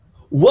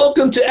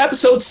Welcome to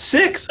episode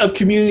 6 of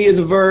Community as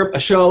a Verb, a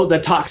show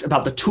that talks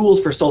about the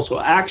tools for social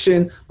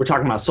action. We're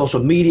talking about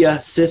social media,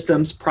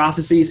 systems,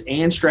 processes,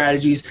 and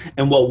strategies,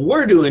 and what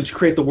we're doing to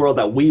create the world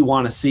that we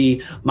want to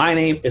see. My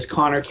name is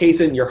Connor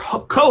Kaysen, your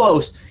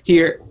co-host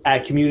here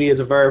at Community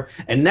as a Verb,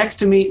 and next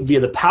to me, via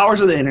the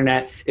powers of the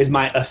internet, is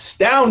my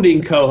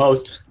astounding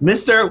co-host,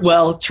 Mr.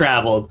 Well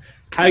Traveled.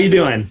 How you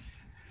doing?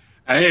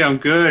 Hey, I'm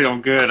good.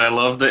 I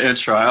love the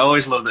intro. I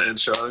always love the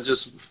intro. It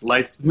just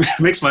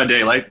makes my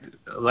day,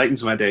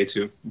 lightens my day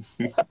too.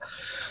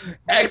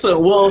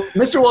 Excellent. Well,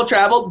 Mr. Well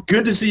Traveled,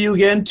 good to see you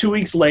again 2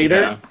 weeks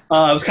later.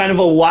 Yeah. It was kind of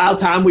a wild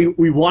time.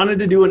 We wanted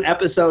to do an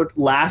episode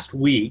last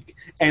week,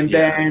 and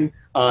then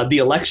the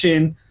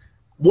election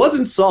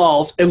wasn't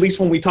solved, at least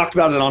when we talked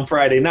about it on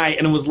Friday night,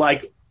 and it was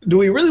like, do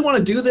we really want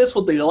to do this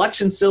with the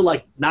election still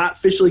not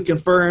officially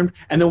confirmed?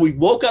 And then we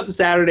woke up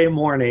Saturday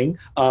morning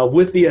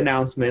with the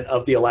announcement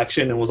of the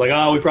election and was like,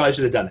 oh, we probably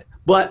should have done it.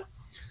 But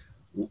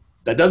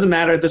that doesn't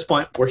matter at this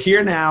point. We're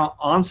here now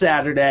on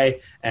Saturday,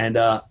 and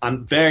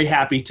I'm very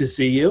happy to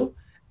see you.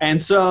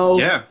 And so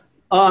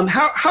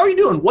how are you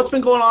doing? What's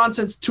been going on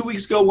since 2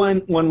 weeks ago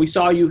when we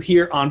saw you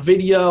here on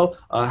video?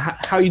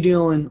 How are you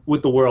dealing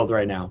with the world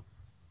right now?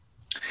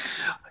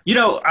 You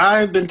know,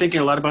 I've been thinking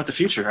a lot about the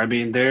future. I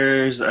mean,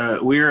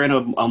 we're in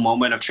a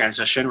moment of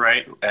transition,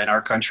 right, in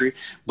our country.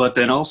 But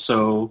then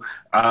also,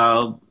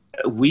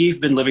 we've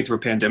been living through a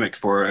pandemic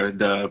for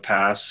the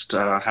past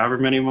however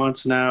many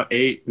months now,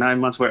 8, 9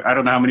 months. I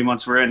don't know how many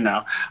months we're in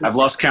now. I've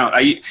lost count.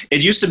 I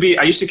used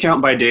to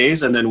count by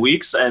days and then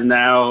weeks, and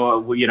now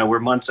we're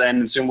months in,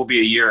 and soon we'll be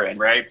a year in,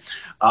 right?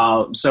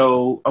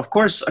 So of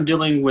course I'm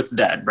dealing with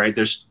that, right?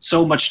 There's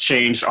so much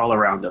change all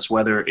around us,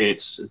 whether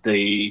it's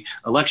the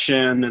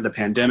election, the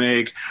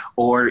pandemic,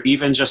 or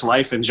even just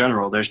life in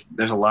general. There's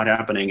a lot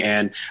happening,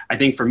 and I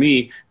think for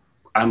me,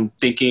 I'm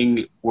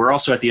thinking we're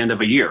also at the end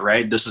of a year,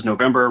 right? This is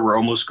November. We're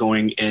almost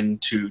going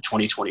into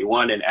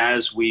 2021. And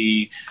as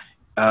we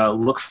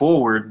look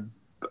forward,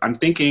 I'm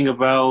thinking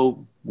about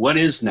what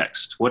is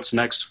next? What's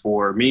next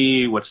for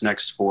me? What's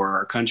next for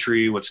our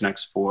country? What's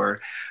next for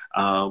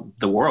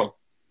the world?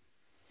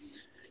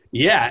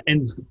 Yeah.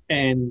 And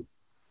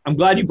I'm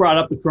glad you brought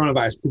up the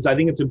coronavirus, because I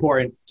think it's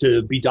important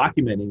to be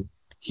documenting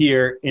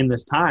here in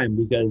this time,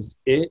 because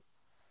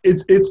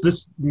it's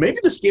this maybe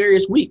the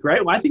scariest week,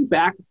 right? When I think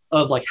back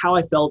of how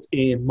I felt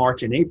in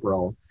March and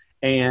April,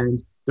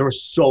 and there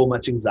was so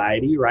much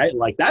anxiety, right?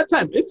 Like that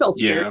time it felt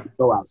scary to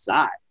go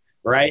outside,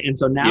 right? And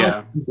so now as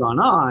it's gone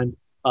on,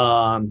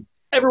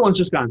 everyone's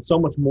just gotten so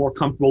much more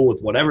comfortable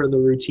with whatever the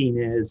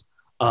routine is.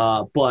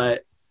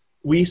 But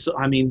I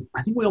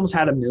think we almost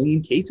had 1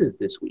 million cases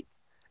this week.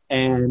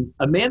 And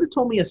Amanda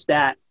told me a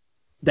stat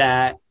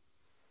that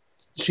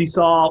she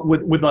saw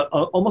with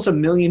almost 1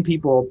 million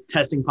people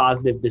testing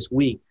positive this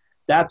week.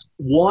 That's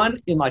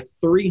 1 in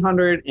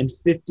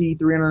 350,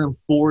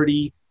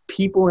 340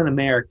 people in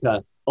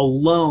America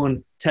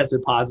alone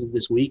tested positive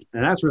this week.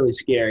 And that's really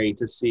scary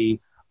to see,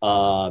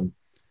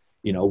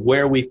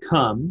 where we've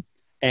come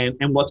and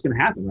what's going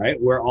to happen,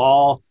 right? We're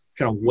all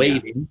kind of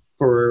waiting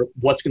for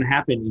what's going to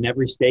happen in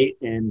every state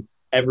and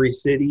every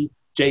city.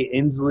 Jay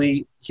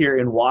Inslee here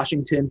in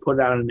Washington put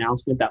out an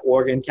announcement that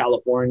Oregon,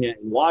 California,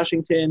 and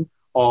Washington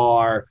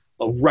are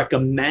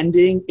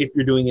recommending, if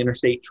you're doing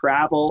interstate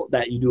travel,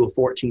 that you do a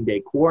 14-day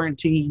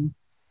quarantine.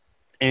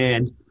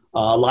 And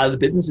a lot of the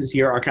businesses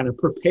here are kind of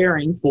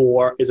preparing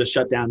for, is a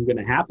shutdown going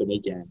to happen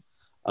again?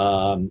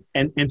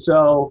 And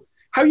so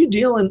how are you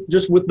dealing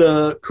just with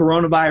the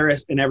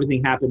coronavirus and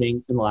everything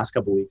happening in the last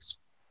couple of weeks?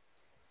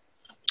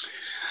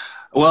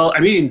 Well, I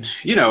mean,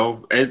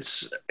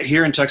 it's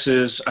here in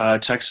Texas.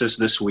 Texas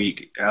this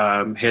week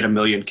hit 1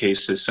 million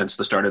cases since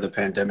the start of the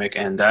pandemic,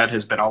 and that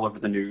has been all over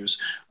the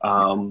news.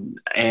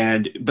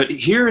 But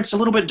here it's a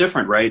little bit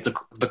different, right?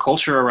 The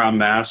culture around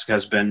masks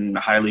has been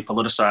highly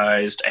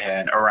politicized,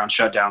 and around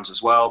shutdowns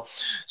as well.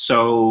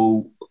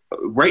 So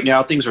right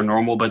now things are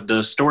normal, but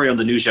the story on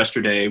the news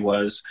yesterday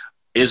was,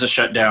 is a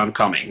shutdown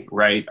coming,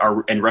 right?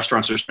 And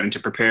restaurants are starting to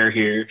prepare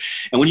here.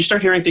 And when you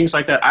start hearing things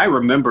like that, I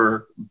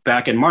remember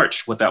back in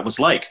March what that was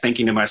like,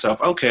 thinking to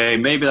myself, okay,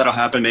 maybe that'll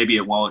happen, maybe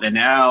it won't. And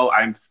now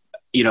I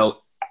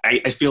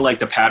feel like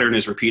the pattern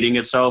is repeating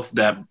itself,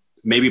 that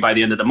maybe by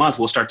the end of the month,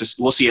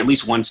 we'll see at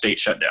least one state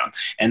shut down.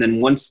 And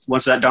then once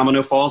that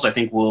domino falls, I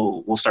think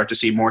we'll start to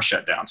see more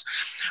shutdowns.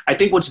 I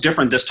think what's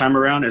different this time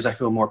around is I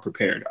feel more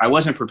prepared. I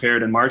wasn't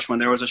prepared in March when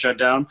there was a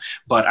shutdown,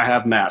 but I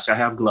have masks, I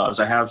have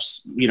gloves, I have,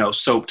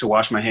 soap to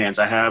wash my hands,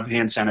 I have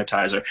hand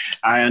sanitizer.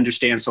 I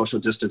understand social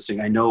distancing.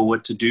 I know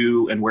what to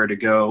do and where to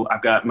go.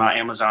 I've got my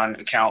Amazon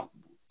account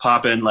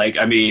popping.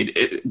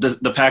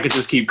 The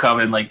packages keep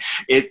coming.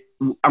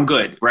 I'm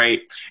good,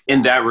 right?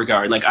 In that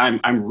regard, like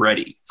I'm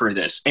ready for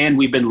this, and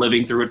we've been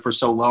living through it for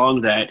so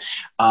long that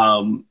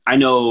I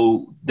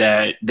know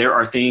that there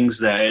are things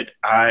that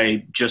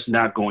I just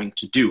not going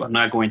to do. I'm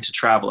not going to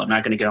travel. I'm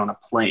not going to get on a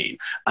plane.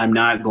 I'm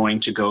not going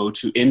to go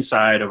to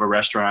inside of a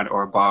restaurant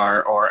or a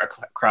bar or a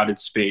crowded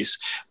space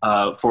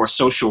for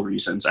social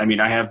reasons. I mean,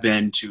 I have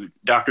been to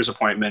doctor's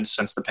appointments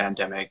since the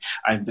pandemic.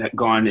 I've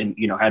gone and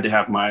had to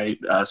have my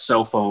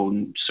cell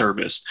phone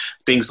serviced,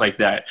 things like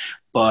that,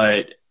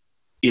 but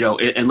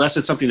unless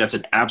it's something that's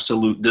an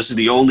absolute, this is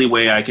the only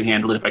way I can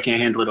handle it. If I can't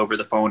handle it over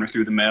the phone or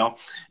through the mail,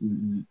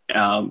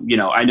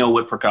 I know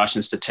what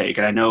precautions to take,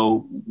 and I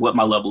know what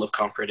my level of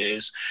comfort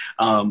is.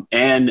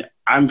 And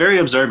I'm very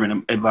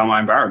observant about my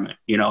environment.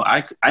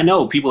 I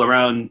know people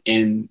around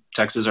in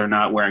Texas are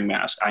not wearing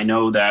masks. I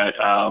know that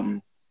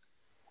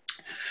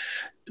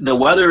the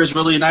weather is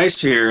really nice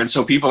here, and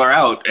so people are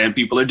out and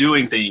people are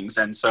doing things.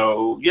 And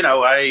so,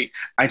 I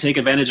take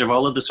advantage of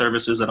all of the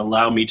services that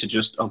allow me to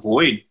just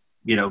avoid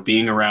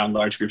being around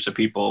large groups of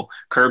people,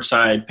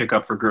 curbside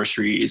pickup for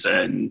groceries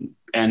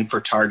and for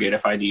Target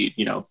if I need,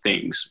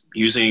 things,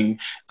 using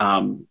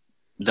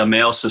the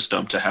mail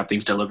system to have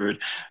things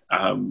delivered.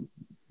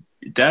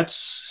 That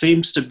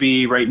seems to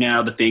be right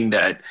now the thing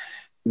that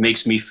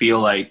makes me feel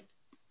like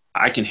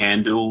I can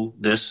handle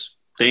this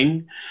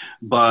thing.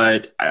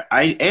 But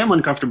I am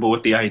uncomfortable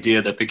with the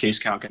idea that the case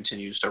count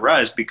continues to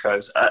rise,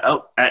 because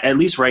at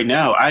least right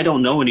now, I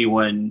don't know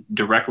anyone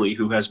directly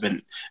who has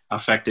been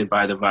affected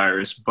by the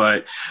virus.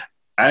 But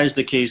as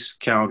the case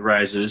count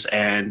rises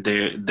and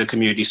the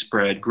community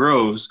spread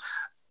grows,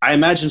 I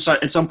imagine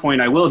at some point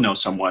I will know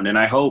someone, and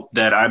I hope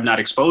that I'm not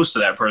exposed to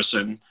that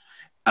person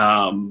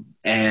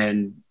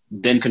and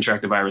then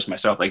contract the virus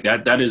myself. Like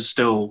that is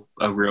still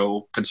a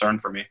real concern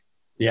for me.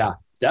 Yeah,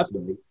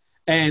 definitely.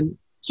 And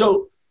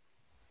so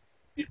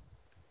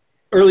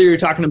earlier you're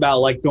talking about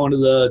like going to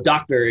the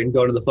doctor and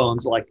going to the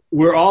phones. Like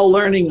we're all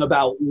learning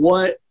about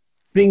what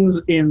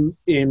things in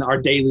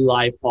our daily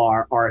life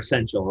are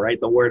essential, right?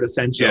 The word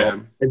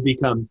essential has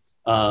become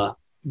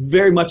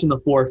very much in the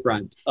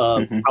forefront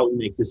of how we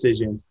make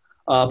decisions.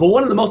 But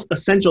one of the most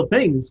essential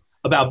things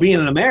about being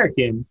an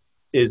American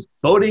is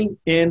voting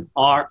in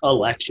our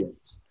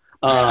elections.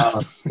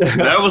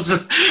 That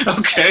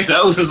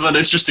was an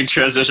interesting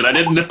transition. I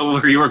didn't know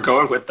where you were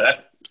going with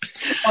that.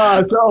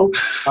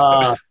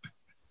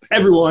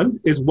 Everyone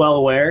is well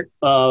aware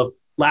of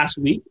last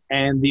week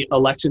and the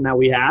election that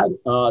we had,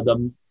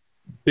 the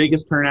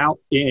biggest turnout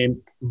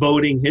in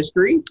voting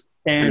history.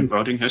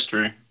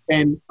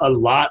 And a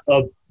lot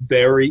of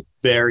very,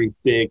 very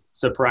big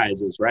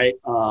surprises, right?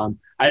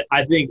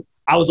 I think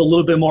I was a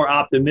little bit more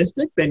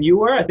optimistic than you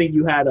were. I think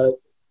you had a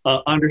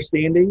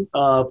understanding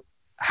of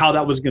how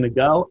that was going to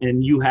go,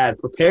 and you had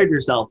prepared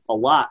yourself a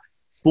lot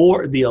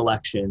for the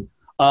election.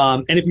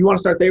 And if you want to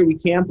start there, we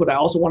can, but I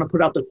also want to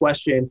put out the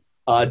question,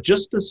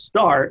 just to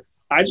start,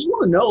 I just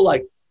want to know,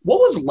 like, what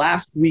was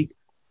last week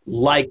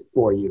like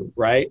for you,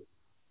 right?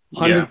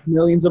 Hundreds of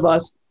millions of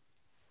us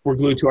were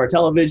glued to our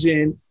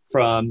television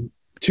from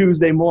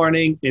Tuesday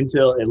morning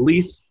until at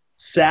least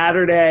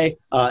Saturday,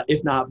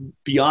 if not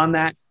beyond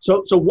that.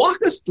 So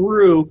walk us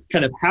through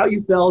kind of how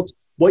you felt,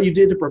 what you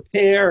did to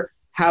prepare,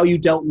 how you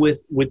dealt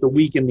with the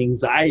week and the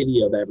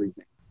anxiety of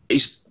everything.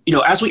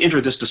 As we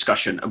enter this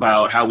discussion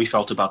about how we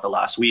felt about the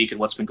last week and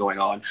what's been going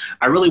on,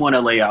 I really want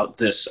to lay out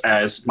this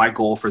as my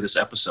goal for this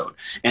episode.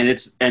 And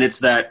it's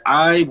that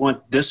I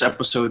want this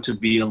episode to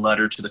be a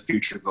letter to the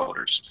future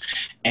voters.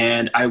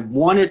 And I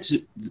want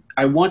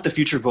the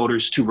future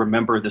voters to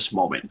remember this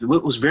moment.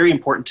 What was very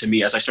important to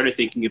me as I started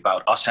thinking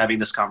about us having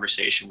this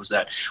conversation was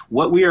that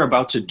what we are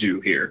about to do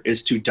here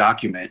is to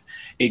document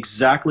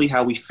exactly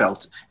how we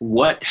felt,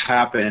 what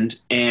happened,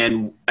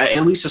 and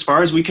at least as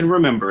far as we can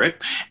remember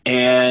it.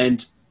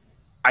 And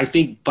I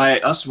think by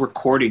us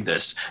recording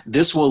this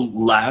will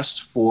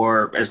last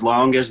for as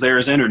long as there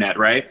is internet,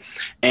 right?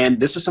 And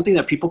this is something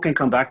that people can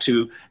come back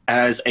to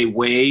as a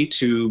way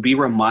to be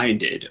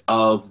reminded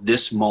of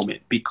this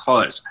moment,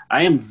 because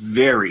I am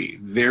very,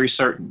 very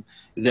certain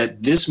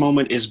that this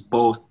moment is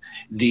both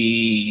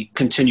the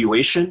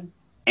continuation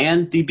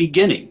and the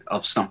beginning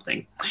of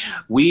something.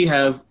 We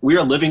are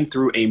living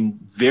through a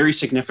very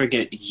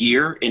significant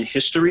year in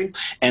history,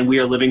 and we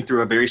are living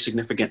through a very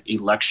significant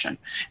election.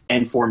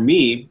 And for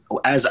me,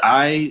 as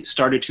I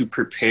started to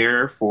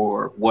prepare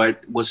for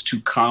what was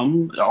to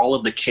come, all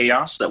of the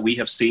chaos that we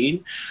have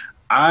seen,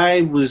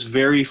 I was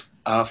very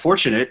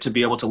fortunate to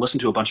be able to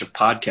listen to a bunch of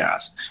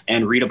podcasts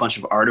and read a bunch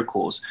of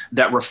articles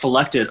that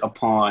reflected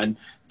upon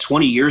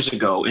 20 years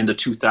ago in the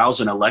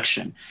 2000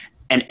 election.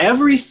 And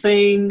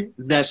everything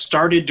that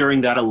started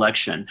during that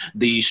election,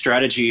 the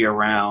strategy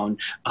around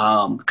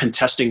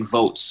contesting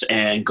votes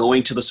and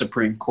going to the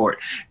Supreme Court,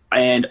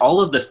 and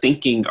all of the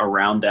thinking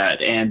around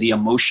that and the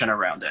emotion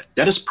around that,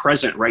 that is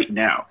present right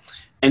now.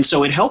 And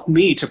so it helped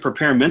me to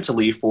prepare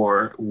mentally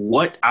for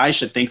what I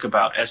should think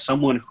about as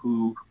someone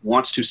who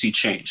wants to see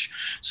change.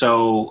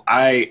 So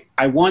I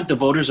want the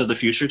voters of the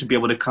future to be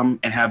able to come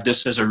and have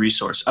this as a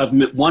resource,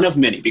 one of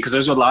many, because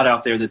there's a lot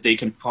out there that they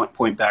can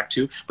point back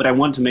to. But I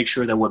want to make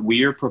sure that what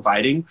we are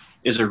providing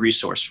is a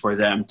resource for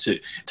them to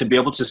be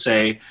able to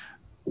say,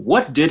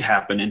 what did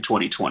happen in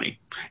 2020?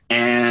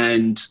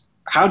 And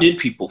how did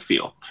people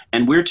feel?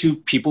 And we're two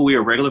people, we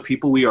are regular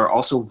people, we are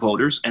also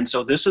voters. And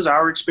so this is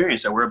our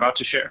experience that we're about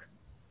to share.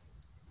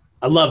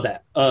 I love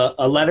that.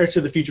 A letter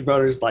to the future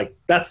voters, like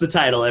that's the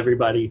title,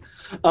 everybody.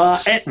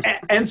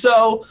 And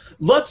so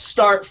let's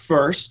start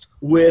first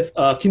with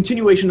a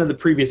continuation of the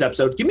previous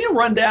episode. Give me a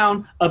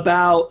rundown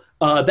about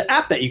the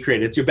app that you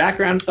created. It's your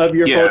background of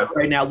your vote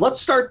right now. Let's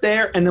start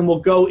there, and then we'll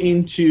go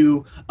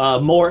into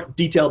more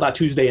detail about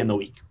Tuesday in the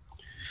week.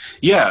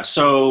 Yeah,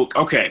 so,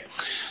 okay.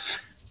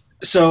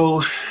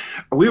 So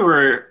we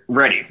were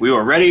ready. We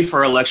were ready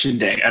for election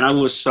day, and I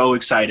was so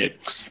excited.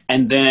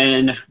 And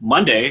then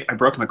Monday, I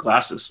broke my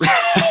glasses.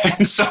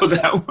 And so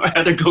I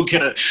had to go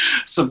get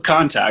some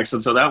contacts.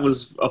 And so that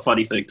was a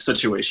funny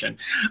situation.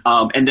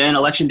 And then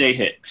election day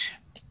hit.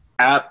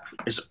 App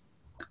is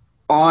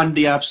on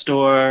the App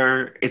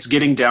Store, it's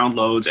getting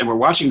downloads, and we're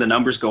watching the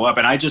numbers go up.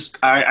 And I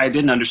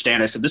didn't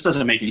understand. I said, this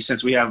doesn't make any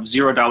sense. We have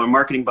 $0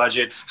 marketing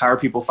budget. How are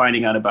people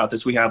finding out about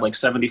this? We have like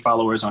 70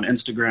 followers on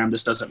Instagram.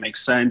 This doesn't make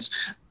sense.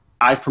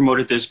 I've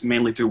promoted this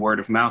mainly through word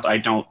of mouth. I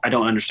don't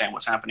understand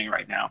what's happening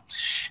right now.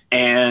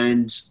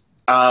 And,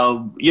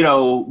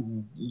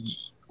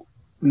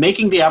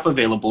 making the app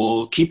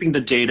available, keeping the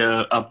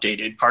data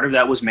updated, part of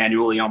that was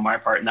manually on my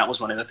part. And that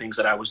was one of the things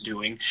that I was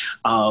doing.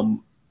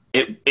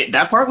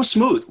 That part was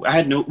smooth.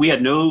 We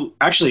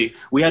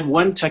had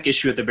one tech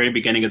issue at the very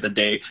beginning of the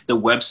day. The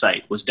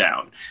website was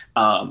down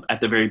at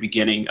the very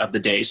beginning of the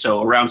day.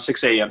 So around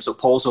 6 a.m. So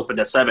polls opened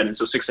at 7. And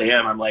so 6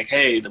 a.m. I'm like,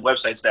 hey, the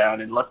website's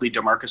down. And luckily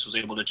DeMarcus was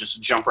able to just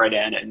jump right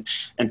in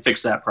and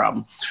fix that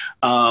problem.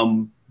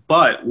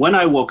 But when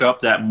I woke up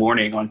that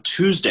morning on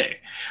Tuesday,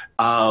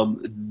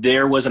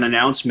 there was an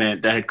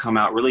announcement that had come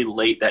out really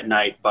late that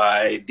night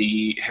by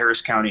the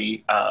Harris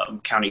County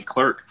county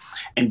clerk.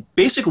 And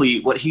basically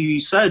what he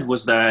said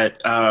was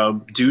that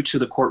due to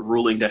the court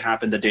ruling that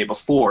happened the day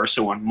before,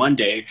 so on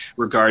Monday,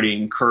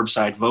 regarding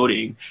curbside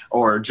voting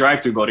or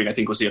drive-through voting, I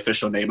think was the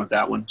official name of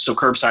that one. So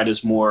curbside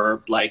is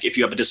more like if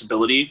you have a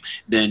disability,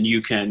 then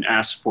you can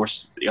ask for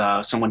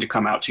someone to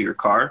come out to your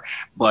car.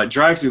 But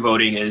drive-through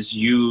voting is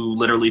you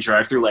literally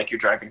drive through like you're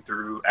driving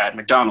through at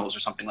McDonald's or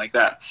something like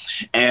that.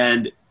 And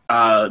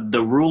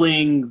the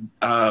ruling,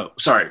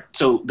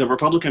 so the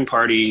Republican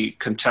Party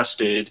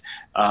contested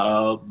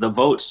the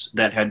votes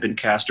that had been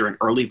cast during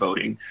early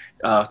voting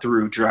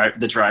through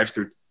the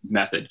drive-through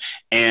method.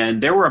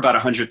 And there were about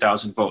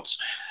 100,000 votes.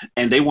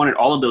 And they wanted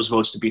all of those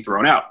votes to be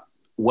thrown out.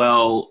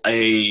 Well,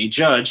 a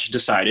judge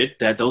decided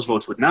that those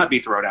votes would not be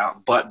thrown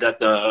out, but that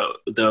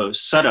the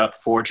setup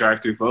for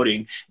drive-through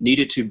voting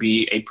needed to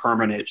be a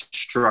permanent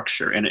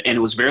structure. And it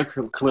was very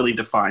clearly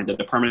defined that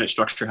the permanent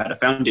structure had a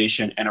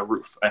foundation and a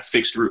roof, a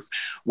fixed roof.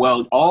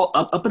 Well,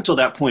 up until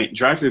that point,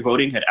 drive-through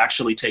voting had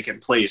actually taken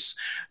place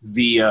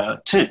via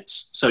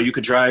tents. So you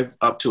could drive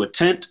up to a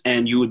tent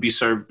and you would be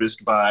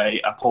serviced by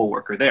a poll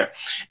worker there.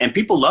 And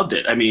people loved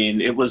it. I mean,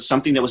 it was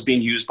something that was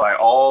being used by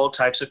all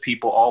types of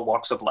people, all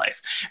walks of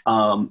life.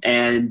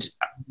 And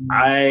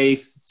I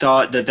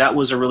thought that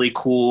was a really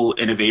cool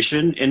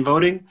innovation in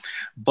voting,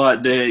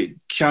 but the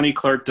county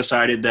clerk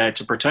decided that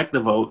to protect the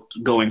vote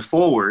going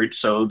forward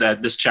so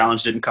that this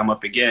challenge didn't come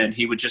up again,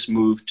 he would just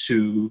move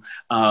to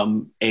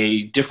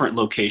a different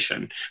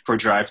location for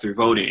drive-through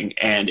voting,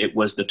 and it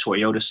was the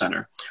Toyota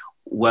Center.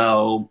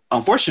 Well,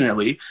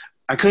 unfortunately,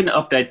 I couldn't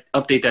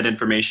update that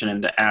information in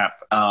the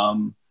app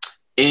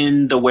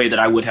in the way that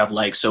I would have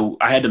liked. So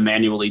I had to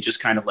manually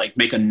just kind of like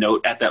make a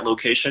note at that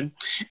location.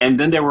 And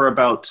then there were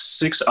about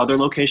 6 other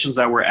locations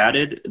that were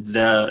added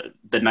the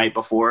night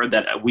before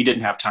that we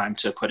didn't have time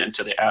to put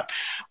into the app.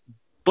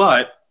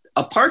 But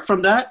apart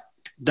from that,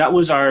 that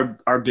was our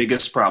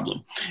biggest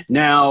problem.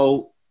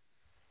 Now,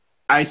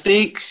 I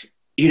think,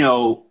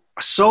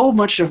 so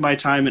much of my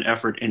time and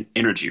effort and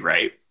energy,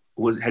 right,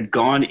 had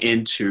gone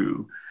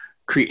into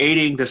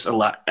creating this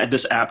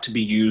app to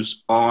be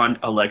used on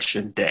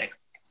election day.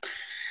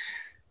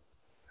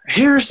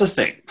 Here's the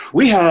thing.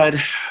 We had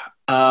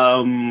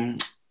over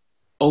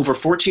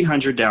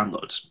 1,400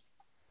 downloads.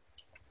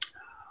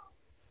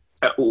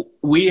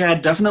 We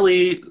had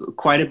definitely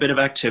quite a bit of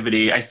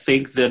activity. I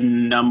think the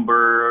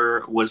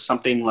number was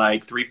something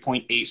like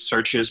 3.8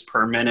 searches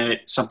per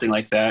minute, something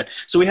like that.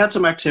 So we had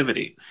some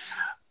activity.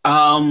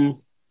 But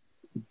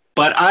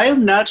I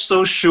am not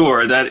so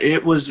sure that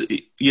it was,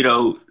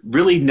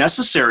 really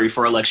necessary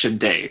for election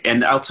day.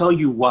 And I'll tell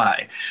you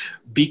why.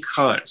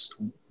 Because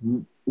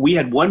we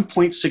had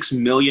 1.6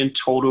 million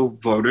total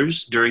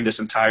voters during this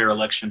entire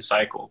election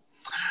cycle.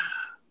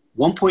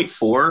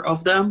 1.4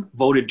 of them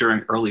voted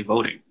during early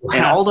voting. Wow.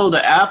 And although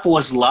the app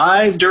was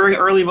live during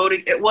early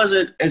voting, it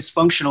wasn't as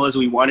functional as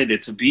we wanted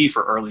it to be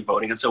for early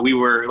voting. And so we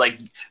were like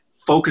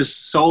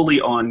focused solely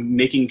on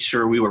making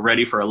sure we were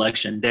ready for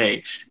election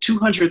day.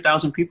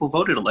 200,000 people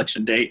voted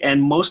election day,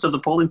 and most of the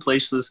polling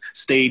places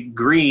stayed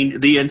green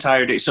the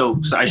entire day. So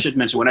I should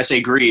mention, when I say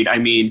green, I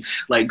mean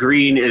like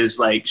green is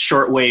like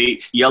short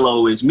wait,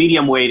 yellow is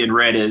medium wait, and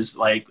red is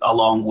like a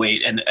long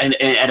wait, and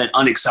at an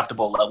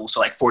unacceptable level, so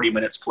like 40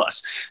 minutes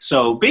plus.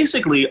 So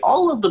basically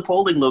all of the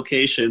polling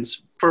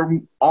locations for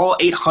all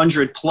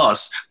 800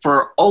 plus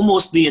for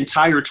almost the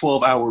entire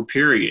 12-hour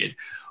period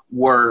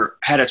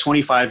had a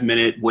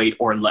 25-minute wait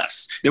or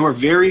less. There were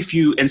very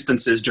few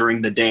instances during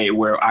the day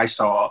where I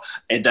saw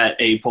that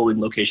a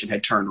polling location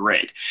had turned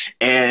red.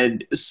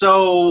 And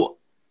so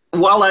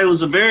while I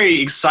was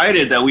very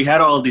excited that we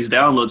had all of these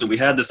downloads and we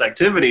had this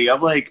activity,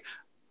 I'm like,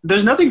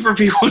 there's nothing for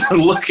people to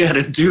look at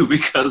and do,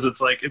 because it's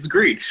like, it's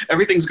green.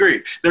 Everything's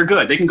green. They're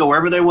good. They can go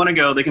wherever they want to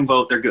go. They can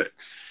vote. They're good.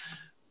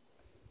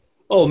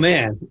 Oh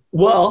man.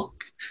 Well,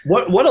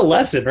 what a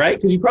lesson, right?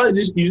 Because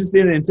you just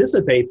didn't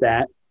anticipate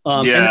that.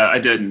 I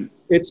didn't.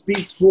 It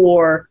speaks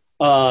for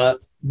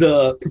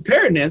the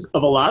preparedness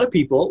of a lot of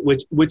people,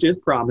 which is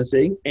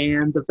promising,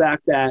 and the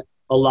fact that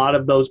a lot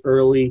of those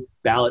early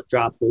ballot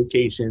drop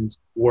locations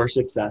were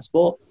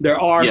successful. There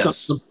are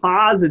some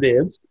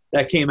positives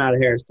that came out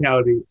of Harris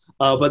County,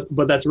 but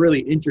that's really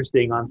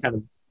interesting on kind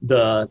of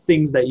the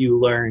things that you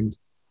learned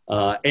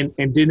and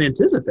didn't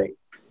anticipate.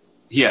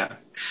 Yeah,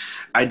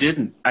 I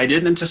didn't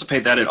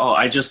anticipate that at all.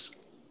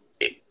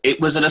 It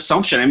was an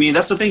assumption. I mean,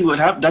 that's the thing.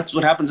 That's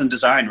what happens in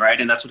design,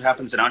 right? And that's what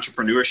happens in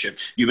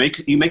entrepreneurship. You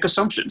make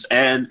assumptions,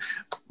 and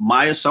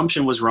my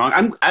assumption was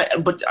wrong.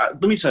 But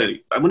let me tell you,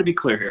 I want to be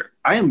clear here.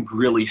 I am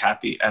really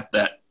happy at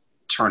that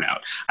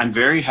turnout. I'm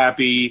very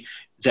happy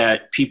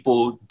that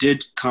people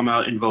did come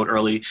out and vote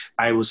early.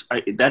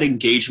 That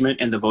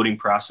engagement in the voting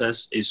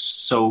process is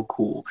so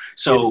cool.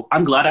 So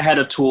I'm glad I had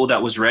a tool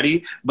that was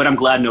ready, but I'm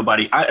glad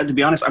to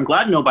be honest, I'm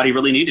glad nobody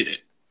really needed it.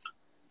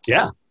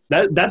 Yeah.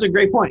 That's a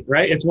great point,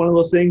 right? It's one of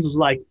those things, was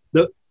like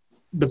the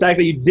fact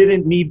that you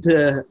didn't need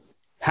to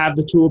have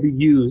the tool be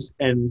used,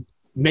 and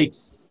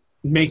makes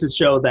it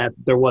show that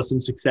there was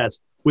some success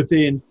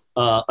within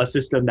a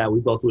system that we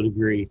both would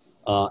agree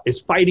is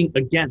fighting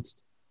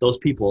against those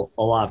people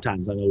a lot of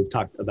times. I know we've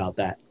talked about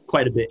that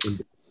quite a bit.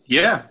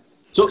 Yeah.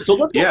 So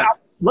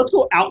let's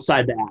go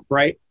outside the app,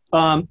 right?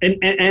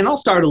 And I'll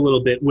start a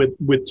little bit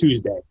with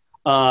Tuesday.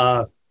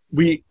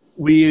 We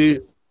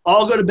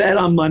all go to bed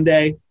on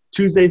Monday.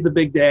 Tuesday's the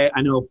big day.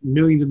 I know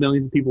millions and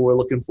millions of people were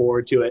looking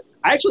forward to it.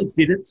 I actually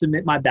didn't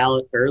submit my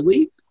ballot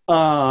early.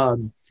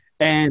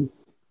 And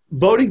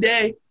voting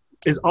day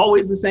is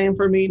always the same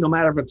for me, no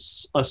matter if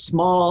it's a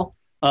small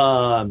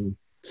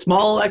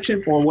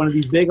election or one of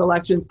these big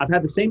elections. I've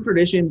had the same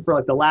tradition for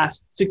like the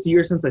last 6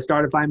 years since I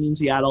started Find Me in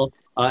Seattle.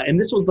 And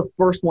this was the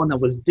first one that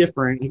was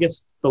different. I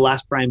guess the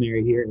last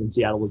primary here in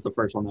Seattle was the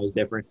first one that was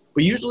different.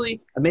 But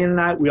usually, Amanda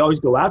and I, we always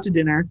go out to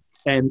dinner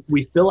and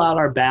we fill out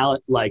our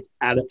ballot like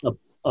at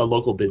a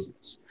local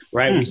business,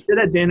 right? We sit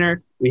at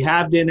dinner, we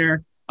have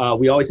dinner,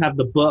 we always have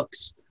the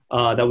books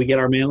that we get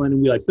our mail in,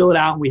 and we like fill it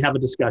out and we have a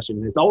discussion.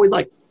 And it's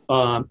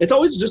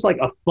always just like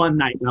a fun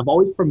night. And I've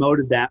always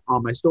promoted that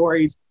on my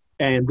stories.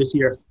 And this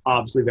year,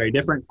 obviously very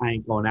different. I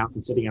ain't going out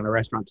and sitting in a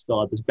restaurant to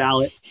fill out this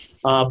ballot.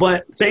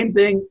 But same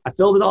thing, I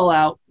filled it all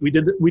out. We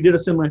did a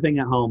similar thing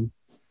at home.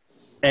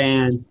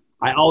 And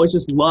I always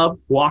just love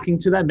walking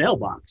to that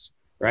mailbox,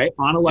 right?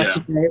 On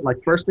election day, like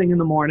first thing in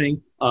the morning,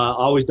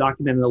 always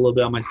documenting a little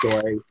bit on my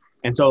story.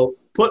 And so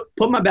put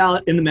my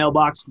ballot in the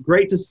mailbox.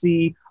 Great to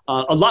see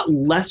a lot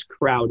less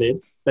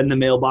crowded than the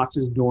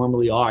mailboxes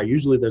normally are.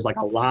 Usually there's like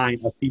a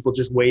line of people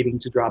just waiting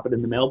to drop it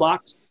in the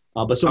mailbox.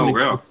 But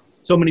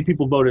so many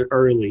people voted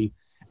early.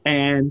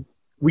 And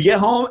we get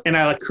home and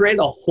I create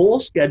a whole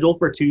schedule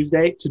for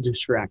Tuesday to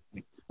distract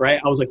me, right?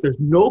 I was like, there's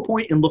no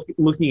point in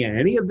looking at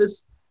any of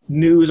this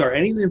news or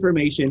any of the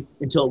information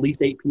until at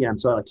least 8 p.m.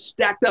 So I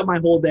stacked up my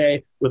whole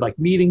day with like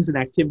meetings and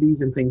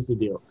activities and things to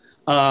do.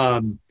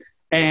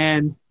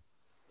 And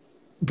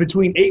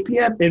between 8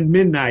 p.m. and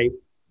midnight,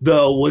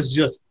 though, was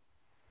just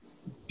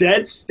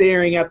dead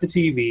staring at the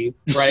TV,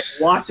 right?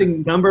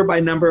 Watching number by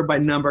number by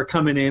number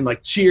coming in,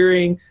 like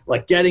cheering,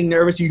 like getting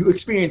nervous. You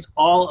experience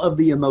all of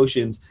the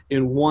emotions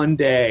in one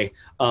day,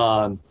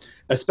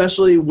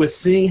 especially with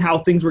seeing how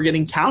things were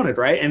getting counted,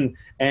 right?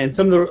 And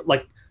some of the,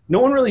 like, no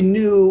one really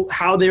knew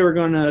how they were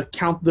going to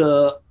count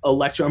the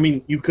election. I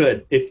mean, you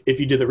could if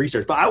you did the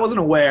research, but I wasn't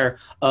aware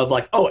of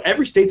like, oh,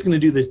 every state's going to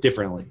do this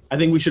differently. I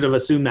think we should have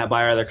assumed that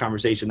by our other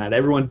conversation, that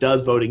everyone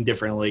does voting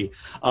differently.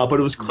 But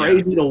it was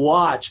crazy to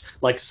watch.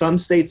 Like some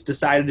states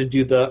decided to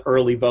do the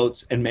early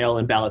votes and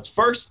mail-in ballots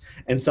first,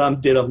 and some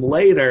did them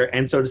later.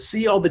 And so to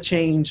see all the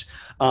change,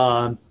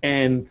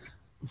 and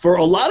for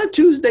a lot of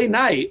Tuesday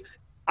night,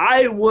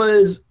 I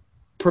was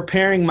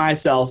preparing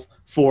myself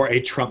for a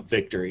Trump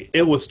victory.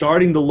 It was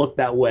starting to look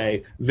that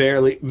way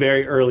very,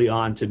 very early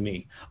on to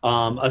me,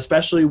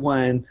 especially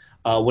when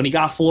he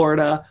got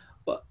Florida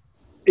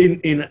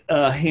in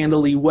a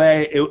handily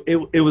way.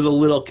 It was a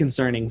little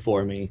concerning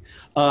for me.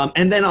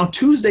 And then on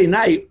Tuesday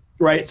night,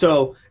 right,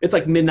 so it's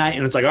like midnight,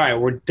 and it's like, all right,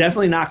 we're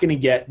definitely not going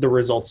to get the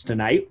results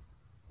tonight.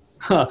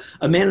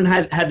 Amanda and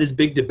I had this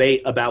big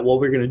debate about what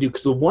we're going to do.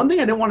 Because the one thing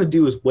I didn't want to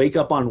do is wake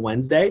up on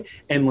Wednesday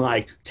and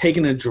like take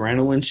an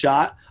adrenaline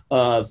shot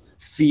of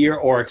fear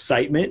or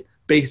excitement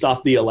based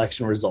off the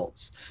election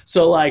results.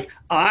 So like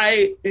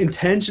I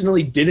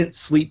intentionally didn't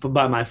sleep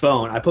by my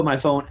phone. I put my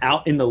phone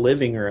out in the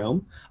living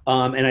room,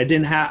 and I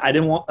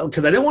didn't want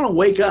to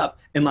wake up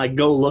and like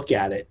go look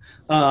at it.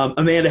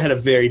 Amanda had a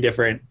very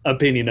different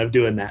opinion of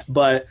doing that,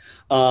 but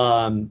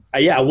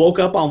I woke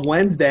up on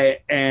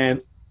Wednesday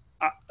and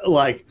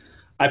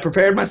I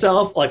prepared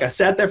myself. Like I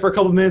sat there for a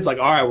couple of minutes, like,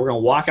 all right, we're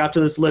going to walk out to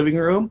this living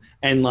room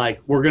and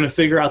like, we're going to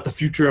figure out the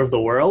future of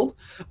the world.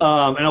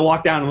 And I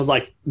walked down and was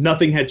like,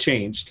 nothing had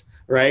changed,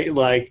 right?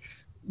 Like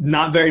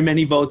not very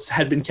many votes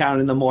had been counted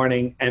in the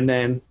morning. And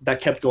then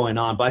that kept going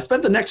on. But I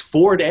spent the next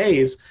 4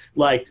 days,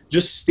 like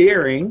just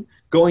staring,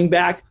 going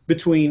back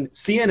between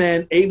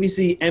CNN,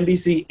 ABC,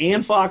 NBC,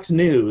 and Fox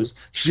News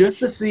just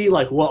to see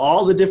like what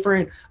all the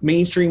different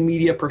mainstream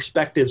media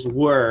perspectives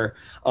were,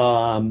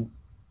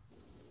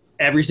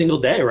 every single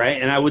day, right?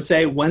 And I would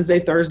say Wednesday,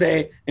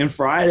 Thursday, and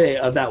Friday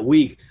of that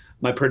week,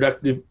 my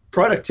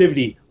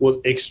productivity was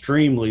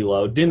extremely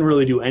low. Didn't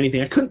really do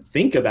anything. I couldn't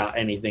think about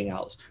anything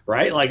else,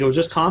 right? Like it was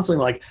just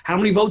constantly like, how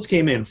many votes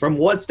came in from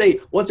what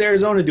state? What's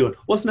Arizona doing?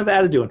 What's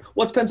Nevada doing?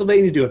 What's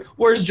Pennsylvania doing?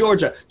 Where's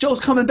Georgia?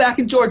 Joe's coming back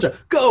in Georgia.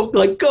 Go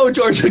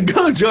Georgia,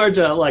 go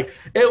Georgia. Like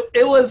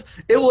it was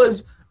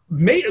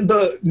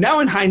now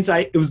in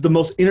hindsight, it was the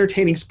most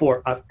entertaining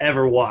sport I've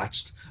ever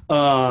watched.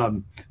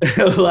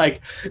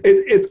 Like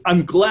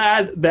I'm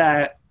glad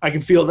that I can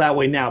feel that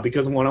way now,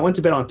 because when I went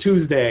to bed on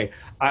Tuesday,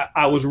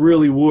 I was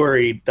really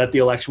worried that the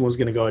election was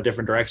going to go a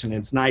different direction.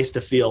 It's nice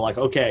to feel like,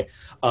 okay,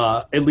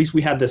 at least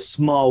we had this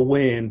small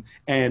win,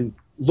 and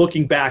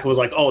looking back, it was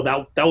like, oh,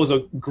 that was a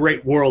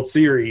great World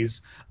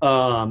Series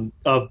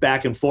of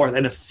back and forth,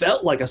 and it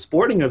felt like a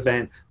sporting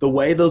event the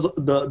way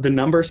the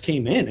numbers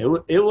came in.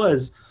 It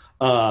was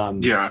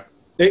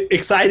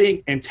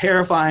exciting and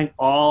terrifying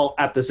all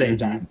at the same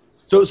time.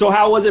 So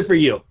how was it for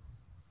you?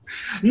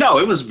 No,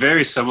 it was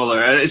very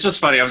similar. It's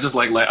just funny. I was just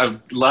like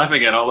I'm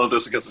laughing at all of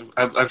this because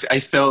I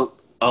felt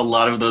a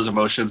lot of those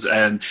emotions.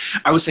 And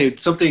I would say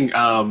something.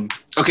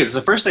 Okay, so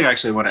the first thing I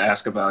actually want to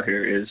ask about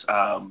here is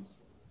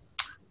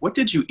what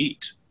did you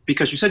eat?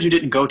 Because you said you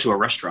didn't go to a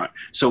restaurant.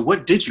 So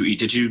what did you eat?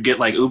 Did you get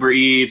like Uber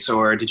Eats,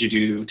 or did you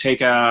do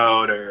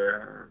takeout?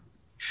 Or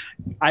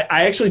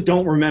I actually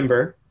don't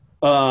remember.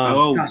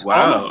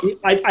 Wow.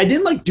 I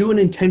didn't like do an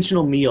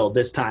intentional meal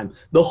this time.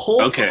 The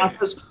whole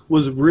process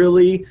was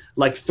really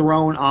like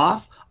thrown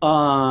off.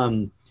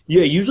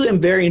 Usually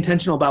I'm very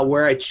intentional about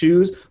where I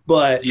choose,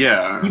 but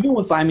even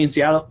with Find Me in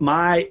Seattle,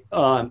 my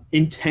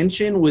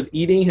intention with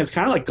eating has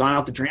kind of like gone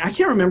out the drain. I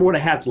can't remember what I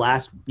had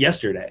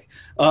yesterday.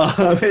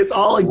 It's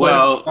all like,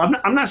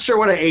 I'm not sure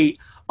what I ate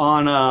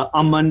on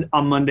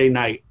Monday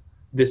night.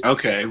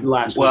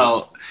 Last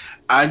week.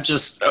 I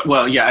guess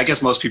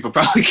most people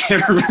probably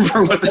can't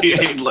remember what they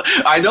ate.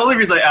 The only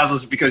reason I asked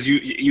was because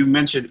you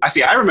mentioned.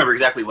 I remember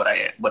exactly what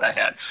I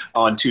had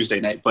on Tuesday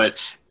night, but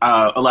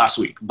last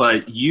week.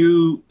 But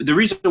the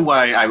reason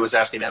why I was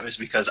asking that is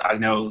because I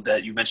know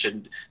that you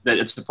mentioned that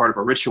it's a part of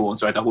a ritual, and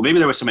so I thought, well, maybe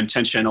there was some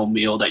intentional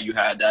meal that you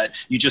had that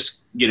you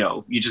just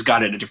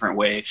got it a different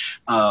way.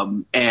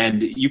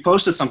 And you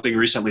posted something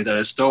recently that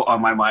is still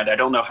on my mind. I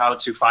don't know how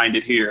to find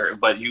it here,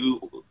 but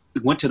you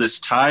went to this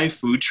Thai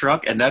food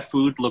truck, and that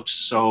food looked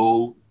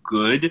so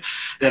good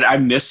that I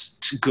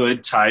missed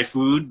good Thai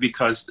food,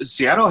 because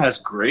Seattle has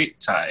great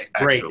Thai,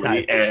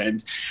 actually.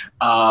 And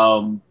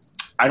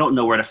I don't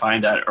know where to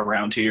find that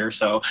around here.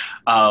 So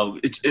I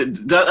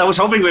was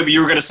hoping maybe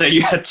you were going to say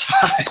you had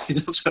Thai.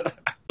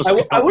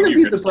 I wouldn't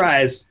be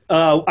surprised.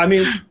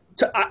 I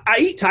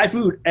eat Thai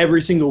food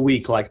every single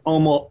week, like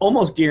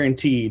almost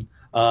guaranteed.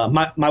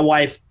 My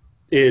wife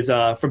is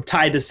from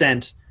Thai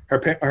descent.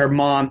 Her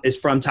mom is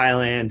from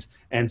Thailand,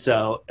 and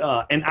so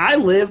and I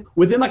live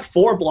within like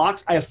 4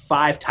 blocks. I have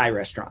 5 Thai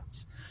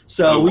restaurants,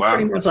 so we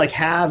pretty much like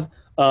have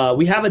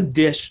we have a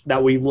dish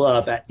that we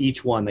love at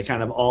each one. They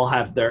kind of all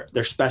have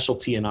their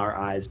specialty in our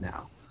eyes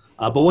now.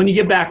 But when you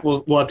get back,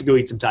 we'll have to go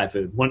eat some Thai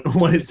food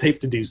when it's safe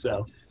to do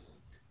so.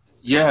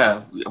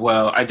 Yeah,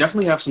 well, I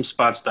definitely have some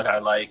spots that I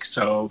like.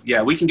 So,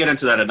 yeah, we can get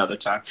into that another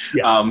time.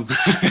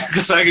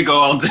 Because I could go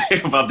all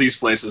day about these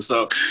places.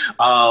 So,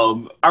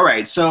 all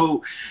right.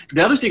 So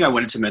the other thing I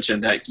wanted to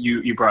mention that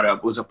you brought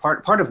up was a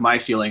part of my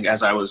feeling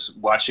as I was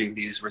watching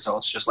these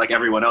results, just like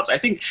everyone else. I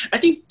think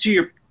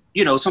to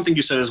your something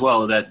you said as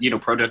well, that,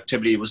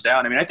 productivity was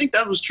down. I mean, I think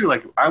that was true.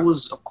 Like I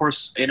was, of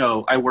course,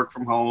 I work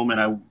from home,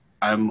 and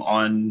I'm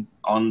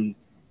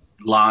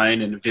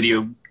online and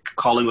video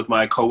calling with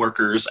my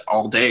coworkers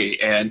all day,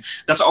 and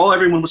that's all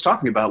everyone was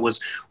talking about was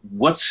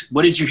what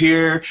did you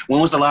hear? When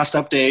was the last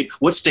update?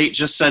 What state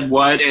just said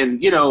what? And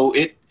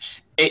it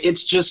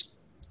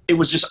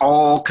was just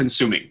all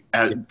consuming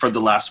for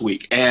the last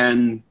week,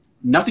 and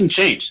nothing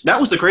changed. That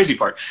was the crazy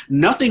part.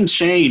 Nothing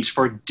changed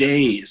for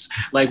days.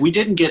 Like we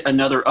didn't get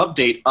another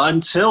update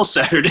until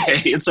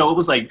Saturday, and so it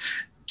was like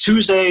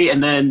Tuesday,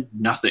 and then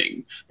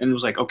nothing. And it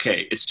was like,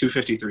 okay, it's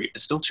 253.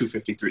 It's still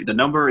 253. The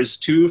number is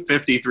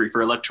 253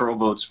 for electoral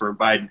votes for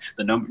Biden.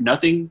 The number,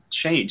 nothing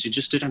changed. It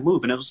just didn't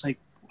move. And it was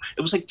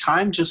like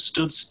time just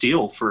stood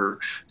still for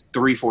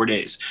 3-4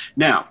 days.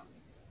 Now,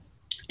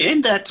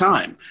 in that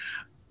time,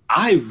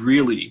 I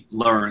really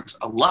learned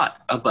a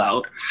lot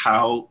about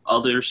how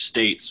other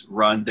states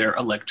run their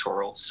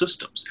electoral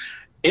systems.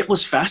 It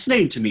was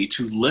fascinating to me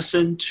to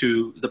listen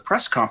to the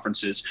press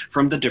conferences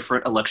from the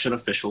different election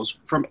officials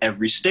from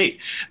every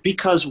state,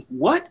 because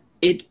what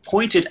it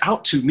pointed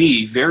out to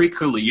me very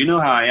clearly, you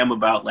know how I am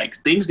about like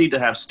things need to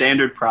have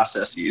standard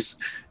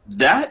processes.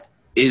 That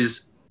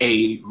is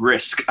a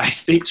risk, I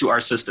think, to our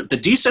system. The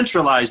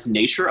decentralized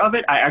nature of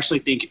it, I actually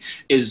think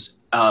is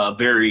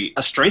a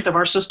strength of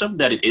our system,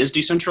 that it is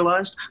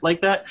decentralized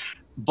like that.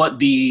 But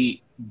the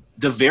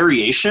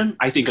variation,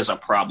 I think, is a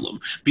problem,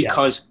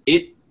 because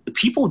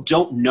people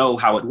don't know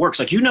how it works.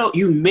 Like, you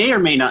may or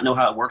may not know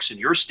how it works in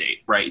your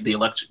state, right? The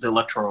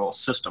electoral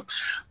system.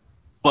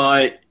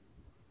 But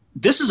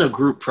this is a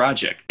group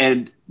project.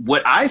 And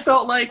what I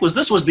felt like was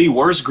this was the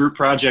worst group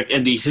project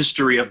in the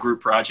history of group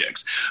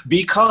projects,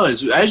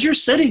 because as you're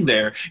sitting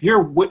there,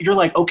 you're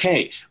like,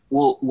 okay,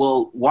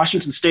 well,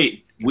 Washington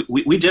State,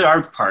 we did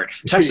our part.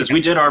 Texas, we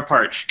did our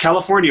part.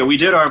 California, we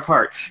did our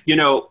part. You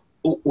know,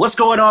 what's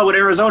going on with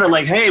Arizona?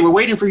 Like, hey, we're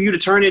waiting for you to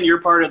turn in your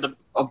part of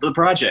the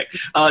project.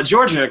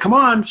 Georgia, come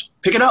on,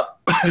 pick it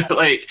up.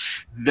 Like,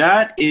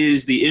 that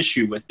is the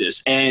issue with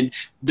this. And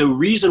the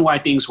reason why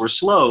things were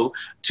slow,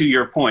 to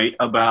your point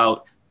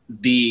about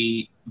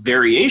the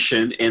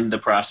variation in the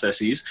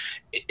processes,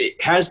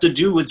 it has to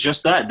do with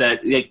just that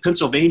like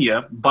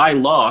Pennsylvania by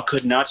law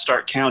could not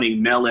start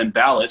counting mail-in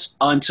ballots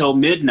until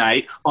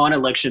midnight on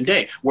election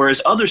day,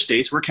 whereas other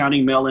states were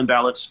counting mail-in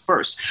ballots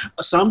first.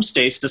 Some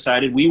states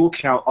decided we will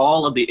count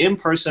all of the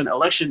in-person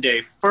election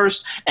day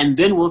first, and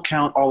then we'll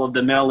count all of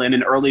the mail-in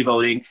and early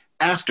voting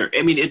after.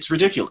 I mean, it's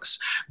ridiculous,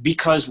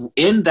 because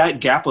in that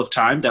gap of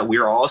time that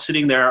we're all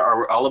sitting there,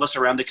 or all of us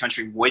around the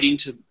country waiting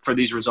for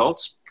these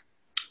results,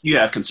 you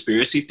have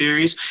conspiracy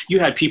theories. You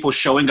had people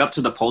showing up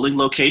to the polling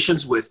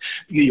locations with,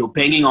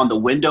 banging on the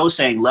window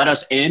saying, let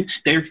us in.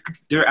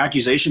 They're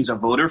accusations of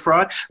voter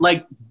fraud.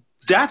 Like,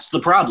 that's the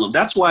problem.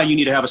 That's why you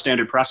need to have a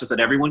standard process that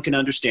everyone can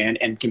understand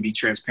and can be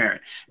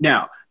transparent.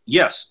 Now,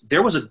 yes,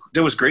 there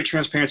was great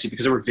transparency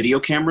because there were video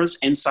cameras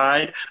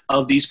inside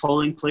of these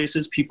polling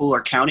places. People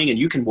are counting, and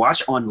you can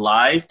watch on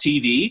live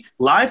TV.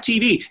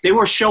 They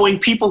were showing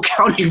people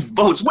counting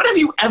votes. When have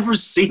you ever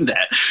seen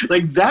that?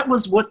 Like, that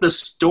was what the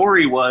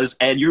story was.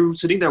 And you're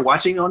sitting there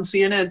watching on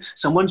CNN,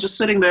 someone just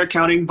sitting there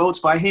counting votes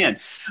by hand.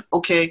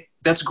 Okay,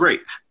 that's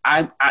great.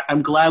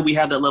 I'm glad we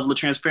have that level of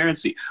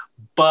transparency.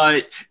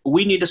 But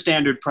we need a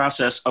standard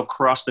process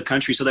across the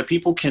country so that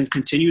people can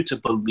continue to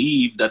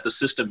believe that the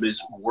system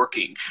is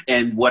working.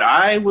 And what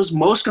I was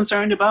most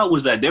concerned about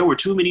was that there were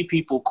too many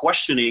people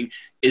questioning,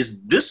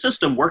 is this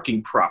system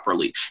working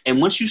properly? And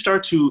once you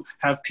start to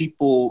have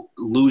people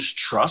lose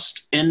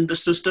trust in the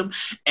system,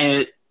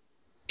 and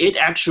it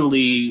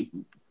actually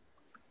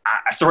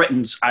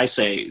threatens, I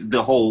say,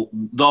 the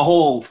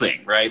whole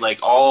thing, right? Like,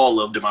 all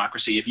of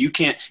democracy. If you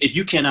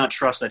cannot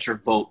trust that your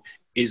vote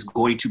is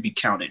going to be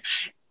counted.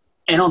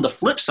 And on the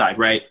flip side,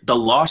 right, the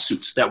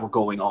lawsuits that were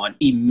going on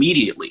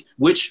immediately,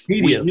 which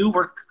we knew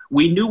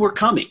were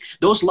coming.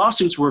 Those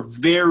lawsuits were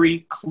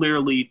very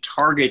clearly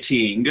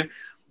targeting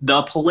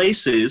the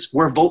places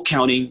where vote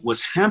counting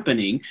was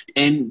happening,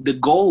 and the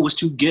goal was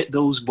to get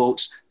those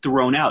votes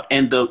thrown out.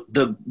 And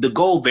the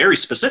goal very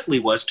specifically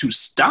was to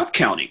stop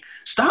counting,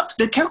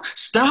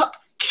 stop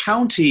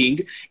counting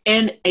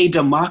in a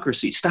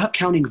democracy, stop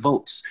counting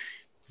votes.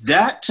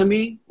 That, to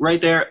me, right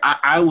there,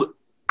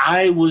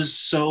 I was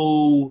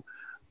so.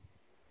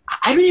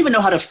 I don't even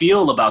know how to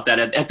feel about that.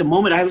 At the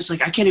moment, I was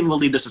like, I can't even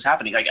believe this is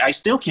happening. Like, I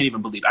still can't even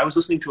believe. I was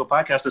listening to a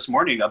podcast this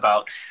morning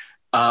about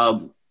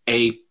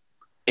a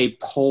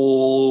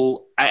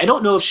poll. I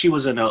don't know if she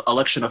was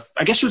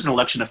I guess she was an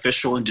election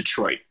official in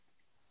Detroit,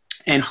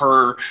 and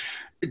her,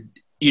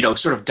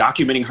 sort of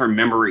documenting her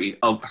memory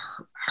of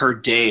her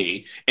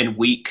day and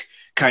week,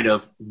 kind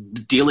of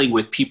dealing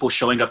with people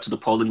showing up to the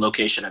polling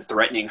location and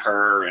threatening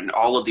her and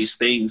all of these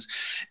things.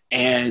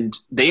 And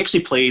they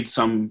actually played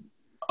some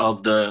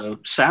of the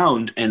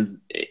sound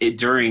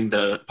during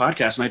the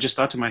podcast. And I just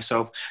thought to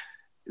myself,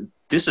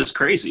 this is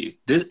crazy.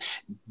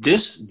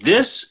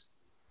 This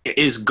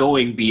is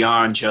going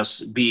beyond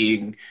just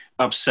being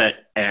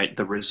upset at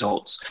the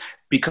results,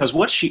 because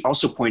what she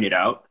also pointed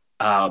out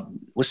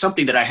was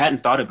something that I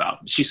hadn't thought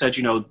about. She said,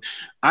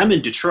 I'm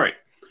in Detroit.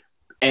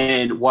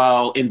 And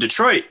while in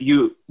Detroit,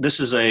 this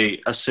is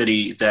a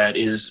city that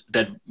is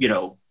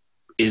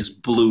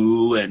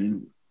blue,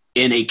 and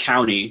in a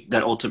county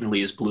that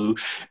ultimately is blue.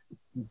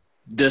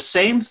 The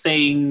same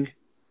thing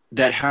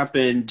that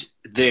happened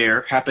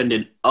there happened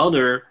in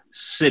other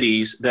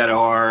cities that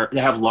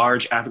have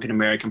large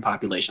African-American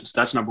populations.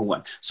 That's number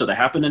one. So that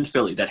happened in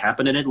Philly, that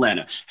happened in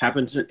Atlanta,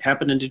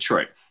 happened in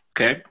Detroit.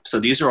 Okay. So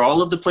these are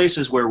all of the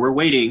places where we're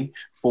waiting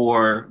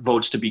for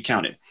votes to be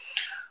counted.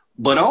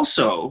 But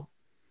also,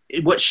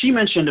 what she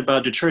mentioned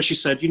about Detroit, she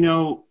said,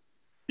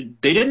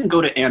 they didn't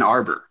go to Ann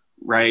Arbor,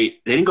 right?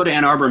 They didn't go to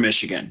Ann Arbor,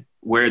 Michigan,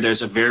 where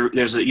there's a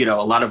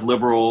lot of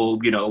liberal,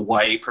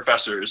 white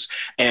professors,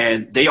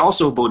 and they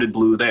also voted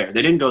blue there.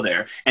 They didn't go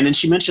there. And then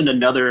she mentioned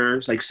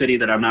another city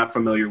that I'm not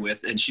familiar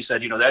with, and she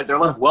said, there are a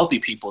lot of wealthy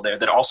people there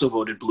that also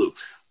voted blue.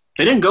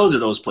 They didn't go to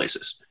those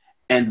places,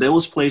 and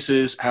those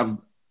places have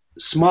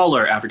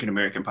smaller African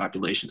American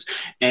populations.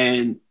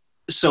 And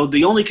so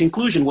the only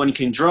conclusion one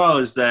can draw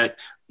is that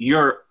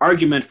your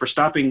argument for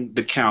stopping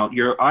the count,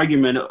 your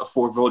argument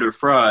for voter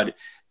fraud,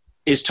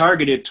 is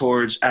targeted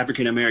towards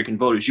African American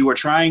voters. You are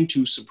trying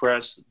to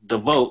suppress the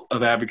vote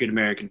of African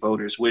American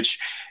voters, which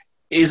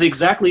is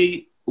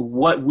exactly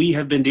what we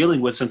have been dealing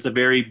with since the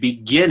very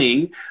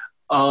beginning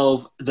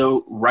of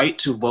the right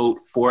to vote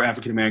for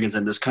African Americans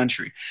in this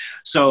country.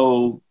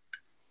 So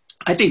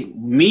I think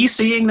me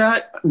seeing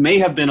that may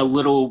have been a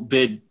little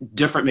bit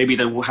different maybe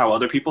than how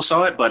other people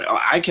saw it, but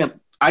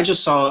I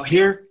just saw,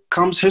 here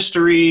comes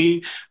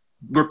history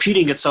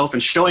repeating itself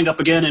and showing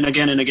up again and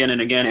again and again and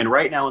again. And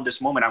right now in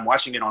this moment, I'm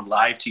watching it on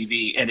live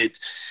TV, and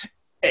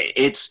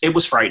it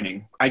was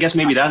frightening. I guess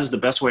maybe that is the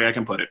best way I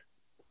can put it.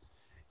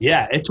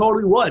 Yeah, it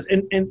totally was.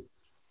 And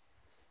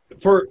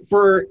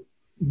for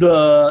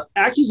the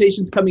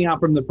accusations coming out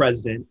from the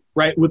president,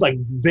 right, with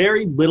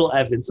very little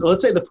evidence. So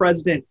let's say the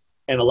president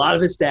and a lot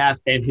of his staff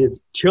and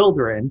his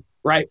children,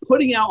 right,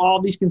 putting out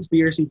all these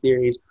conspiracy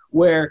theories,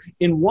 where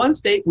in one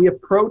state we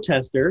have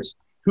protesters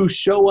who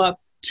show up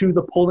to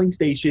the polling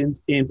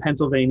stations in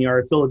Pennsylvania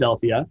or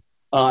Philadelphia,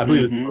 I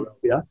believe it's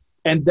Philadelphia,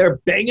 and they're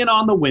banging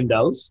on the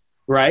windows,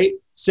 right,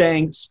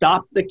 saying,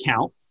 stop the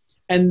count.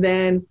 And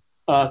then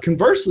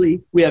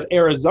conversely, we have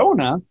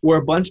Arizona, where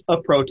a bunch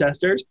of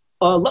protesters,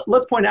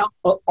 let's point out,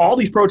 all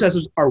these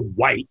protesters are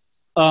white.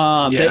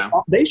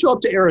 They show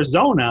up to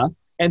Arizona,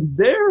 and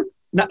they're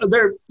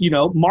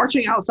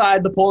marching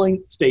outside the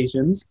polling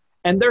stations,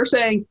 and they're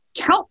saying,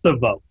 count the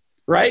vote.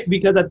 Right?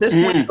 Because at this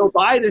point, Joe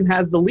Biden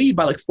has the lead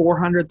by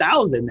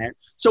 400,000 there.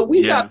 So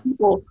we've got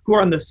people who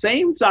are on the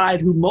same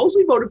side, who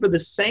mostly voted for the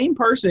same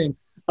person,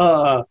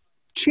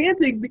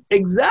 chanting the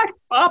exact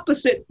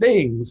opposite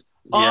things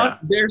on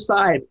their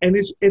side. And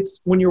it's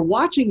when you're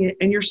watching it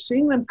and you're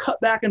seeing them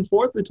cut back and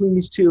forth between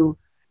these two,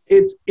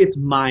 it's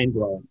mind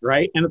blowing,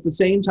 right? And at the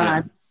same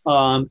time,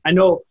 I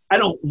know I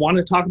don't want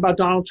to talk about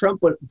Donald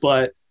Trump,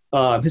 but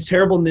his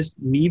terribleness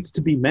needs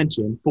to be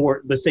mentioned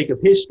for the sake of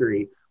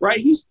history, right?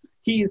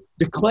 He's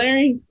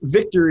declaring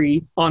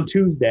victory on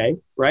Tuesday,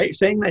 right?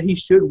 Saying that he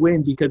should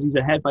win because he's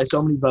ahead by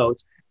so many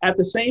votes. At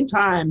the same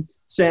time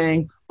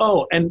saying,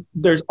 oh, and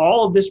there's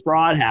all of this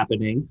fraud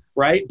happening,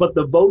 right? But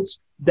the votes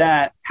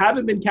that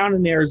haven't been counted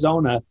in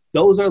Arizona,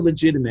 those are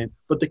legitimate.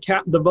 But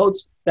the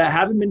votes that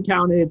haven't been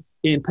counted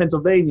in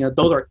Pennsylvania,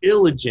 those are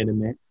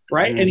illegitimate,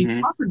 right? And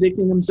he's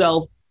contradicting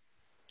himself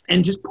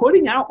and just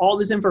putting out all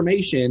this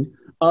information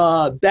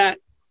that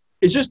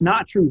it's just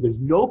not true. There's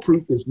no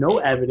proof. There's no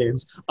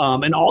evidence.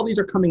 And all these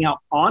are coming out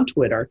on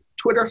Twitter.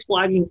 Twitter's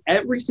flagging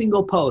every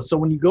single post. So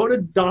when you go to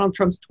Donald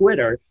Trump's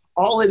Twitter,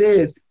 all it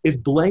is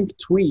blank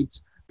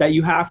tweets that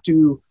you have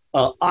to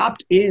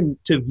opt in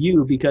to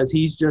view, because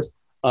he's just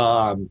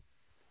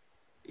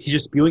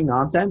spewing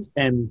nonsense.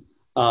 And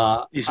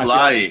he's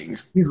lying.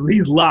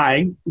 He's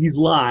lying. He's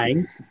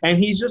lying. And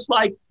he's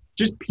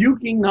just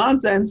puking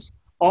nonsense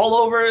all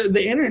over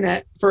the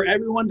internet for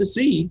everyone to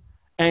see.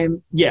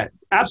 And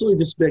absolutely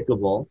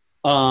despicable,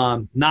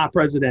 not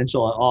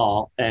presidential at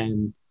all.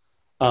 And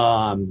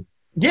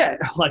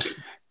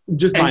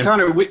just. And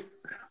Connor,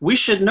 we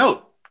should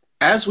note,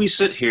 as we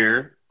sit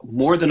here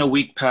more than a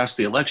week past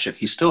the election,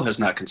 he still has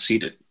not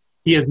conceded.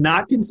 He has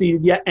not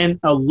conceded yet. And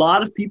a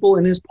lot of people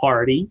in his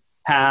party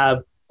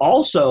have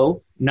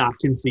also not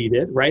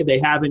conceded, right? They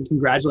haven't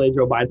congratulated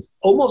Joe Biden.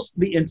 Almost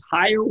the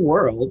entire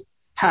world,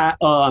 and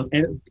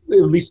at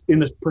least in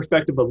the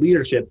perspective of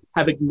leadership,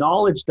 have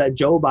acknowledged that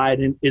Joe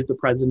Biden is the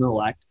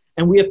president-elect.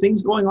 And we have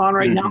things going on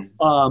right now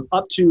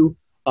up to,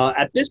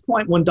 at this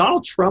point, when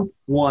Donald Trump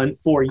won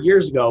 4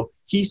 years ago,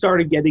 he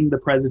started getting the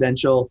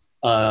presidential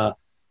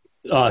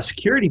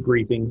security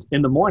briefings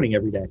in the morning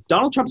every day.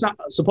 Donald Trump's not,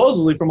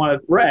 supposedly, from what I've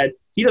read,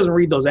 he doesn't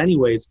read those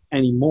anyways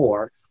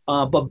anymore.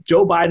 But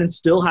Joe Biden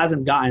still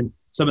hasn't gotten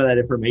some of that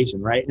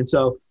information, right? And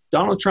so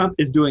Donald Trump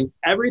is doing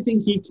everything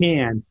he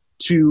can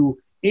to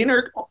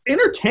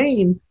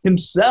entertain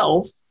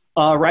himself,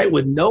 right,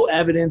 with no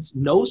evidence,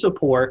 no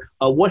support.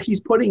 What he's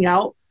putting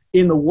out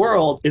in the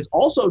world is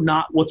also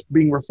not what's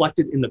being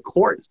reflected in the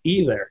courts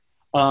either.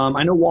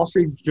 I know Wall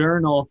Street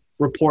Journal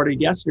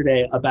reported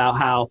yesterday about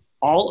how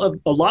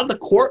a lot of the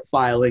court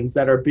filings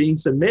that are being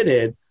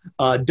submitted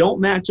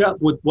don't match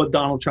up with what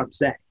Donald Trump's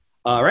saying.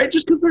 Right,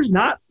 just because there's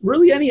not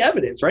really any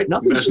evidence, right?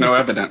 There's no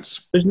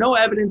evidence. There's no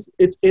evidence.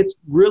 It's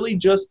really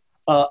just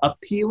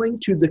appealing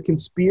to the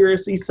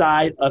conspiracy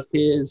side of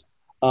his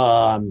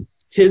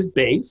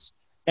base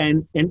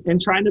and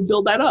trying to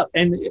build that up.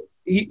 And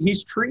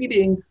he's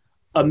treating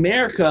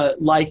America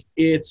like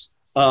it's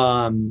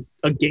a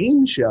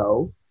game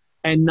show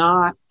and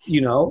not,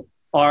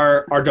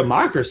 our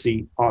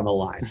democracy on the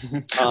line.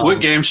 What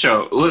game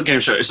show? What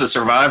game show? Is it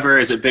Survivor?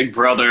 Is it Big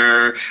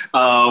Brother?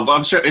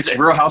 I'm sure. Is it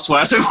Real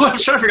Housewives? I'm trying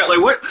to figure out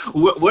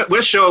like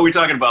what show are we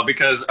talking about?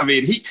 Because I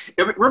mean, he's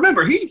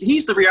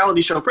the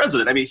reality show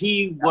president. I mean,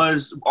 he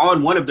was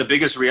on one of the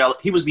biggest reality.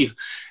 He was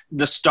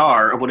the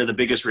star of one of the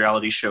biggest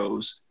reality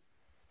shows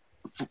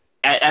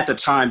at the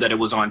time that it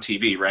was on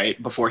TV,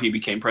 right before he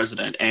became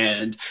president,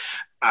 and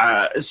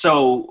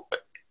so.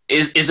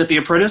 Is it The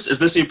Apprentice? Is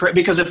this The Apprentice?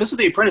 Because if this is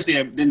The Apprentice,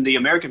 then the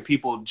American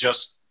people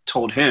just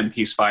told him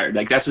he's fired.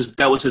 Like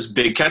that was his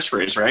big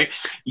catchphrase, right?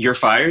 You're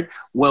fired.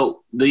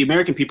 Well, the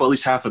American people, at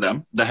least half of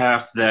them, the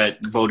half that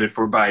voted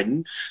for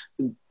Biden,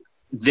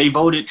 they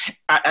voted.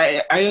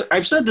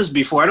 I've said this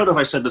before. I don't know if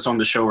I said this on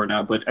the show or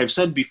not, but I've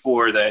said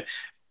before that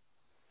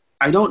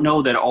I don't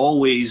know that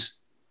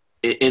always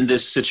in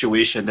this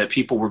situation that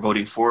people were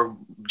voting for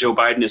Joe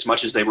Biden as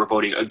much as they were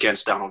voting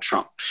against Donald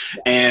Trump.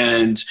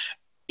 And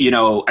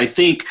I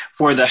think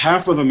for the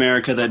half of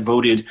America that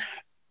voted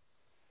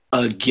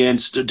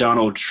against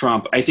Donald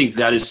Trump, I think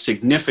that is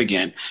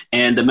significant.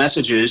 And the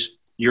message is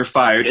you're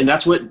fired. And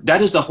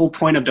that is the whole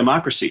point of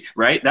democracy,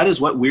 right? That is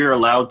what we're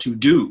allowed to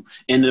do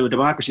in the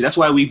democracy. That's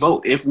why we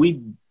vote. If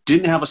we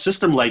didn't have a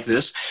system like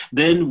this,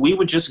 then we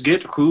would just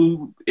get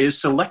who is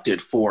selected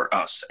for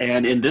us.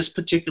 And in this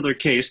particular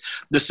case,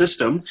 the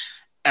system,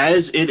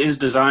 as it is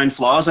designed,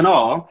 flaws and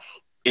all,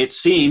 it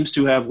seems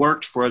to have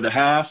worked for the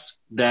half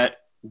that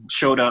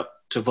showed up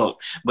to vote.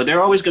 But there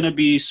are always going to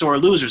be sore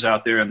losers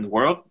out there in the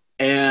world.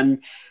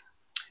 And,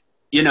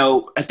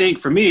 I think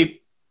for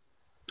me,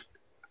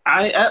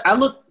 I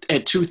looked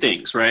at two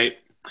things, right?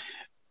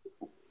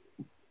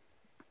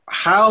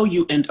 How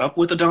you end up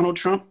with a Donald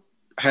Trump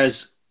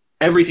has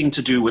everything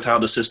to do with how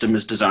the system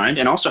is designed.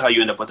 And also how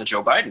you end up with a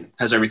Joe Biden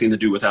has everything to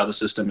do with how the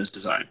system is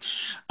designed.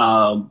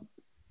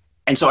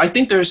 And so I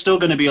think there's still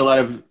going to be a lot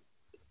of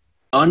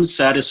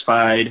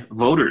unsatisfied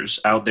voters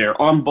out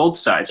there on both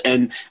sides.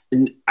 And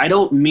I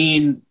don't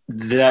mean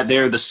that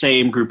they're the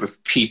same group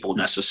of people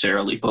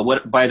necessarily,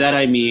 but by that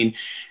I mean,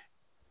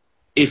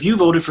 if you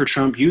voted for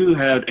Trump, you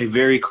had a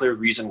very clear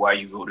reason why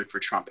you voted for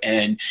Trump,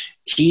 and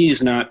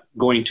he's not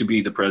going to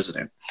be the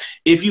president.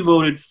 If you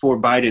voted for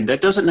Biden,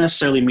 that doesn't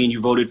necessarily mean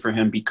you voted for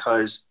him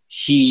because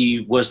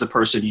he was the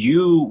person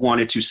you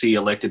wanted to see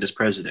elected as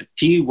president.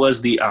 He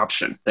was the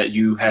option that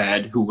you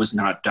had who was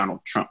not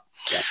Donald Trump.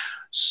 Yeah.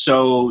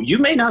 So you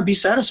may not be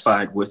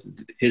satisfied with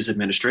his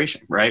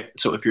administration, right?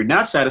 So if you're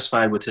not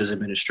satisfied with his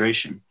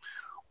administration,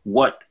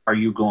 what are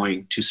you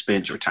going to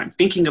spend your time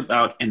thinking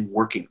about and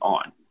working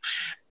on?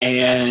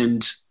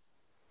 And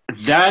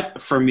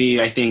that, for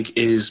me, I think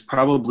is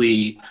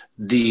probably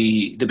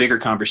the bigger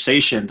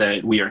conversation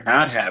that we are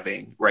not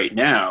having right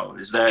now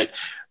is that,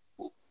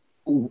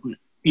 on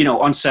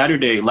last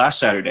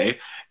Saturday,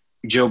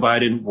 Joe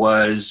Biden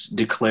was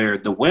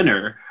declared the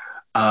winner,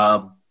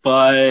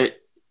 but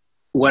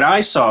what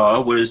I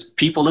saw was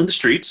people in the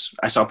streets.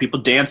 I saw people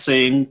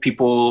dancing,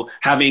 people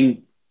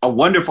having a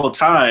wonderful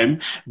time,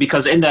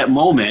 because in that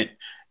moment,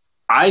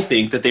 I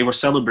think that they were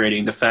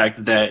celebrating the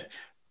fact that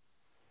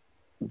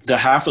the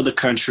half of the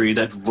country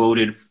that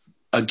voted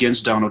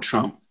against Donald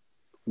Trump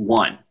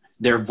won.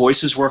 Their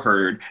voices were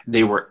heard.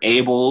 They were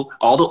able,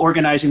 all the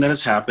organizing that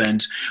has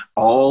happened,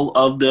 all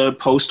of the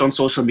posts on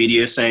social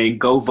media saying,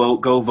 go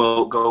vote, go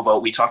vote, go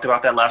vote. We talked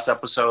about that last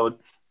episode.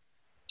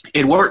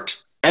 It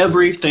worked.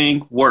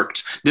 Everything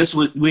worked.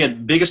 We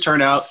had biggest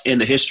turnout in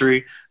the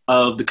history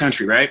of the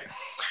country, right?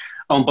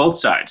 On both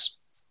sides.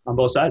 On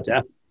both sides,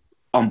 yeah.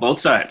 On both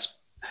sides.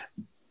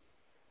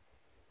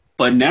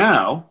 But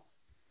now,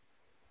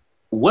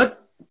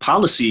 what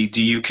policy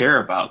do you care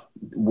about?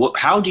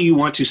 How do you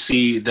want to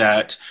see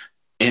that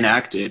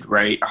enacted,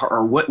 right?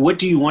 Or what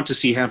do you want to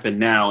see happen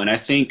now? And I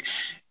think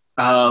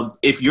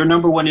if your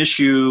number one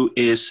issue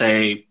is,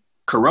 say,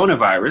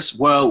 coronavirus,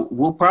 well,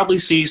 we'll probably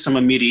see some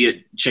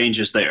immediate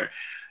changes there.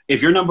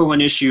 If your number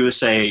one issue is,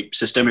 say,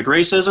 systemic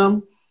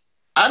racism,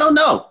 I don't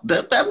know.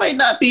 That might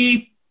not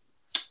be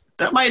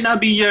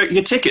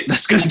your ticket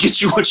that's going to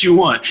get you what you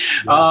want.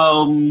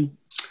 Yeah.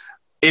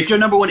 If your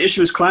number one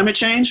issue is climate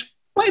change,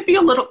 might be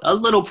a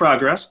little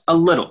progress, a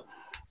little.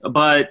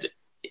 But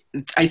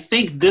I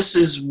think this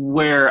is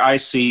where I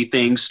see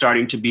things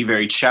starting to be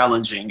very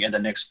challenging in the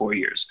next 4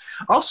 years.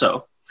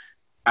 Also,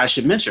 I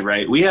should mention,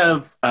 right, we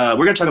have, we're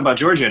going to talk about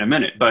Georgia in a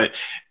minute, but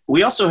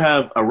we also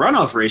have a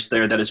runoff race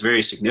there that is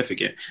very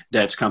significant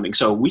that's coming.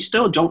 So we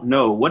still don't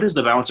know what is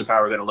the balance of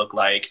power going to look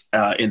like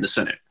in the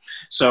Senate.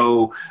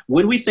 So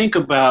when we think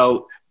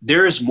about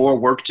there is more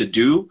work to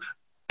do,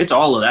 it's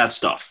all of that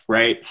stuff,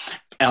 right?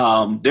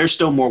 There's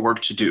still more work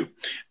to do.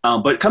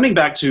 But coming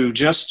back to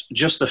just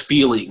the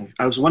feeling,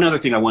 one other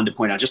thing I wanted to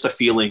point out, just the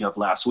feeling of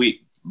last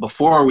week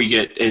before we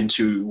get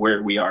into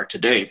where we are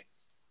today.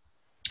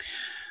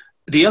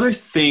 The other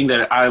thing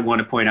that I want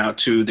to point out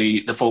to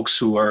the folks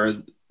who are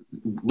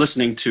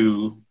listening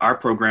to our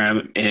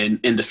program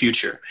in the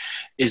future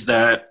is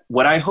that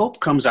what I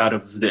hope comes out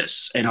of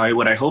this and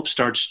what I hope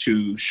starts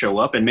to show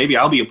up, and maybe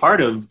I'll be a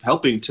part of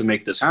helping to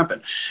make this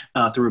happen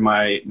through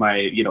my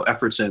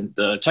efforts in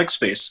the tech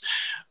space,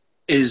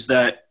 is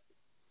that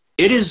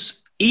it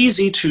is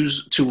easy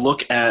to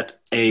look at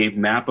a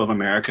map of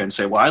America and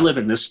say, well, I live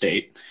in this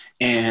state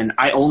and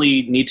I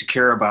only need to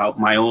care about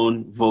my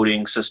own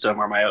voting system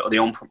or my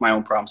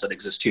own problems that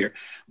exist here.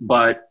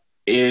 But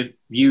if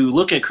you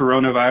look at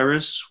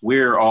coronavirus,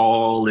 we're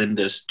all in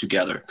this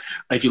together.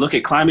 If you look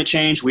at climate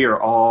change, we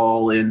are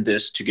all in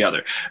this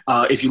together.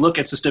 If you look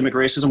at systemic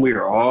racism, we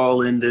are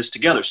all in this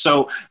together.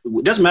 So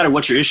it doesn't matter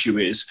what your issue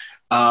is.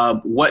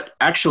 What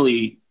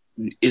actually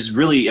is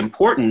really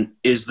important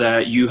is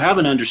that you have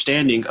an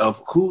understanding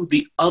of who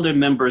the other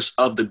members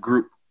of the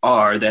group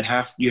are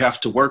that you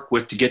have to work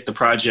with to get the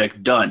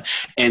project done.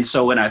 And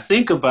so when I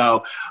think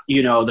about,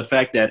 the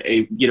fact that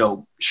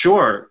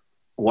sure,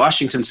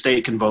 Washington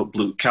State can vote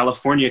blue.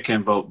 California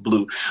can vote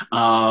blue.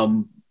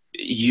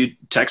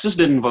 Texas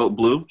didn't vote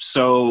blue.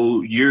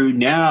 So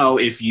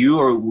if you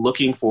are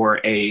looking for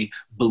a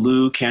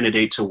blue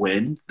candidate to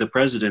win the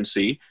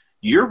presidency,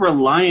 you're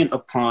reliant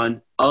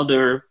upon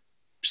other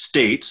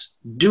states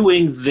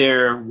doing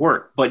their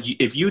work. But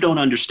if you don't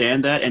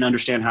understand that and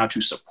understand how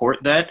to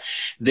support that,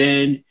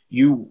 then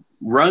you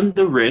run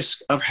the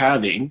risk of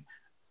having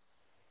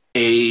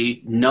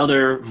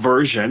another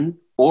version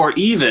or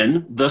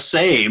even the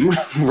same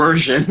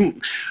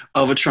version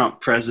of a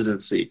Trump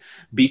presidency,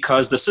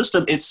 because the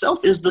system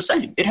itself is the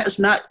same. It has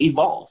not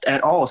evolved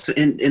at all. So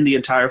in the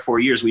entire 4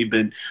 years, we've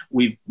been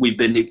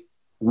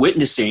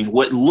witnessing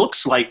what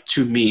looks like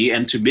to me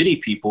and to many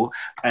people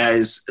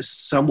as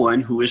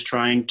someone who is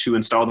trying to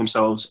install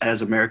themselves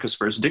as America's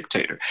first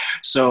dictator.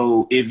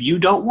 So if you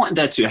don't want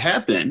that to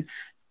happen,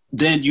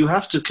 then you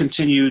have to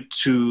continue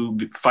to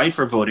fight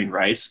for voting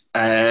rights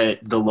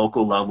at the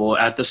local level,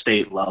 at the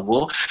state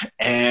level,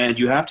 and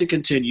you have to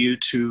continue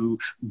to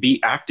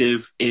be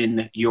active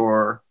in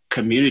your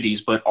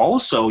communities, but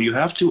also you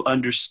have to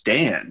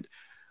understand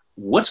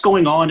what's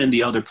going on in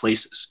the other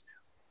places.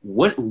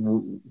 What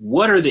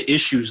are the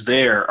issues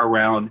there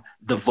around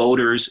the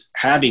voters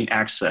having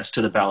access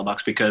to the ballot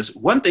box? Because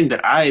one thing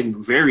that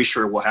I'm very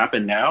sure will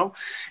happen now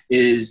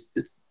is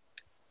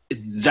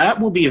that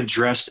will be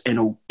addressed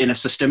in a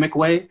systemic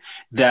way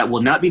that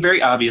will not be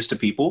very obvious to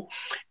people.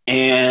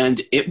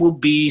 And it will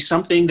be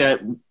something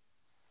that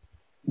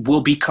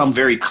will become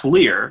very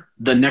clear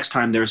the next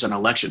time there's an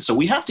election. So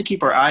we have to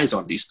keep our eyes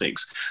on these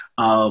things.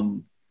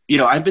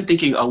 I've been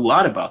thinking a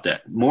lot about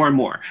that more and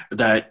more,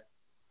 that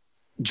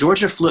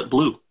Georgia flipped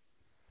blue.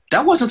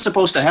 That wasn't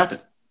supposed to happen.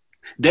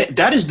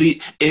 That is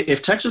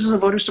if Texas is a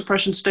voter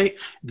suppression state,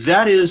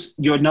 that is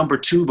your number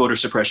 2 voter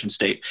suppression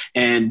state.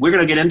 And we're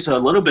going to get into a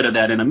little bit of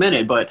that in a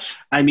minute. But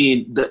I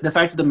mean, the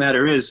fact of the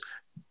matter is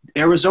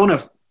Arizona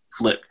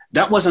flipped.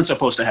 That wasn't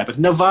supposed to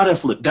happen. Nevada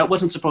flipped. That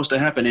wasn't supposed to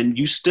happen. And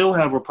you still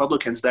have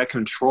Republicans that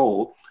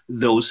control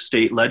those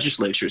state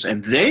legislatures,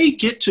 and they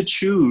get to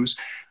choose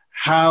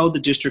how the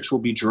districts will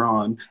be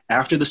drawn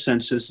after the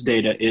census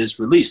data is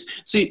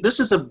released. See,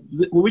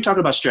 when we talk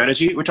about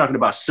strategy, we're talking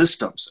about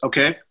systems,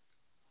 okay?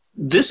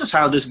 This is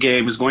how this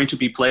game is going to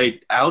be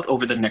played out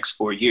over the next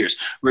 4 years.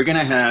 We're going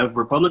to have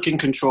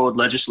Republican-controlled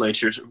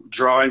legislatures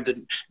drawing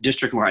the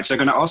district lines. They're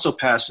going to also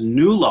pass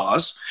new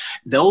laws.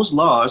 Those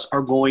laws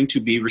are going to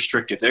be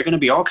restrictive. They're going to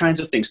be all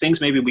kinds of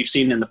things maybe we've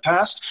seen in the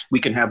past.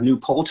 We can have new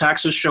poll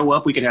taxes show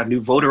up. We can have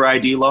new voter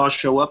ID laws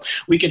show up.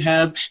 We can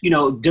have,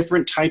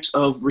 different types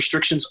of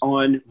restrictions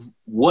on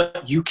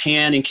what you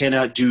can and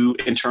cannot do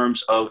in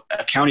terms of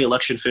a county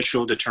election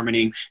official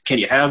determining, can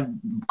you have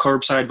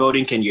curbside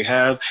voting? Can you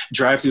have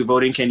drive-through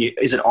voting?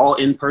 Is it all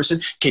in person?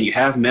 Can you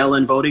have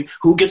mail-in voting?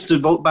 Who gets to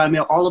vote by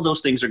mail? All of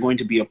those things are going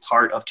to be a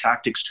part of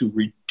tactics to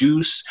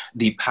reduce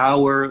the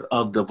power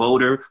of the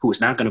voter who is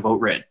not going to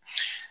vote red.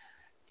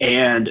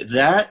 And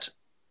that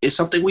is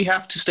something we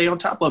have to stay on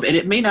top of. And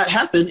it may not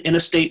happen in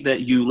a state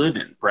that you live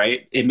in,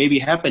 right? It may be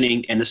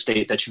happening in a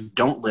state that you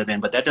don't live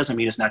in, but that doesn't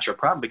mean it's not your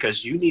problem,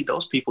 because you need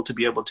those people to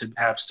be able to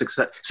have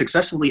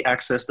successfully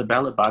access the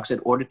ballot box in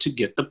order to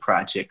get the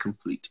project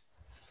complete.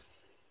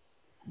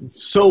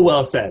 So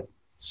well said.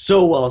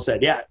 So well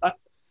said. Yeah.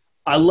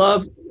 I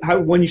love how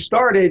when you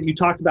started, you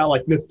talked about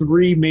like the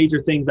 3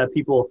 major things that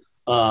people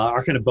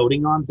are kind of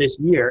voting on this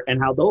year,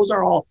 and how those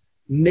are all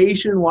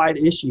nationwide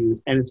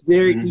issues. And it's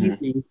very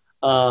easy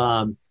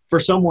for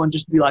someone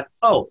just to be like,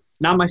 oh,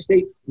 not my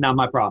state, not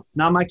my problem.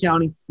 Not my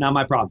county, not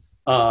my problem.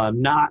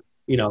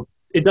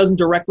 It doesn't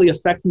directly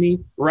affect me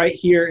right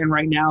here and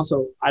right now,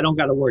 so I don't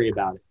got to worry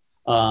about it.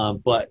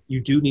 But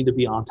you do need to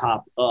be on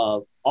top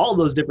of all of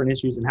those different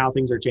issues and how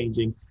things are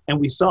changing. And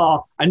we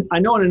saw, I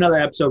know in another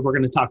episode, we're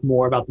going to talk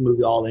more about the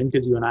movie All In,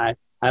 because you and I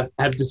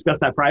have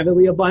discussed that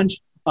privately a bunch.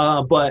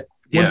 But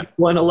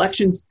when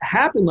elections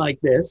happen like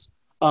this,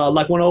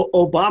 like when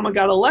Obama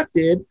got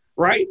elected,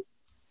 right?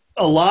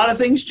 A lot of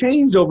things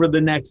changed over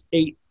the next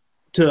 8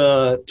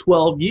 to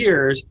 12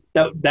 years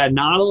that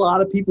not a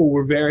lot of people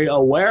were very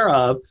aware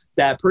of,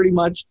 that pretty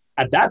much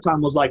at that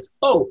time was like,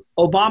 oh,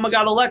 Obama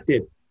got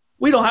elected.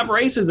 We don't have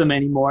racism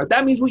anymore.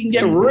 That means we can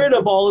get rid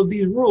of all of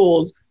these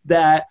rules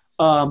that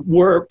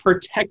were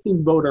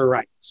protecting voter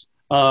rights.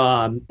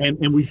 And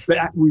we've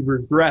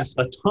regressed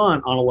a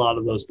ton on a lot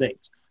of those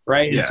things,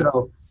 right? Yeah. And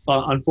so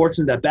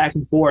unfortunately, that back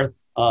and forth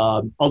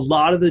A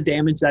lot of the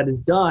damage that is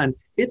done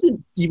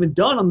isn't even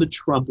done on the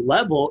Trump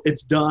level.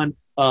 It's done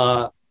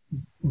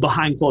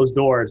behind closed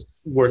doors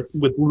with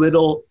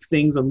little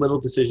things and little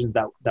decisions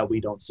that we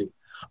don't see.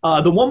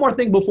 The one more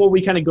thing before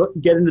we kind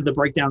of get into the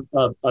breakdown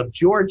of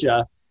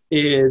Georgia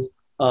is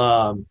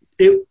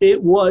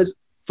it was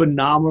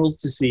phenomenal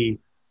to see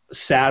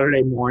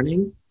Saturday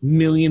morning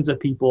millions of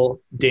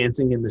people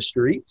dancing in the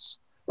streets,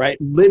 right?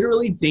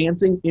 Literally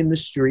dancing in the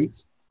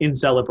streets in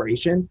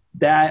celebration.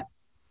 That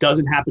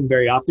doesn't happen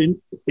very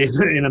often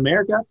in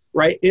America,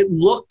 right? It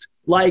looked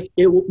like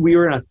we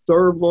were in a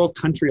third world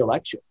country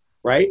election,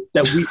 right?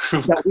 That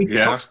we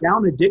Yeah. took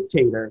down a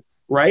dictator,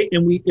 right?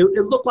 And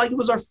it looked like it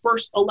was our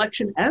first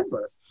election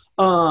ever,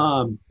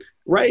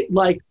 right?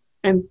 Like,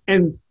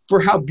 and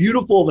for how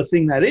beautiful of a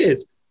thing that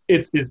is,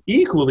 it's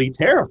equally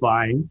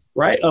terrifying,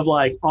 right? Of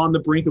like on the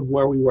brink of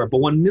where we were. But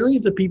when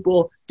millions of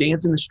people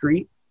dance in the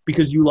street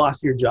because you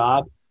lost your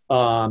job,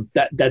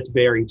 that's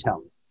very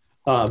telling.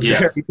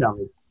 Very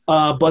telling.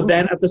 But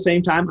then at the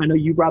same time, I know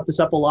you brought this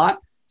up a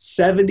lot,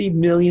 70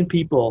 million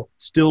people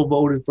still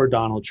voted for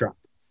Donald Trump,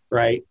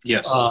 right?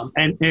 Yes.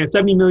 And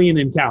 70 million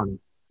in counting.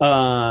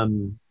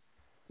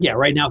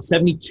 Right now,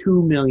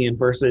 72 million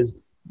versus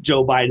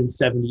Joe Biden's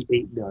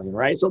 78 million,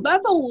 right? So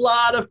that's a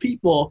lot of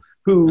people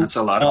That's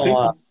a lot of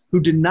people. Who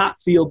did not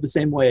feel the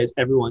same way as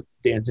everyone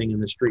dancing in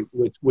the street,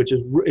 which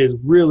is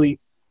really,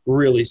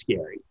 really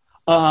scary.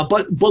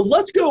 But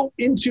let's go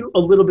into a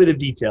little bit of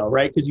detail,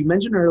 right? Because you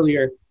mentioned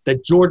earlier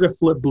that Georgia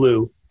flipped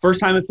blue. First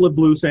time it flipped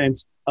blue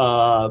since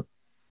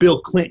Bill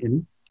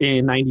Clinton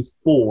in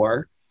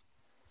 '94.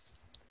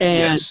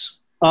 And yes.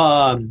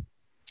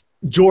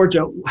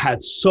 Georgia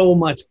had so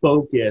much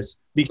focus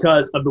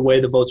because of the way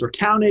the votes were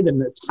counted and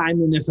the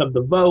timeliness of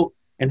the vote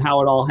and how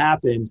it all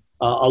happened.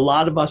 A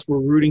lot of us were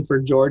rooting for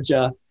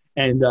Georgia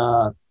and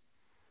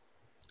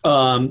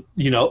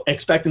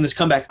expecting this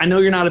comeback. I know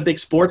you're not a big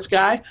sports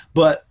guy,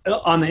 but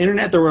on the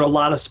internet, there were a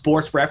lot of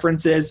sports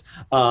references.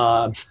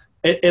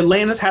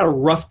 Atlanta's had a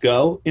rough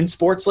go in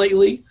sports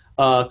lately.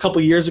 A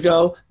couple years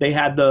ago, they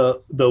had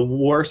the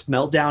worst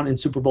meltdown in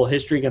Super Bowl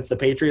history against the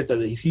Patriots at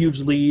a huge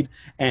lead,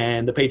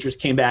 and the Patriots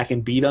came back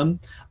and beat them.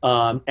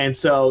 And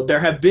so there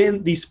have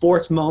been these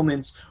sports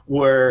moments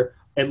where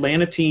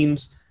Atlanta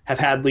teams have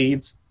had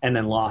leads and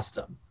then lost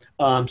them.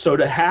 So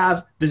to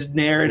have this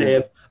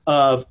narrative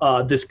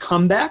of this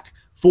comeback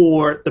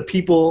for the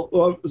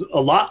people,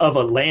 a lot of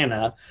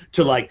Atlanta,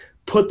 to like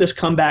put this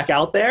comeback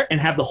out there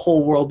and have the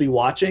whole world be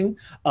watching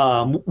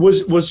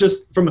was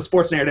just, from a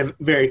sports narrative,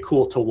 very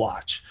cool to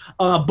watch.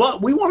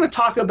 But we want to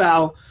talk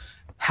about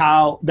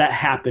how that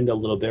happened a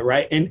little bit,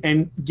 right?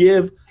 And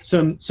give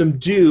some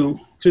due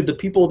to the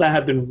people that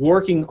have been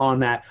working on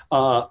that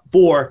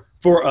for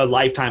a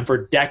lifetime,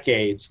 for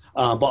decades.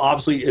 But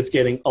obviously it's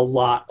getting a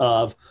lot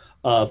of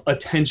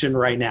attention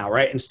right now,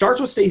 right? And it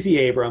starts with Stacey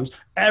Abrams.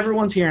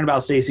 Everyone's hearing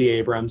about Stacey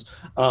Abrams,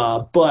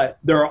 but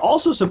there are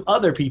also some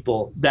other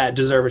people that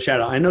deserve a shout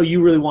out. I know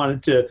you really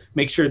wanted to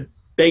make sure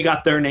they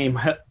got their name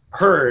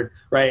heard,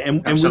 right?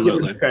 And Absolutely. we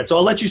give them credit. So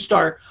I'll let you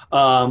start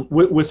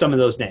with some of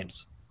those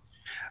names.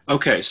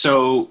 Okay,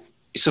 so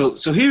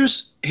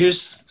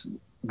here's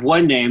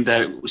one name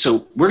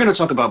so we're going to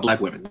talk about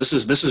Black women. This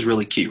is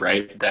really key,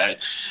 right? That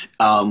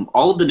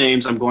all of the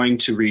names I'm going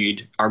to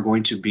read are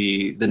going to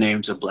be the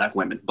names of Black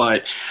women.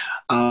 But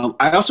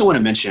I also want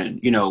to mention,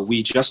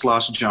 we just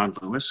lost John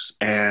Lewis,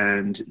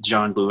 and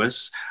John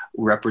Lewis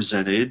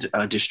represented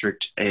a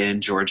district in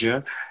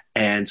Georgia.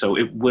 And so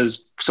it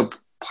was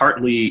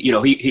partly,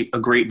 he a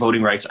great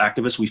voting rights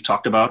activist we've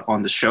talked about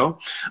on the show,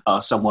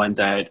 someone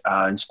that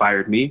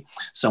inspired me,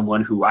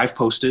 someone who I've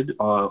posted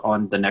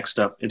on the Next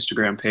Up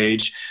Instagram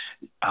page.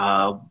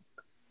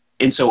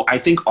 And so I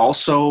think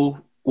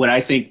also when I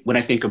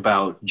think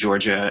about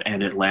Georgia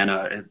and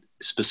Atlanta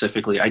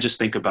specifically, I just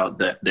think about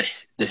the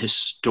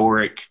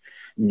historic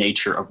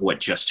nature of what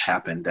just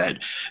happened,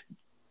 that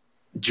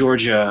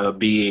Georgia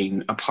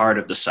being a part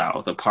of the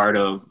South, a part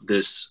of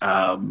this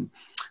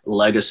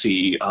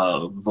legacy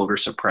of voter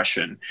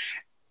suppression,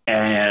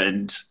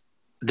 and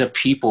the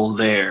people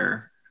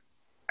there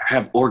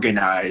have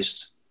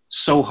organized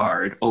so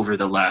hard over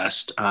the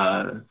last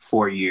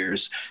 4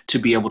 years to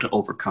be able to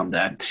overcome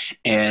that.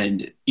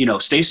 And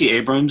Stacey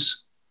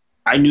Abrams,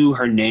 I knew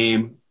her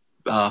name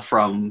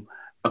from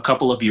a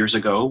couple of years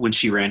ago when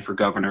she ran for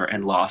governor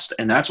and lost,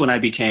 and that's when I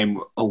became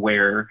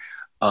aware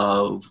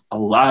of a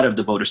lot of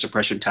the voter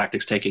suppression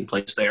tactics taking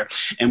place there.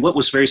 And what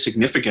was very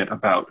significant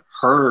about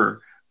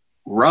her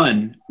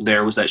run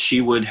there was that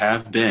she would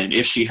have been,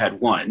 if she had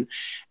won,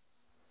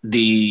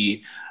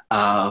 the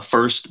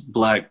first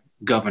Black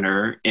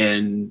governor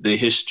in the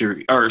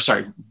history,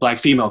 Black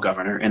female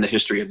governor in the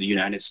history of the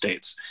United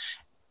States.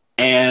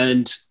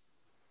 And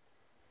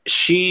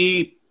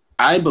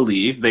I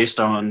believe, based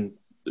on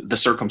the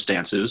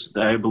circumstances,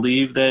 I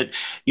believe that,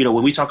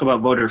 when we talk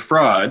about voter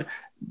fraud,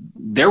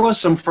 there was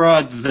some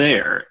fraud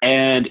there,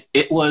 and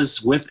it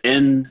was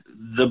within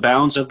the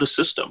bounds of the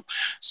system.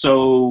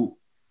 So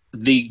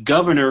the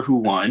governor who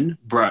won,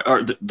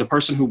 or the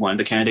person who won,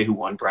 the candidate who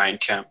won, Brian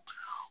Kemp,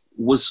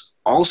 was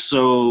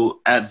also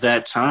at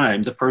that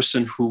time the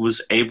person who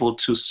was able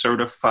to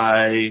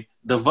certify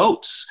the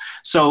votes.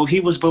 So he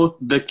was both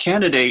the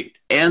candidate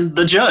and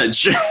the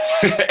judge.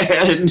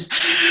 And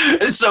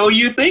so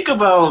you think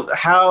about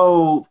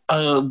how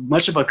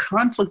much of a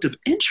conflict of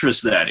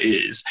interest that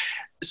is.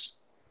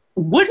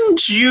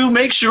 Wouldn't you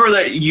make sure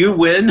that you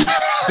win?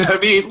 I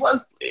mean,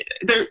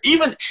 there,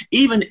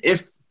 even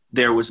if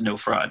there was no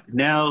fraud,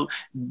 now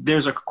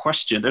there's a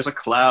question, there's a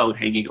cloud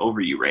hanging over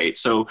you, right?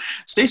 So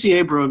Stacey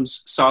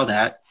Abrams saw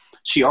that.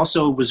 She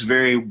also was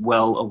very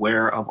well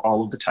aware of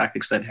all of the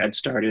tactics that had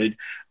started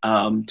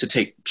to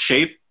take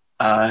shape,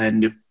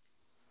 and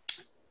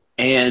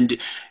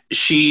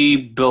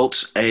she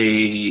built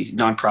a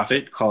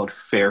nonprofit called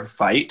Fair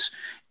Fight.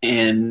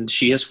 And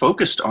she has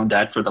focused on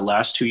that for the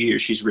last 2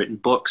 years. She's written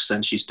books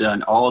and she's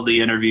done all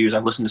the interviews.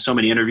 I've listened to so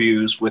many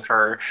interviews with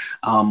her.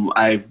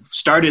 I've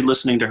started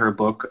listening to her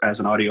book as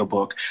an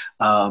audiobook.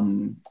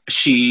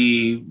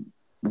 She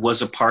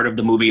was a part of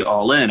the movie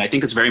All In. I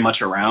think it's very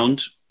much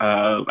around.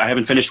 I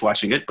haven't finished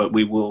watching it, but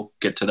we will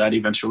get to that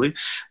eventually.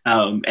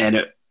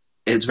 And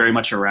it's very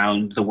much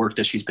around the work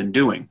that she's been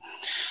doing.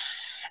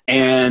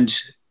 And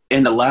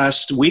in the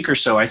last week or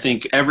so, I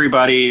think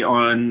everybody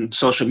on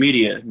social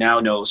media now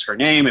knows her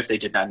name if they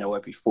did not know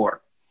it before.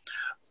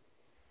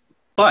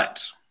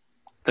 But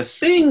the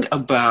thing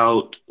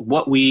about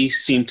what we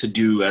seem to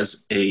do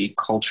as a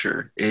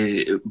culture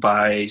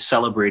by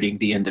celebrating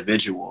the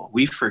individual,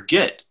 we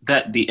forget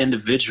that the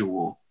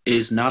individual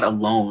is not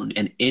alone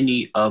in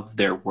any of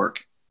their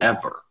work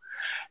ever.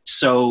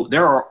 So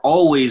there are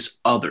always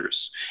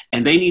others,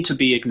 and they need to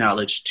be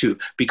acknowledged too,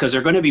 because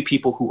there are going to be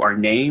people who are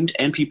named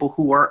and people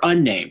who are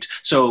unnamed.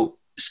 So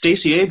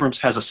Stacey Abrams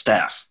has a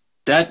staff.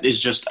 That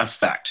is just a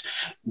fact.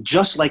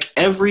 Just like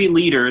every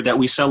leader that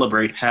we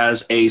celebrate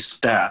has a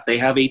staff, they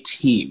have a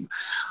team.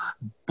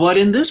 But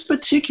in this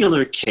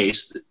particular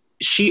case,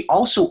 she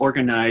also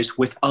organized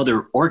with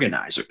other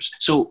organizers.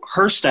 So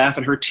her staff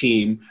and her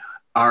team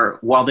are,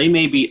 while they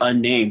may be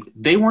unnamed,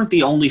 they weren't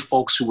the only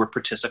folks who were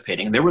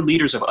participating. There were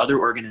leaders of other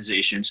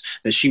organizations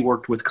that she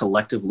worked with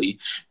collectively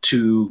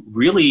to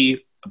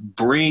really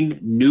bring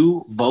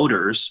new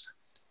voters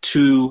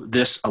to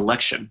this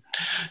election.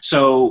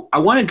 So I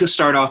want to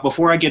start off,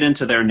 before I get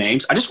into their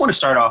names, I just want to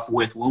start off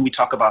with, when we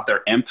talk about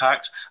their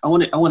impact, I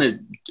want to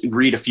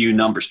read a few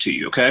numbers to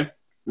you, okay?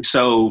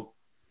 So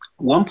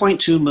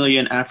 1.2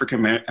 million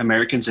African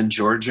Americans in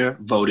Georgia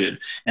voted,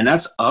 and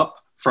that's up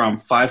from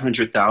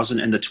 500,000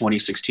 in the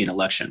 2016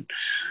 election.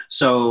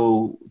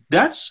 So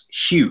that's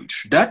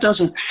huge. That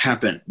doesn't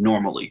happen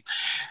normally.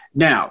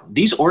 Now,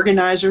 these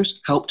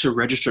organizers helped to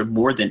register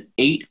more than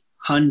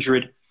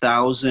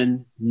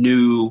 800,000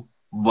 new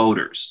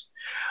voters.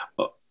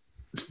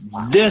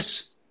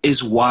 This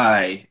is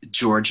why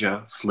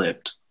Georgia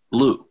flipped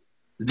blue.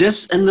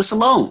 This and this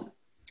alone.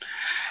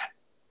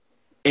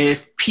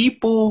 If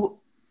people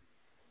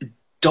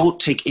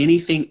don't take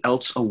anything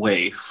else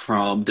away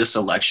from this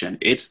election,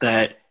 it's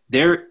that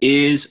there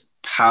is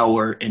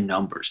power in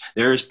numbers.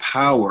 There is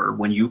power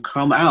when you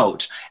come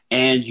out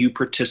and you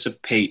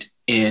participate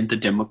in the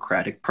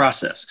democratic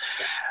process.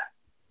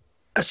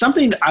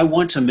 Something I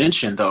want to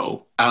mention,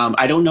 though,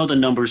 I don't know the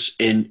numbers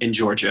in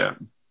Georgia,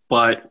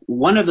 but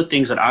one of the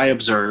things that I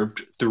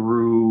observed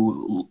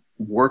through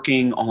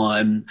working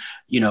on,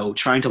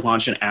 trying to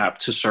launch an app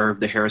to serve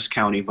the Harris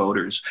County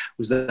voters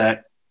was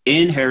that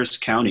in Harris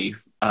County,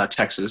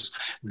 Texas,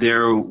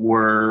 there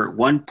were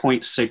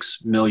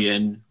 1.6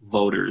 million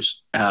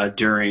voters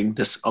during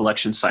this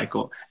election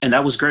cycle. And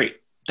that was great.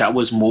 That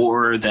was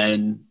more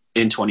than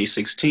in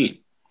 2016.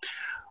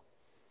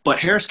 But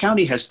Harris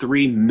County has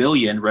 3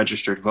 million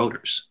registered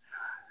voters.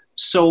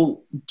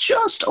 So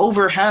just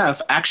over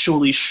half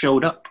actually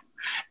showed up.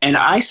 And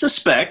I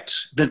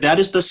suspect that that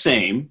is the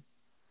same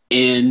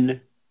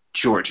in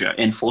Georgia,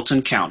 in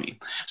Fulton County.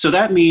 So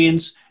that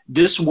means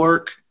this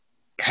work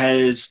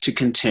has to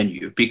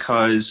continue,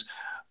 because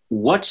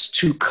what's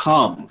to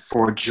come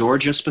for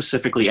Georgia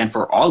specifically, and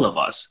for all of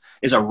us,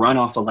 is a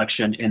runoff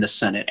election in the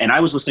Senate. And I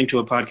was listening to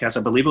a podcast,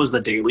 I believe it was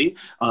The Daily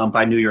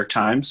by New York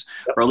Times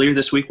earlier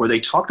this week, where they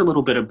talked a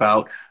little bit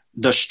about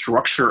the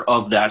structure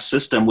of that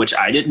system, which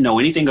I didn't know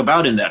anything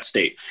about in that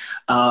state.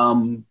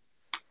 I'm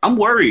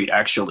worried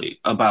actually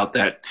about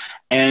that.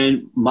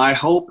 And my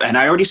hope, and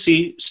I already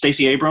see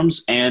Stacey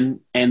Abrams and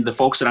the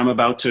folks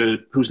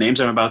that whose names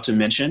I'm about to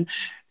mention,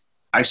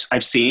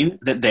 I've seen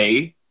that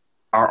they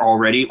are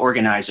already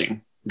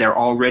organizing. They've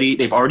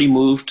already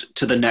moved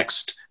to the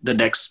next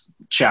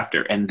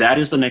chapter, and that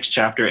is the next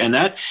chapter, and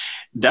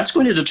that's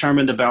going to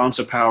determine the balance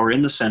of power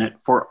in the Senate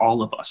for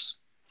all of us,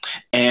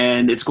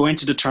 and it's going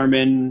to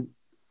determine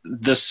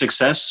the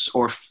success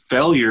or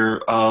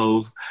failure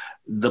of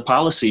the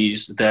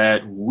policies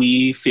that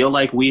we feel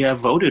like we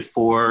have voted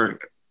for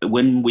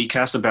when we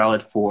cast a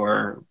ballot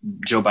for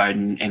Joe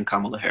Biden and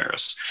Kamala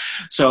Harris.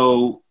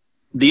 So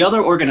the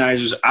other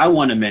organizers I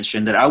want to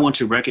mention, that I want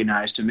to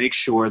recognize to make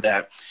sure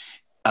that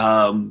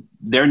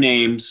their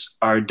names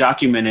are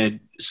documented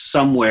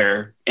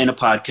somewhere in a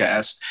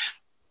podcast,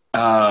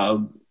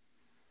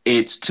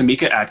 it's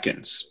Tamika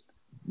Atkins,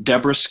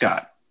 Deborah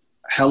Scott,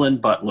 Helen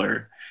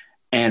Butler,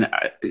 and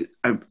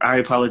I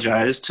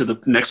apologize to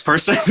the next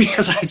person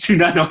because I do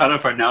not know how to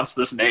pronounce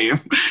this name.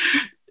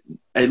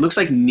 It looks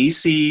like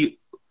Nisi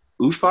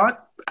Ufot.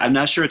 I'm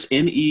not sure. It's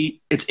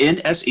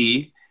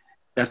Nse.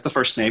 That's the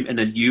first name, and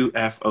then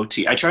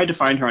Ufot. I tried to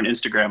find her on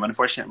Instagram.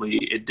 Unfortunately,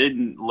 it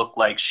didn't look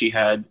like she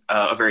had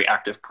a very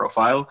active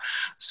profile.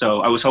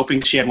 So I was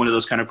hoping she had one of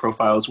those kind of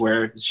profiles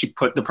where she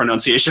put the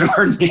pronunciation of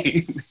her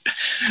name.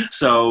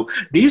 So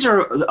these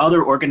are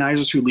other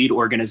organizers who lead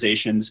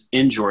organizations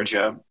in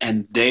Georgia,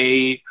 and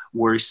they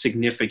were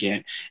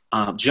significant,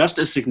 just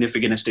as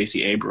significant as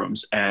Stacey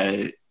Abrams.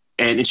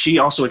 And she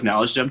also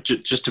acknowledged them,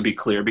 just to be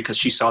clear, because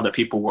she saw that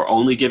people were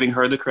only giving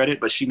her the credit,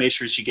 but she made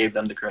sure she gave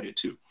them the credit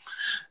too.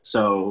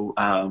 So,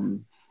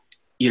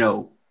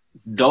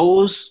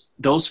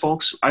 those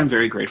folks, I'm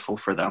very grateful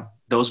for them.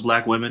 Those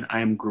Black women,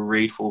 I am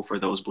grateful for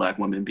those Black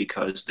women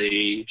because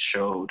they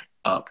showed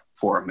up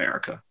for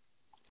America.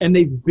 And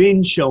they've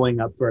been showing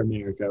up for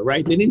America,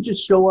 right? They didn't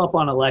just show up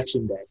on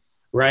election day,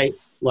 right?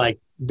 Like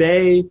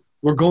they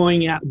were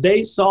going out,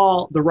 they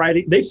saw the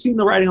writing, they've seen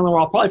the writing on the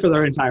wall probably for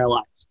their entire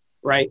lives,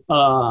 right?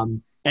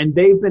 And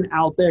they've been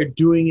out there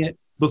doing it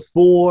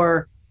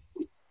before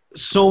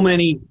so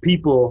many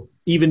people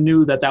even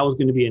knew that was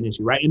going to be an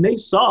issue, right? And they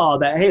saw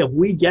that, hey, if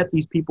we get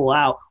these people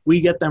out, we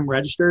get them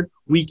registered,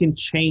 we can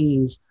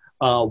change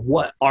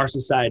what our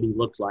society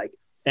looks like.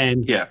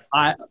 And yeah.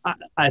 I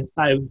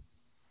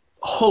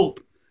hope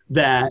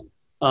that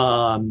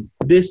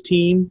this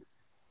team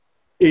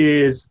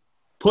is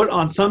put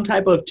on some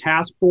type of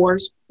task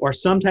force or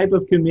some type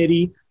of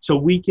committee so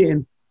we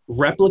can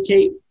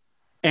replicate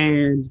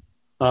and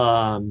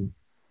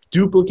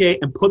duplicate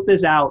and put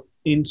this out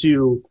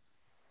into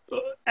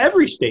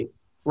every state,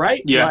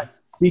 right? Yeah.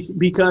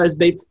 Because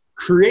they've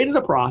created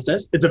a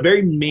process. It's a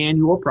very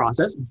manual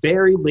process,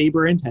 very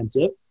labor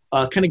intensive,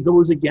 kind of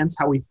goes against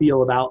how we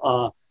feel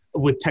about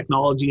with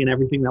technology and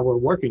everything that we're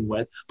working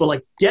with. But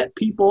like get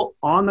people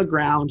on the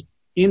ground,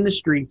 in the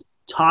streets,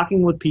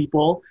 talking with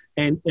people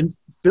and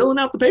filling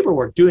out the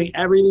paperwork, doing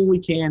everything we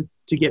can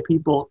to get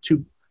people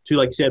to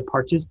like you said,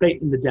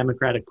 participate in the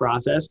democratic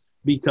process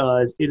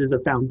because it is a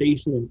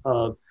foundation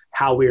of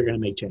how we are going to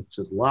make change.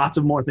 There's lots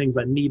of more things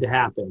that need to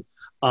happen.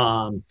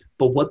 But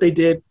what they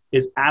did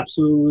is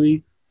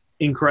absolutely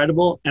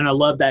incredible. And I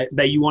love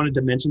that you wanted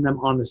to mention them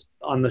on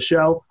the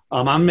show.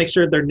 I'm going to make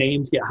sure their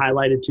names get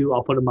highlighted too.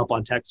 I'll put them up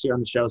on text here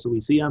on the show so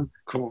we see them.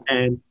 Cool.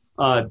 And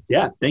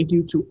thank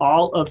you to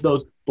all of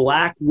those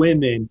Black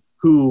women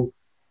who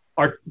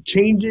are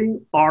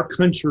changing our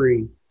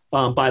country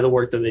by the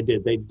work that they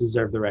did. They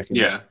deserve the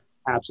recognition. Yeah.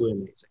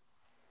 Absolutely amazing.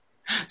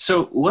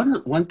 So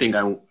one thing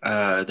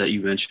that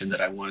you mentioned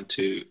that I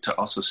wanted to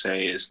also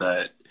say is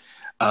that,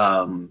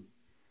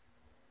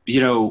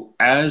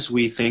 as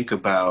we think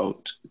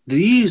about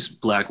these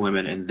Black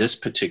women in this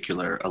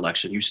particular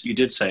election, you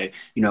did say,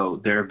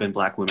 there have been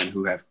Black women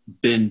who have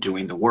been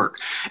doing the work.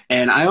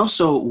 And I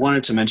also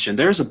wanted to mention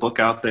there's a book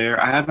out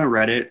there. I haven't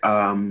read it.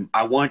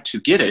 I want to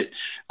get it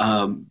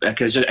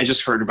because I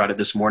just heard about it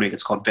this morning.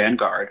 It's called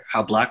Vanguard,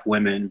 How Black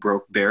Women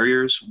Broke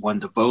Barriers, Won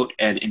the Vote,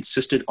 and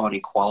Insisted on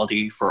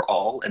Equality for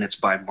All. And it's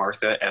by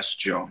Martha S.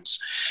 Jones.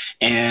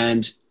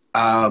 And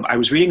I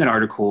was reading an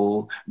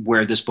article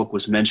where this book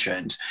was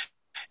mentioned.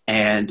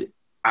 And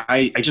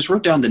I just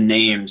wrote down the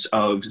names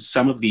of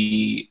some of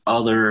the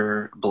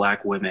other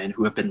Black women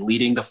who have been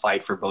leading the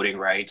fight for voting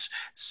rights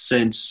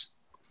since,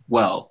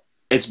 well,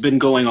 it's been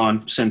going on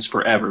since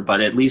forever,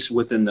 but at least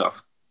within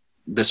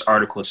this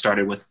article, it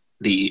started with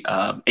the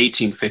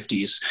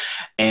 1850s.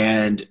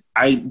 And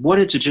I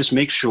wanted to just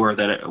make sure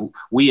that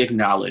we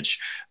acknowledge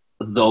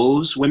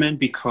those women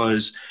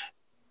because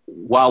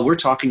while we're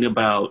talking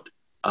about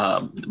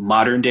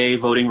modern day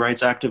voting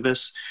rights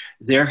activists,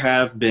 there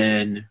have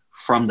been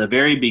from the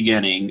very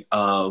beginning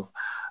of,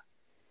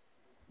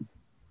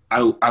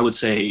 I would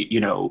say,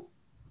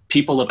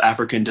 people of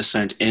African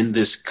descent in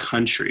this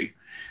country,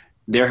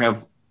 there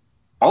have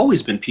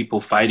always been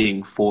people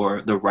fighting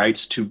for the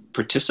rights to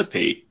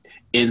participate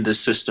in the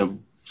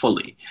system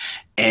fully.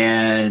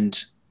 And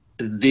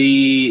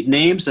the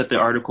names that the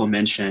article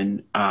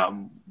mentioned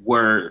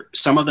were,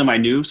 some of them I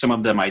knew, some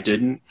of them I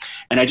didn't.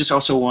 And I just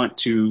also want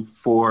to,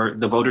 for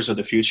the voters of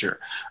the future,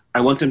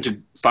 I want them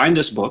to find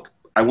this book.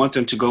 I want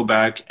them to go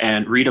back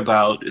and read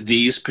about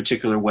these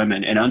particular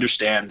women and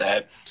understand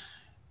that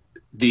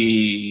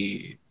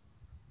the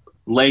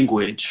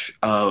language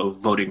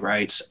of voting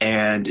rights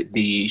and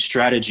the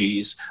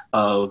strategies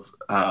of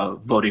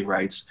voting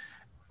rights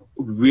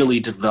really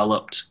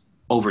developed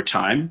over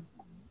time.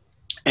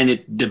 And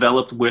it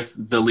developed with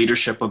the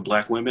leadership of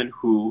Black women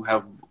who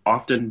have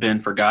often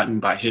been forgotten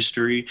by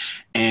history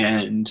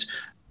and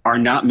are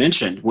not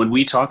mentioned when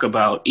we talk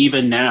about,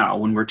 even now,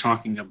 when we're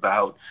talking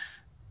about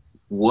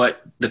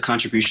what the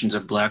contributions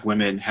of Black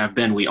women have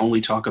been, we only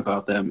talk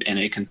about them in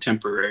a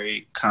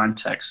contemporary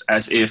context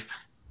as if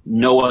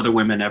no other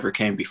women ever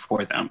came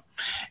before them.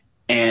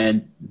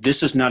 And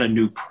this is not a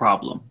new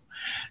problem.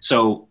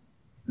 So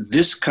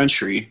this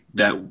country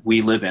that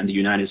we live in, the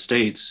United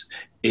States,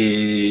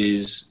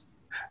 is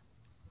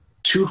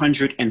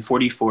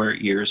 244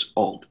 years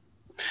old.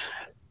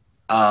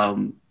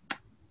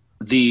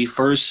 The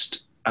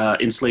first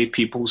enslaved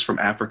peoples from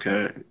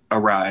Africa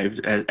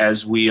arrived,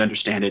 as we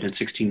understand it, in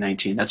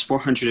 1619. That's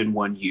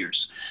 401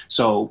 years.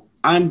 So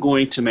I'm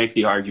going to make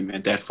the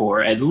argument that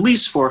for at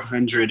least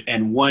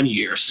 401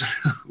 years,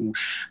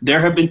 there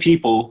have been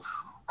people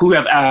who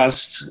have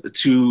asked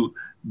to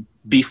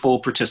be full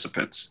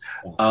participants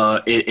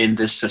in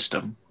this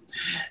system.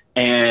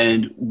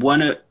 And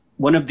one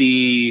of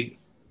the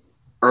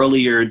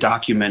earlier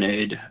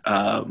documented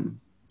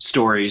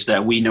stories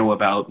that we know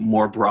about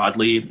more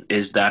broadly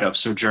is that of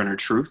Sojourner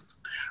Truth,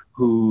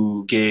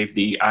 who gave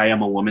the I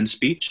Am a Woman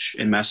speech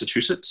in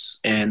Massachusetts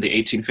in the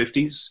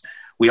 1850s.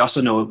 We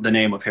also know the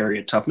name of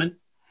Harriet Tubman.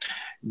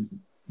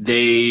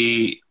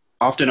 They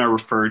often are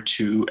referred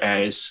to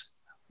as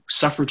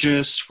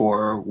suffragists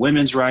for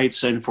women's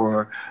rights and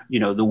for,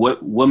 the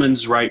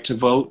woman's right to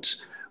vote.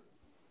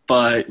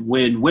 But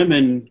when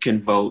women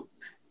can vote,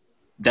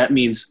 that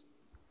means,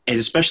 and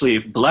especially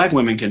if Black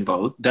women can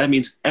vote, that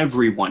means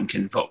everyone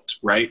can vote,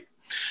 right?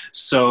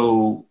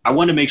 So I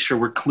want to make sure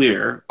we're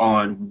clear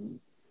on,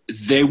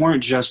 they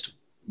weren't just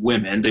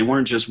women. They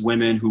weren't just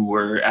women who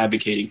were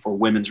advocating for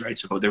women's right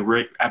to vote. They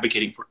were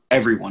advocating for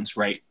everyone's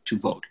right to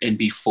vote and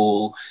be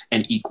full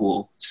and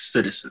equal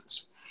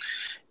citizens.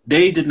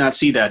 They did not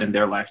see that in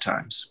their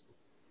lifetimes.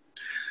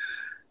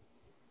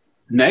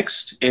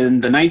 Next, in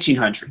the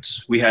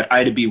 1900s, we had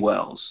Ida B.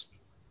 Wells,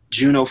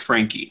 Juno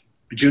Frankie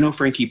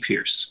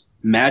Pierce,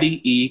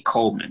 Mattie E.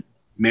 Coleman,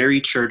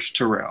 Mary Church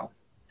Terrell,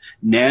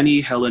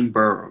 Nannie Helen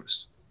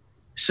Burroughs,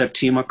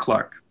 Septima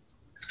Clark,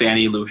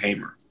 Fannie Lou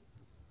Hamer.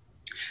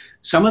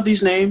 Some of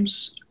these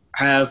names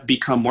have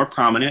become more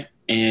prominent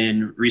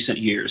in recent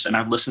years, and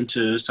I've listened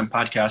to some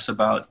podcasts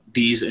about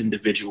these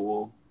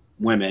individual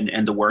women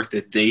and the work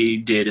that they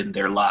did in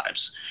their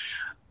lives.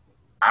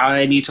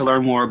 I need to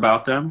learn more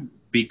about them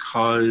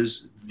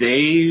because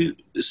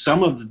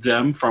some of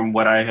them, from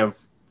what I have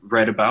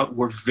read about,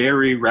 were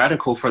very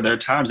radical for their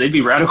times. They'd be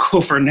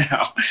radical for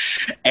now.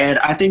 And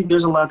I think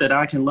there's a lot that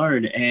I can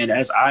learn. And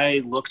as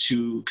I look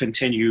to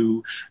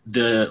continue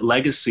the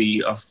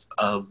legacy of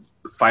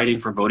fighting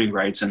for voting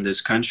rights in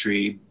this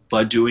country,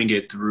 but doing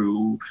it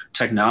through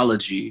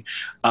technology,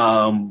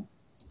 I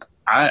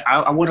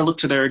want to look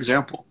to their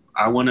example.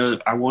 I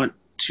want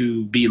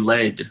to be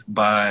led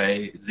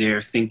by their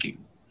thinking.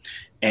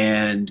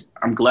 And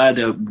I'm glad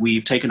that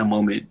we've taken a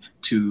moment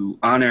to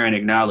honor and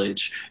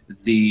acknowledge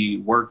the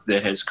work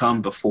that has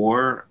come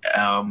before.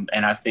 And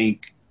I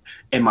think,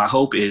 and my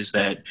hope is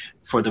that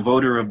for the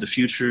voter of the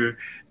future,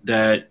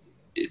 that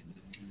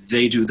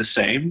they do the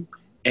same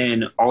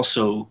and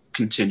also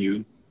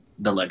continue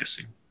the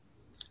legacy.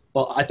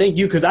 Well, I thank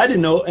you, because I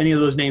didn't know any of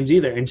those names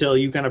either until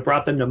you kind of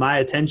brought them to my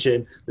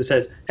attention that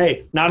says,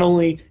 hey, not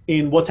only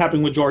in what's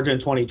happening with Georgia in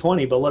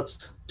 2020, but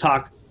let's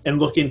talk and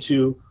look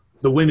into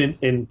the women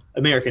in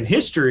American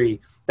history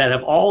that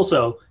have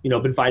also,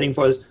 been fighting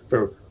for this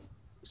for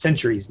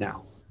centuries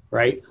now,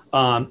 right?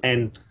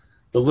 And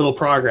the little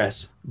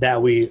progress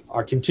that we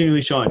are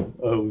continually showing.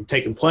 We've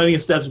taken plenty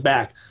of steps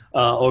back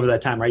over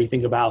that time, right? You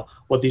think about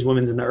what these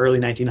women in the early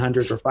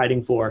 1900s were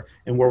fighting for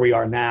and where we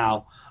are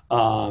now.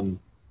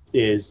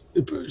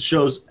 It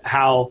shows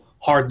how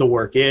hard the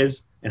work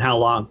is and how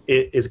long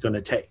it is going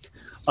to take.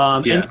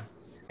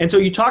 And so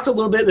you talked a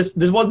little bit, this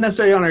wasn't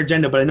necessarily on our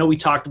agenda, but I know we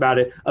talked about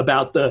it,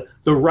 about the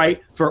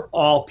right for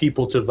all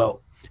people to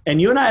vote.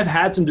 And you and I have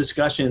had some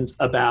discussions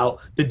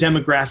about the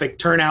demographic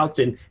turnouts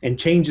and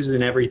changes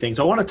and everything.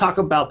 So I want to talk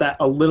about that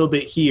a little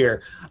bit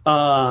here.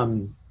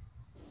 And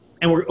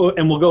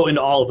we'll go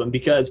into all of them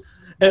because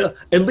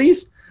at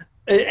least,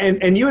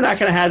 and you and I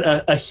kind of had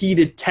a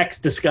heated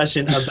text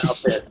discussion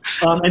about this.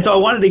 And so I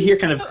wanted to hear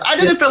kind of. I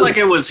didn't feel like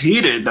it was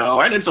heated, though.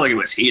 I didn't feel like it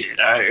was heated.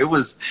 It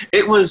was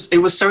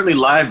certainly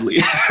lively.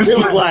 It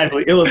was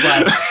lively.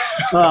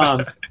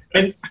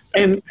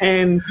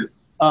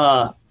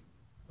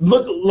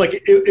 Look,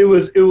 like it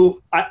was.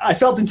 I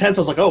felt intense.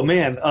 I was like, oh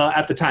man,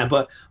 at the time.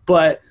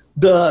 But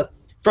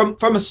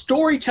from a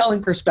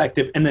storytelling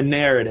perspective and the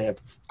narrative,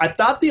 I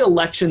thought the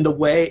election, the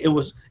way it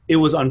was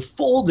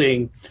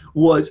unfolding,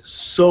 was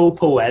so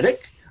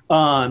poetic.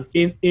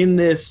 In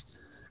this,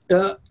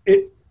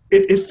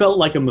 it felt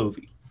like a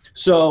movie.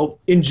 So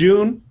in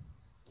June,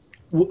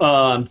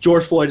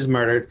 George Floyd is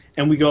murdered,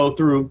 and we go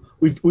through.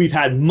 We've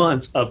had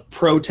months of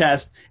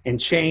protest and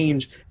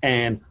change,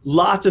 and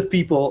lots of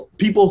people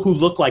who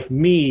look like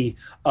me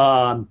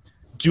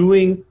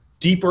doing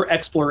deeper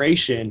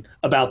exploration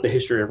about the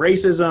history of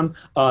racism,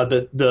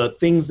 the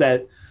things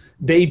that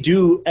they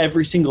do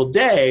every single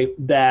day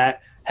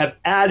that have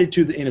added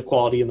to the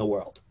inequality in the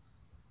world.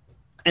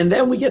 And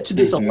then we get to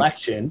this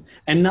election,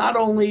 and not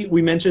only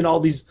we mentioned all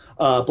these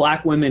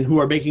Black women who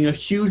are making a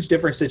huge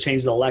difference to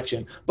change the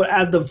election, but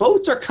as the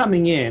votes are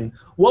coming in,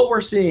 what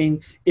we're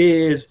seeing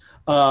is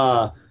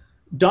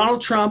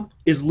Donald Trump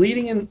is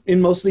leading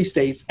in most of these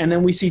states, and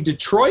then we see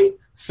Detroit,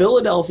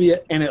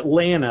 Philadelphia, and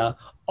Atlanta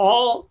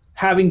all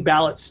having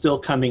ballots still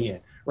coming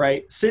in,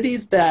 right?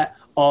 Cities that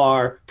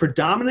are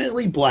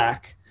predominantly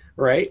Black,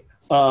 right?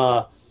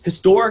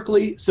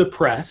 historically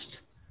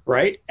suppressed,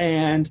 right?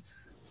 And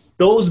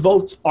those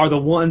votes are the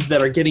ones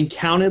that are getting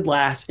counted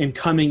last and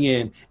coming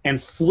in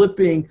and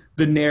flipping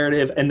the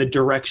narrative and the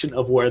direction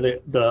of where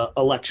the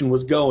election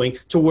was going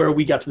to where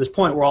we got to this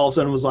point where all of a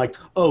sudden it was like,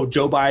 oh,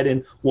 Joe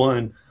Biden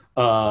won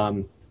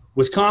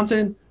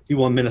Wisconsin, he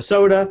won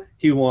Minnesota,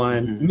 he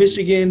won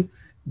Michigan,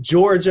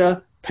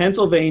 Georgia,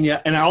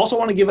 Pennsylvania. And I also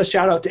want to give a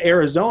shout out to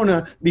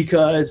Arizona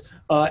because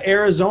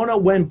Arizona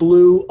went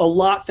blue a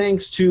lot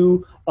thanks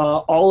to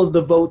all of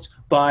the votes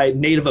by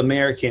Native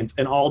Americans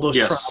and all those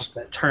tribes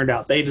that turned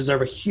out. They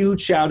deserve a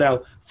huge shout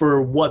out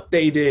for what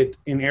they did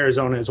in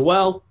Arizona as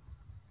well.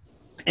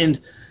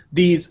 And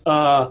these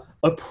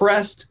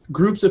oppressed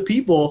groups of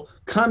people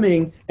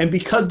coming, and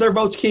because their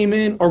votes came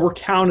in or were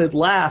counted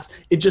last,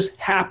 it just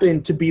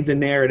happened to be the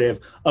narrative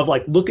of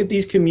like, look at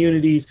these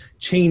communities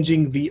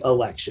changing the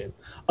election.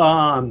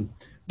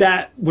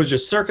 That was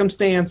just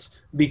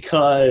circumstance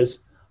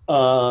because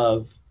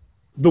of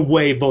the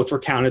way votes were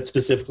counted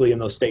specifically in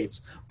those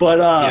states. But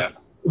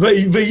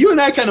you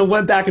and I kind of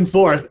went back and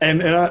forth,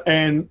 and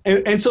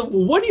so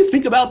what do you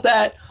think about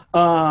that?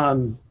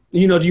 Do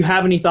you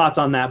have any thoughts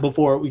on that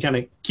before we kind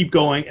of keep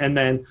going? And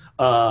then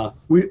I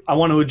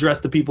want to address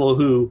the people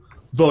who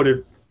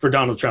voted for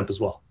Donald Trump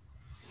as well.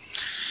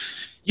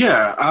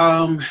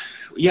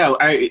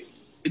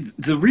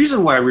 The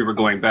reason why we were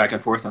going back and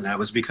forth on that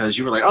was because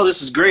you were like, "Oh,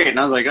 this is great," and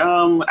I was like,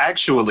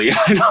 "Actually,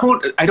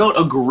 I don't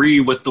agree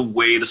with the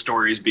way the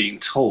story is being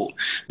told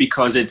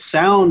because it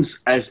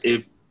sounds as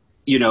if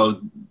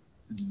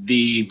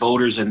the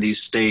voters in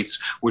these states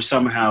were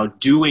somehow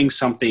doing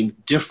something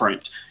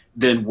different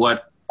than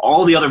what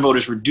all the other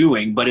voters were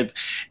doing, but it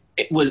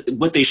was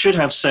what they should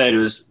have said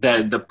is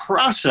that the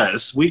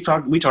process we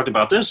talked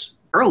about this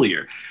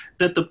earlier,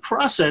 that the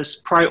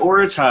process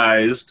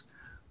prioritized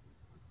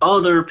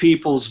other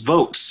people's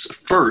votes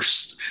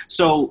first.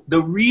 So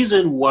the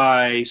reason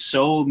why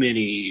so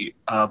many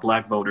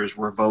Black voters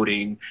were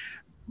voting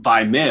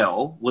by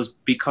mail was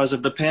because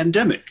of the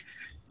pandemic.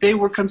 They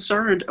were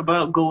concerned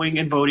about going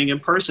and voting in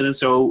person. And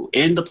so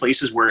in the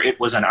places where it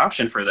was an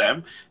option for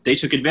them, they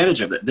took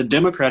advantage of it. The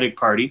Democratic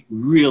Party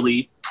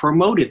really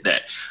promoted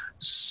that.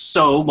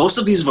 So most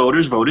of these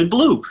voters voted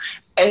blue.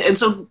 And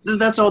so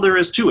that's all there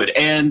is to it.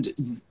 And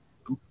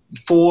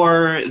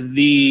for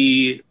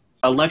the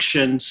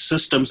election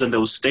systems in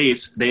those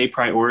states, they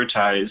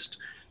prioritized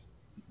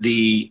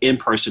the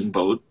in-person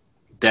vote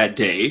that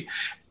day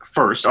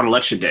first on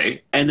election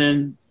day, and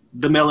then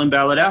the mail-in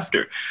ballot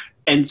after.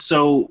 And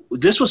so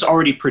this was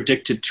already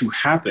predicted to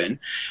happen.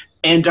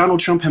 And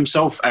Donald Trump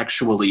himself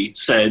actually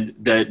said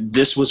that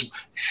this was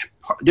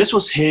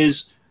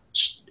his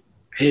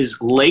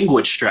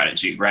language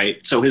strategy,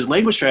 right? So his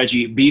language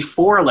strategy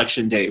before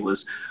election day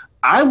was,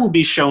 I will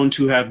be shown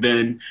to have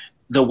been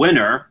the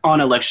winner on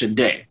election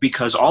day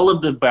because all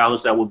of the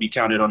ballots that will be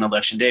counted on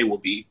election day will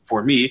be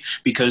for me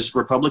because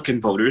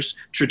Republican voters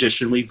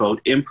traditionally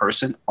vote in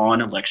person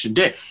on election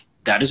day.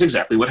 That is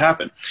exactly what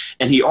happened.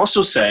 And he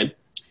also said,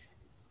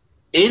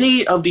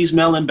 any of these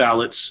mail-in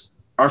ballots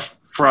are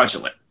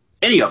fraudulent,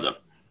 any of them.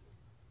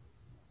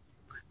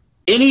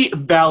 Any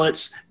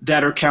ballots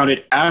that are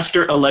counted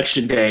after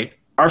election day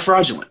are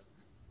fraudulent.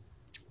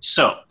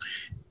 So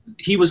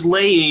he was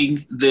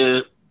laying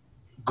the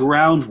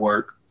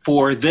groundwork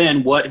for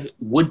then what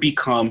would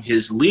become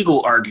his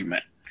legal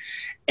argument.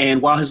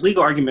 And while his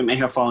legal argument may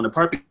have fallen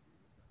apart,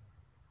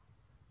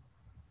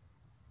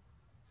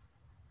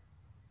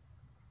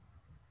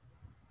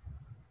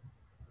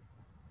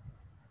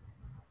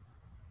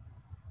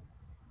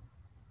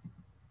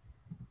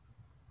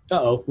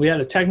 we had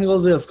a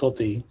technical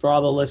difficulty for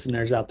all the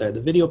listeners out there.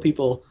 The video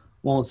people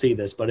won't see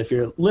this, but if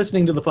you're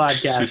listening to the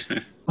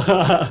podcast,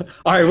 all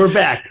right, we're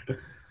back.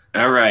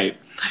 All right.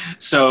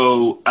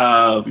 So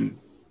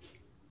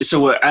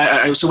what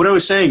I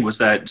was saying was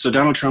that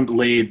Donald Trump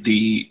laid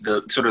the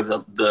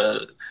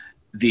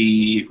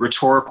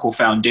rhetorical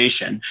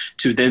foundation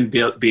to then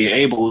be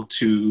able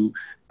to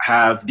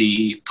have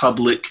the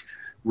public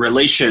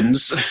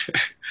relations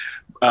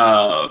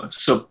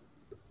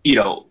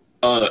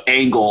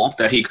angle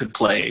that he could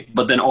play,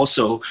 but then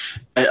also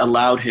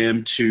allowed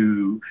him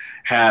to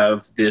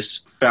have this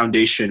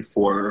foundation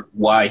for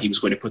why he was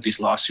going to put these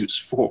lawsuits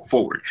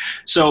forward.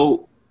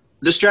 So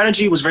the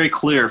strategy was very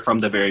clear from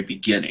the very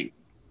beginning.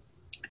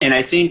 And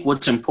I think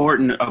what's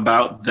important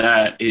about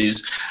that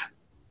is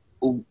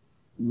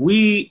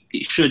we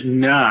should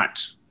not,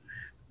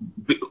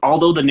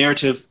 although the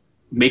narrative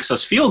makes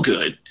us feel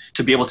good,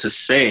 to be able to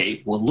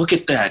say, well, look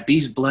at that.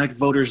 These Black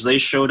voters, they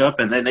showed up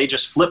and then they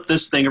just flipped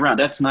this thing around.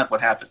 That's not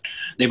what happened.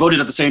 They voted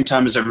at the same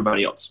time as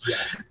everybody else. Yeah.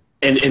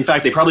 And in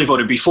fact, they probably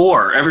voted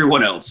before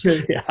everyone else.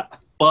 Yeah.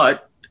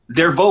 But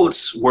their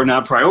votes were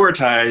not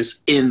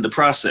prioritized in the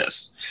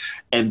process.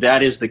 And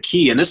that is the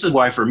key. And this is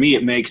why, for me,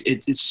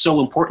 it's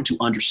so important to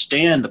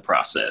understand the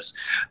process,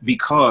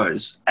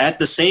 because at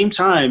the same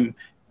time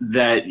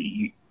that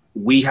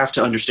we have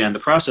to understand the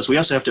process, we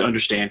also have to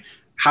understand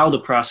how the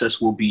process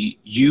will be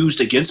used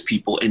against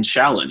people and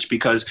challenged,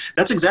 because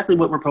that's exactly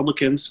what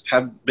Republicans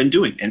have been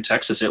doing in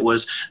Texas. It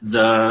was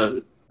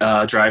the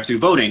drive-through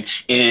voting.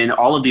 In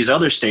all of these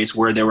other states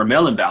where there were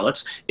mail-in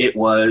ballots, it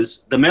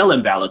was the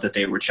mail-in ballot that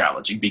they were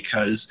challenging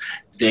because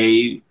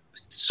they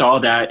saw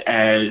that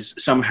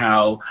as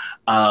somehow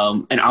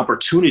an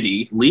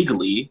opportunity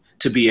legally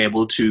to be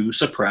able to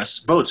suppress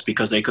votes,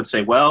 because they could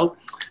say, well,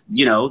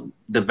 you know,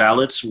 the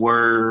ballots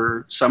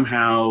were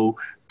somehow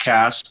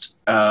cast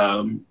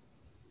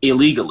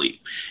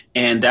illegally.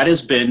 And that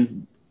has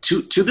been,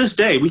 to this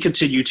day, we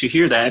continue to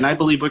hear that. And I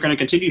believe we're going to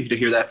continue to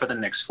hear that for the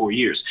next 4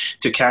 years,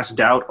 to cast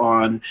doubt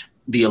on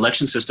the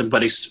election system,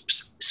 but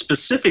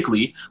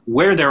specifically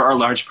where there are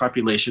large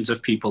populations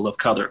of people of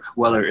color,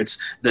 whether it's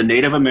the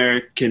Native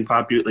American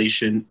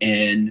population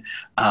in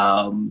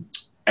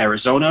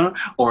Arizona,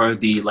 or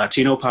the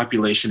Latino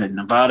population in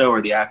Nevada,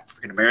 or the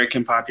African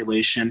American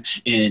population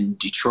in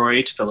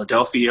Detroit,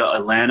 Philadelphia,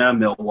 Atlanta,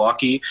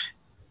 Milwaukee.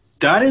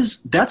 That's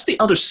the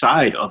other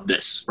side of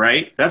this,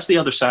 right? That's the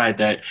other side,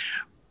 that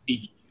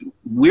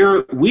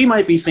we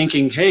might be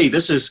thinking, hey,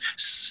 this is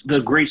the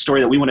great story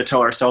that we want to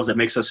tell ourselves that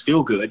makes us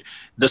feel good.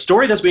 The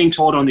story that's being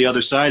told on the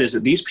other side is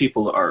that these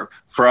people are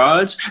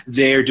frauds.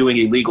 They're doing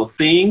illegal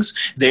things.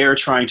 They're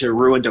trying to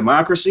ruin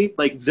democracy.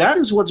 Like,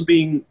 that's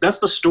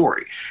the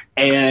story.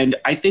 And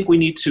I think we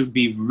need to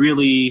be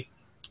really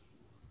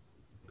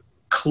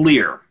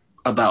clear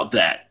about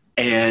that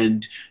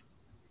and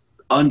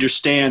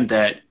understand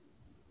that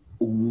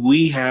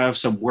we have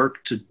some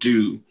work to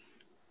do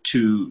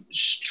to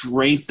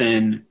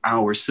strengthen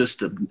our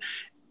system.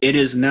 It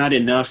is not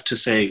enough to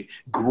say,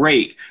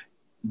 great,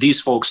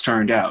 these folks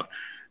turned out.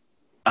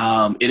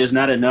 It is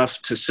not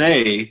enough to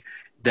say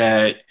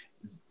that,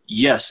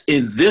 yes,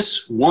 in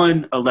this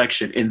one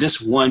election, in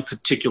this one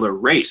particular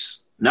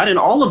race, not in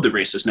all of the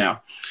races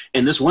now,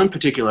 in this one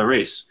particular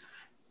race,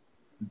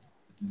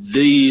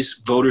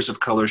 these voters of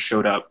color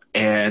showed up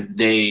and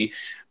they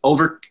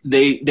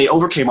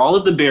overcame all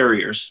of the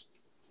barriers,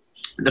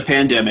 the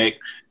pandemic,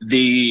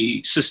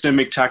 the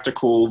systemic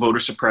tactical voter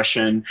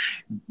suppression.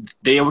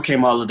 They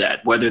overcame all of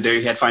that, whether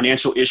they had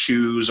financial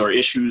issues or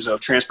issues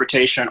of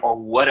transportation or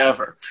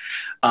whatever,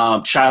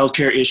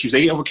 childcare issues.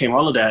 They overcame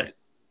all of that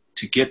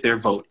to get their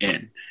vote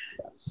in.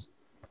 Yes.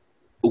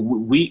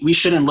 We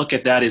shouldn't look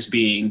at that as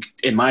being,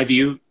 in my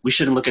view, we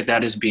shouldn't look at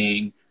that as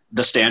being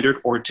the standard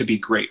or to be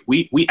great.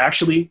 We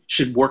actually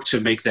should work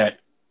to make that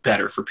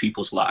better for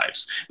people's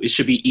lives. It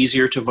should be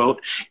easier to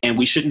vote, and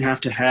we shouldn't have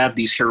to have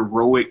these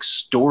heroic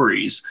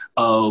stories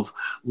of,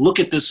 look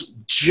at this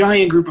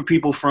giant group of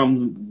people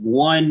from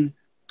one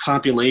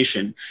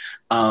population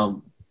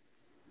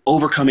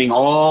overcoming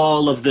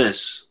all of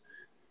this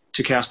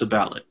to cast a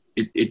ballot.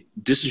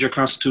 This is your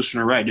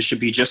constitutional right. It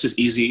should be just as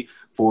easy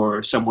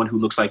for someone who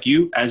looks like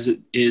you as it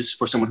is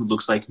for someone who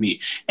looks like me.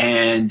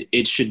 And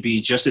it should be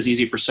just as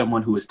easy for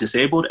someone who is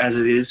disabled as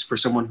it is for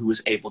someone who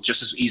is able,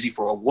 just as easy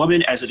for a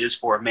woman as it is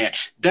for a man.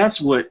 That's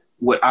what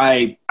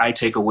I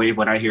take away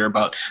when I hear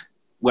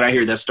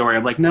that story.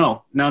 I'm like,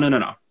 no.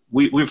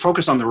 We're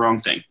focused on the wrong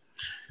thing.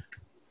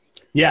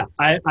 Yeah,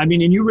 I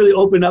mean, and you really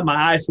opened up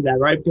my eyes to that,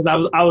 right? Because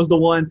I was the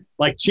one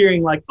like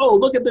cheering, like, oh,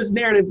 look at this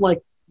narrative, like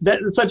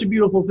that's such a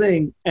beautiful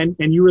thing. And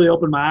you really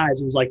opened my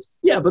eyes. It was like,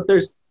 yeah, but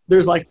there's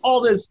like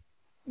all this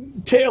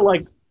tale,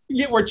 like,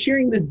 yeah, we're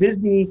cheering this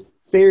Disney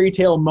fairy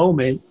tale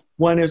moment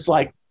when it's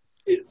like,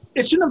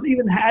 it shouldn't have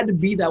even had to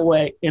be that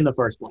way in the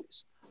first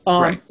place.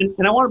 Right.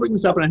 And I want to bring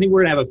this up, and I think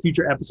we're going to have a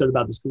future episode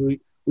about this because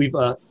we've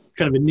kind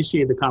of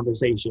initiated the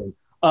conversation.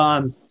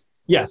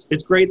 Yes,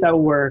 it's great that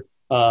we're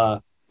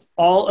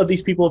all of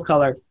these people of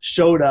color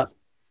showed up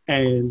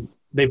and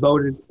they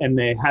voted and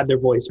they had their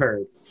voice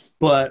heard.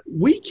 But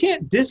we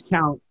can't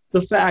discount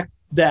the fact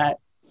that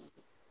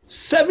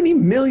 70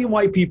 million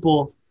white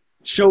people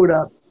showed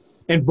up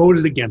and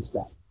voted against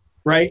that,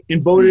 right?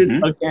 And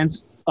voted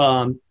against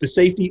the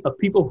safety of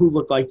people who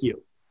look like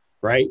you,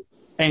 right?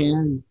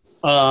 And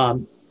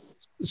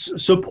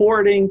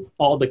supporting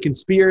all the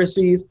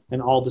conspiracies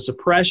and all the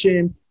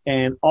suppression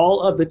and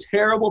all of the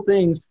terrible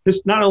things,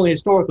 this not only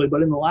historically,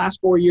 but in the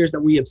last 4 years that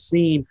we have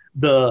seen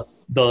the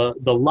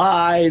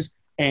lies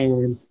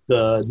and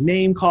the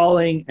name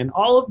calling and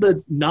all of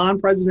the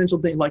non-presidential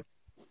things, like,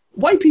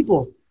 white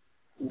people,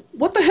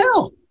 what the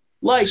hell?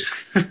 Like,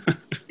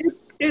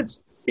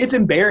 it's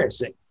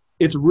embarrassing.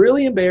 It's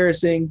really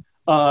embarrassing.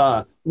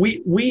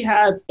 We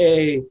have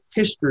a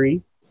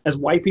history as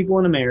white people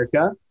in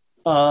America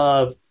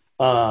of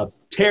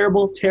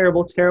terrible,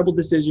 terrible, terrible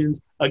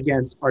decisions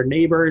against our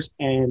neighbors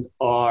and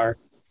our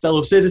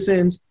fellow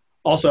citizens,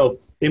 also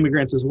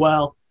immigrants as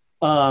well.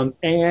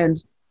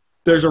 And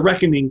there's a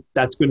reckoning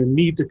that's going to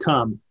need to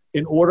come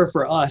in order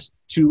for us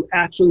to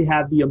actually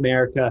have the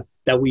America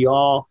that we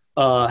all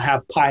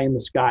have pie in the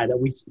sky, that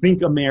we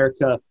think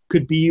America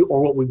could be,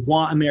 or what we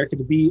want America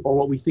to be, or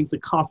what we think the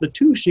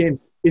Constitution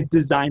is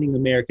designing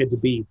America to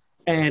be.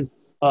 And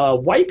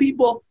white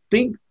people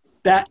think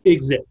that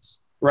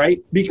exists,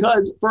 right?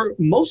 Because for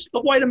most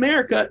of white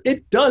America,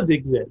 it does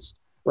exist,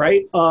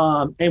 right?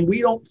 And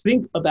we don't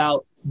think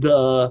about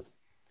the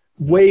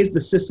ways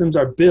the systems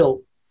are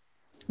built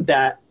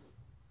that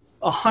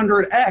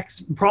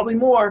 100x, probably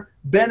more,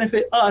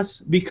 benefit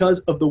us because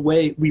of the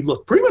way we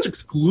look, pretty much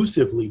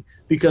exclusively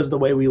because of the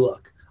way we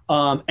look.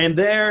 And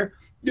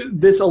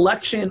this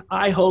election,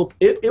 I hope,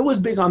 it was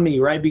big on me,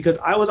 right? Because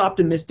I was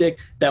optimistic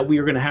that we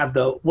were going to have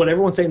what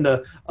everyone's saying,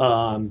 the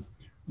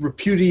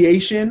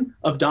repudiation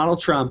of Donald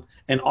Trump,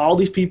 and all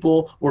these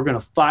people were going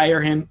to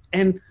fire him.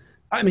 And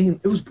I mean,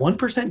 it was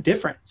 1%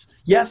 difference.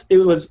 Yes, it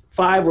was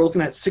 5. We're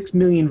looking at 6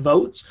 million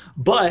votes,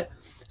 but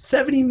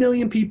 70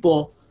 million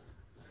people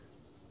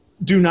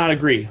do not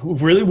agree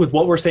really with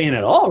what we're saying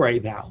at all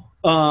right now.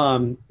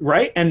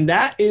 Right. And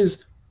that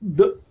is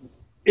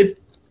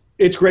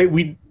it's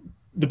great.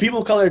 The people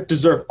of color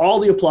deserve all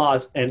the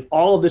applause and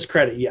all of this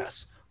credit.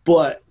 Yes.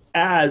 But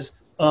as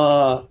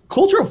a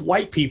culture of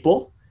white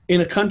people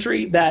in a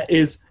country that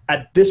is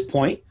at this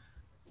point,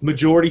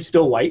 majority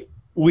still white,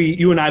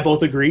 you and I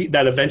both agree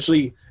that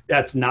eventually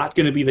that's not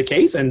going to be the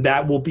case. And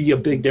that will be a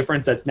big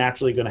difference. That's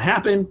naturally going to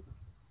happen.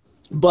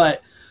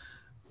 But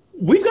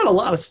we've got a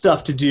lot of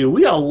stuff to do.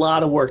 We got a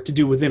lot of work to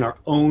do within our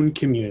own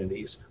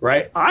communities,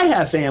 right? I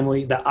have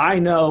family that I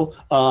know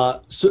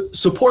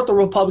support the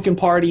Republican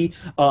Party,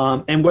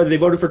 and whether they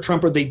voted for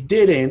Trump or they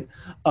didn't,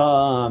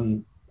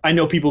 I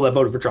know people that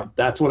voted for Trump.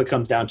 That's what it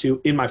comes down to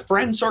in my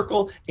friend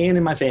circle and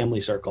in my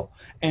family circle.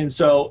 And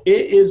so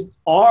it is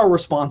our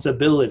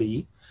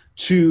responsibility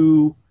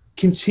to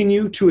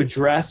continue to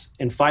address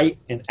and fight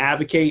and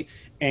advocate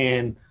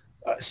and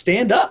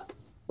stand up,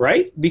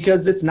 right?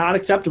 Because it's not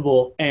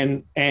acceptable.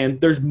 And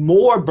there's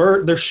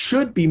there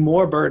should be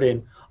more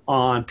burden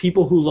on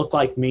people who look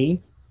like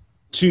me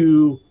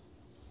to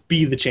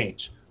be the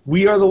change.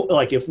 We are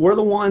if we're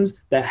the ones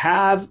that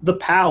have the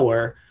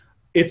power,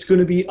 it's going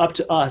to be up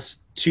to us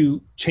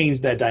to change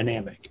that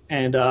dynamic.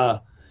 And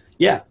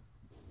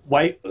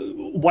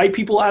white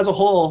people as a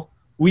whole,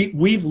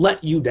 we've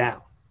let you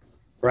down,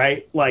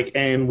 right?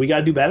 And we got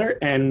to do better,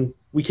 and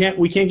we can't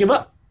give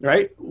up,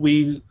 right?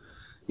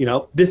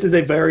 This is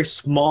a very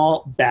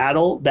small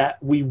battle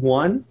that we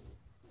won.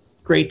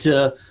 Great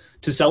to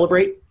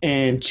celebrate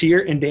and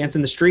cheer and dance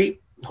in the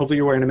street. Hopefully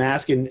you're wearing a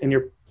mask and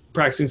you're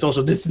practicing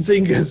social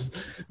distancing, because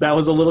that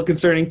was a little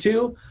concerning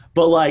too.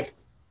 But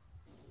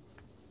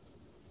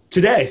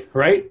today,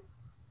 right?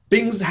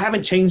 Things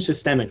haven't changed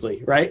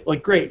systemically, right?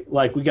 Great.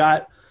 We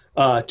got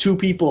 2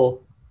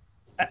 people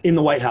in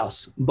the White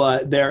House,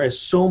 but there is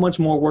so much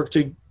more work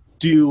to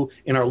do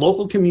in our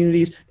local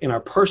communities, in our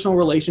personal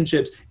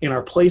relationships, in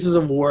our places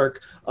of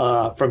work,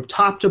 from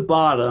top to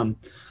bottom,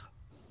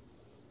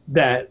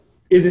 that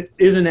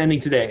isn't ending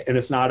today, and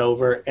it's not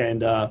over.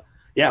 And I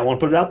want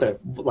to put it out there.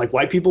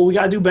 White people, we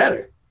got to do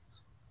better.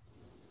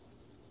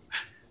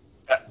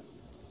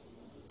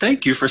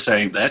 Thank you for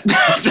saying that.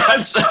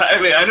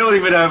 I don't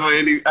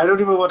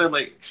even want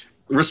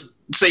to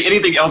say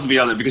anything else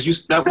beyond that,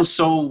 because that was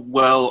so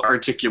well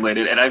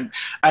articulated, and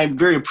I'm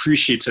very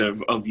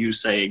appreciative of you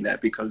saying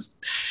that, because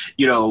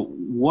there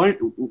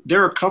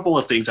are a couple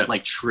of things that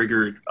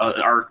triggered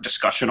our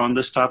discussion on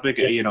this topic,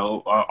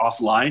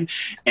 offline,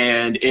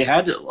 and it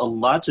had a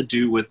lot to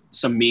do with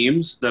some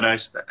memes that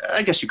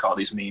I guess you call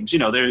these memes.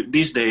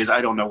 These days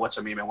I don't know what's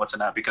a meme and what's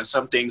not, because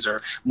some things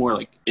are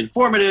more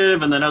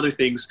informative, and then other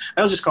things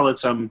I'll just call it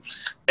some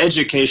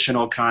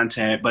educational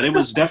content, but it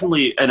was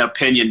definitely an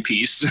opinion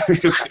piece.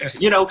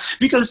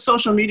 Because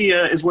social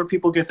media is where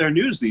people get their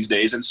news these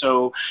days. And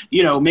so,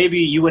 maybe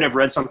you would have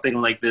read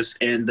something like this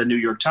in the New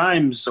York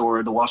Times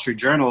or the Wall Street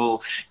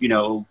Journal,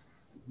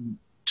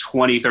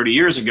 20, 30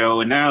 years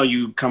ago, and now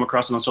you come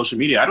across it on social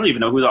media. I don't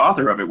even know who the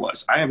author of it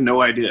was. I have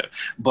no idea.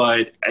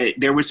 But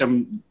there were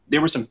some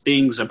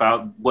things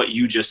about what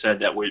you just said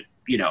that were,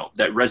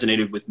 that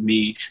resonated with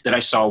me, that I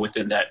saw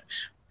within that.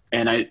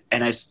 And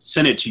I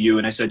sent it to you,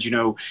 and I said,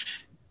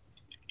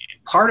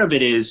 part of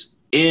it is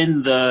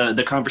in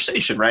the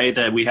conversation, right,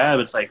 that we have.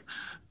 It's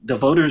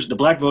the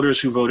black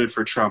voters who voted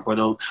for Trump, or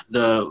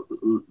the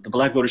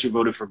black voters who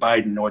voted for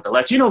Biden, or the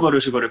Latino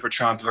voters who voted for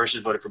Trump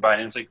versus voted for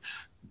Biden. It's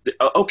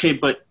okay,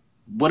 but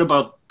what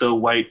about the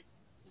white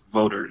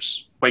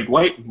voters?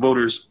 White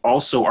voters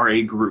also are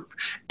a group.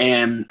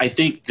 And I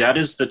think that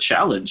is the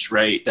challenge,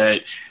 right?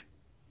 That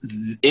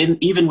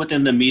even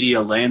within the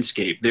media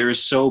landscape, there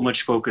is so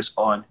much focus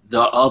on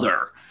the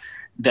other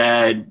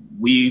that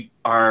we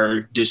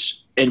are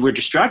and we're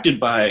distracted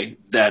by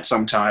that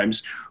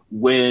sometimes,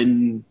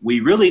 when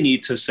we really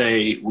need to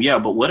say,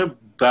 but what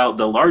about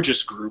the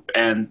largest group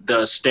and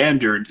the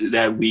standard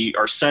that we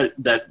are set,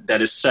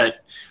 that is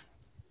set,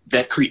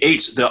 that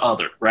creates the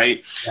other,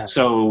 right? Yes.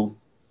 So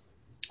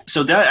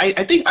that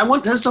I think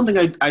that's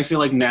something I feel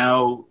like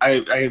now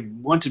I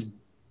want to,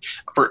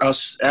 for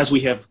us, as we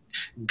have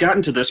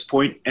gotten to this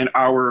point in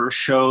our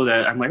show,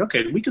 that I'm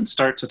okay, we can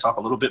start to talk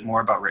a little bit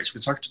more about race. We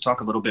can start to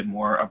talk a little bit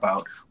more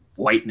about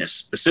whiteness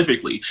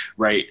specifically,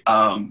 right?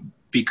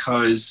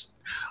 Because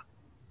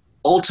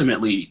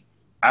ultimately,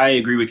 I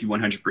agree with you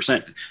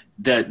 100%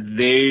 that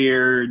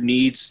there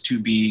needs to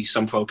be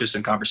some focus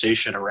and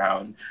conversation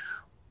around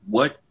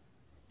what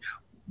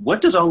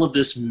does all of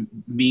this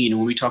mean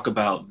when we talk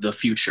about the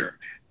future?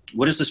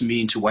 What does this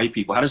mean to white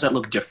people? How does that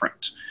look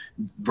different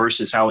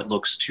versus how it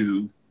looks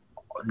to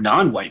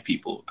non-white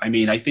people. I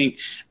mean, I think,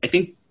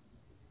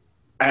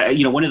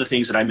 one of the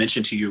things that I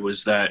mentioned to you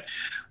was that,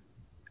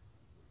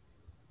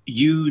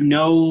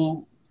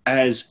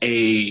 as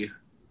a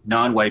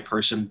non-white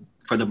person,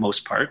 for the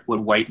most part, what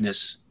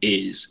whiteness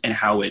is and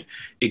how it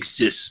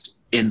exists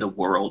in the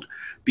world,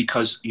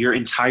 because your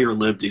entire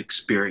lived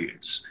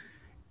experience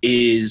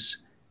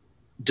is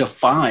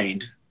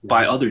defined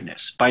by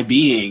otherness, by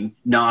being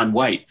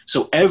non-white.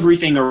 So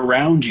everything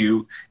around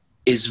you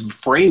is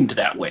framed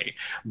that way.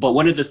 But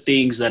one of the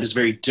things that is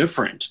very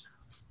different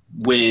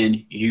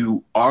when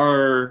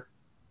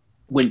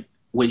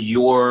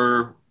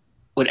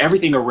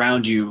everything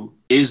around you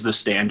is the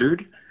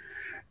standard,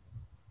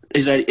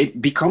 is that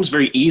it becomes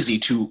very easy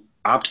to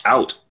opt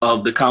out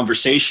of the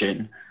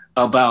conversation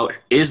about,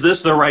 is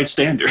this the right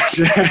standard?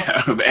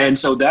 And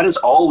so that has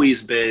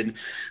always been,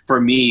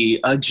 for me,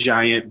 a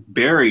giant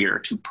barrier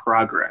to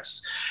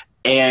progress.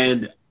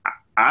 And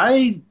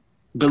I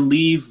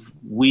believe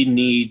we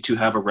need to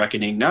have a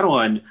reckoning, not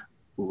on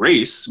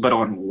race, but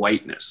on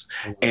whiteness.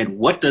 And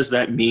what does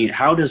that mean?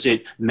 How does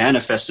it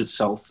manifest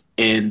itself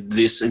in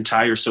this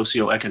entire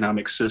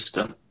socioeconomic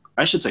system?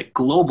 I should say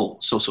global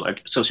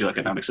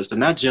socioeconomic system,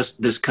 not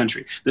just this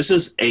country. This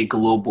is a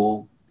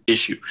global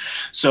issue.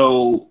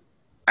 So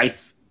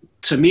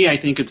to me, I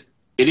think it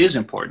is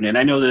important. And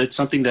I know that it's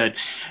something that,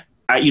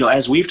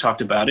 as we've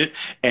talked about it,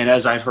 and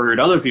as I've heard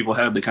other people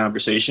have the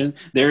conversation,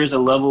 there is a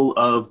level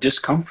of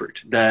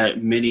discomfort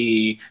that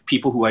many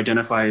people who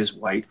identify as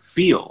white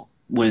feel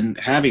when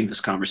having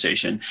this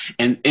conversation.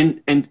 And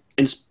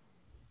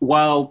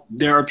while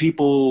there are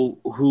people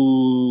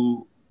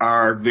who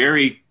are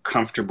very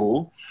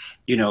comfortable,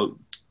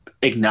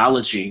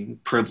 acknowledging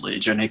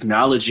privilege and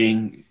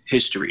acknowledging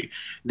history,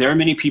 there are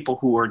many people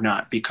who are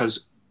not,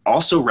 because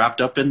also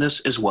wrapped up in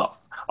this is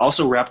wealth.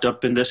 Also wrapped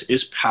up in this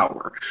is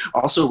power.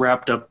 Also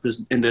wrapped up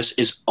in this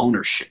is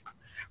ownership,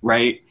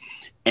 right?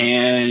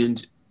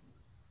 And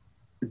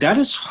that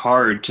is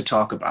hard to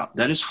talk about.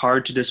 That is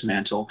hard to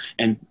dismantle.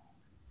 And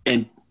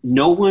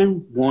no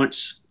one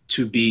wants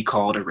to be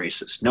called a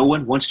racist. No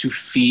one wants to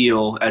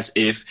feel as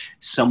if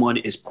someone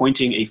is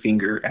pointing a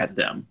finger at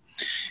them.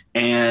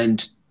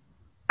 And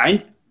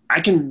I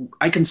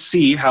can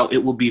see how it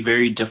will be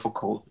very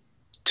difficult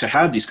to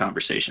have these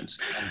conversations.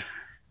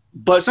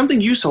 But something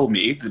you told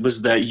me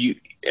was that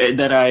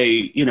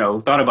I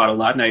thought about a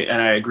lot,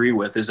 and I agree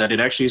with, is that it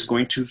actually is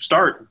going to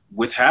start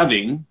with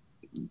having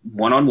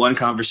one-on-one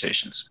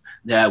conversations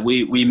that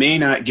we may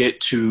not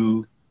get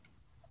to.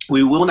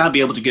 We will not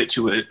be able to get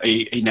to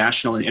a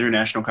national and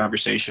international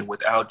conversation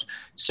without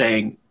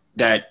saying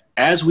that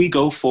as we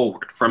go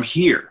forward from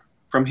here,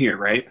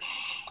 right?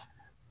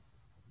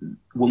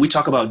 When we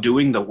talk about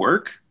doing the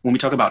work, when we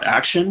talk about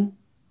action,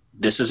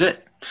 this is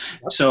it.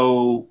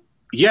 So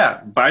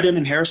yeah, Biden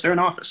and Harris, they're in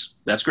office.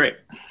 That's great.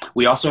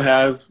 We also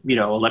have,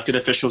 elected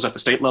officials at the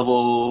state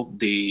level,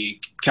 the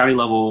county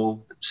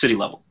level, city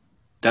level.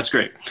 That's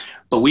great.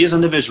 But we as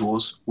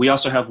individuals, we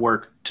also have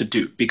work to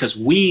do, because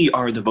we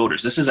are the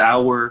voters. This is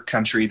our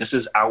country. This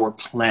is our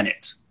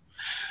planet.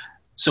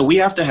 So we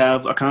have to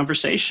have a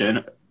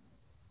conversation.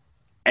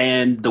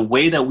 And the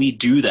way that we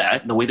do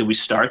that, the way that we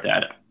start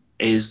that,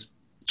 is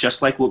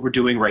just like what we're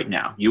doing right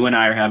now. You and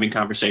I are having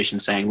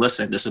conversations saying,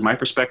 listen, this is my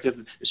perspective.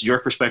 This is your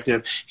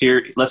perspective.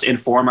 Here, let's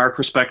inform our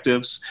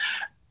perspectives.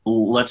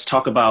 Let's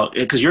talk about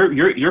it. Because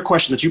your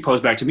question that you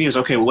posed back to me is,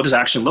 okay, well, what does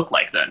action look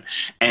like then?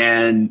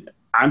 And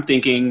I'm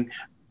thinking,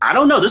 I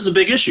don't know. This is a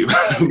big issue.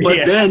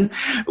 But then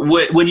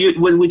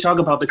when we talk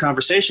about the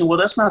conversation, well,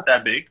 that's not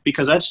that big,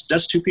 because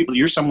that's two people.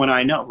 You're someone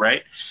I know,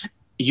 right?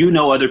 You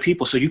know other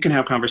people, so you can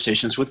have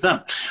conversations with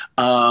them.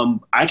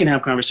 I can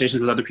have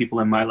conversations with other people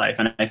in my life.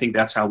 And I think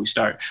that's how we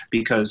start,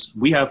 because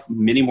we have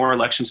many more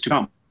elections to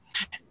come.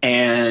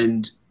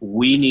 And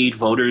we need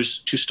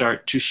voters to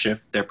start to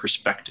shift their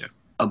perspective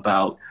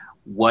about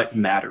what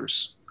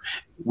matters.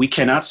 We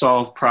cannot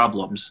solve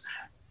problems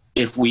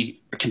if we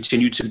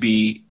continue to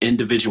be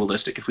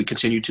individualistic, if we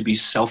continue to be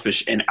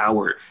selfish in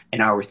our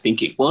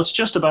thinking. Well, it's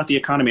just about the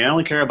economy. I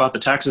only care about the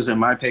taxes and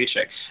my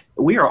paycheck.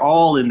 We are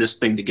all in this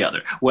thing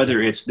together,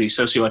 whether it's the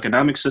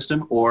socioeconomic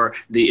system or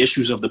the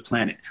issues of the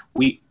planet.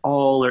 We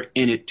all are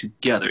in it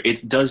together.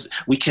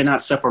 We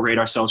cannot separate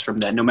ourselves from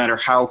that, no matter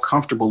how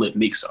comfortable it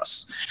makes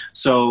us.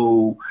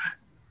 So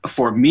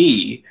for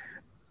me,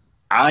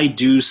 I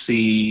do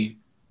see,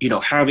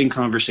 having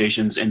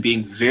conversations and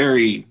being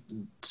very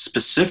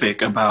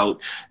specific about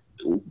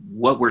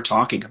what we're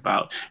talking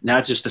about,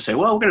 not just to say,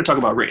 well, we're going to talk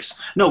about race.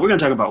 No, we're going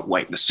to talk about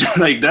whiteness.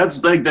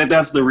 That's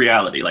the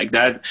reality. Like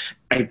that,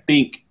 I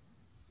think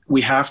we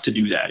have to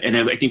do that. And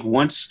I think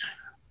once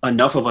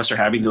enough of us are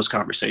having those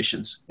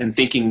conversations and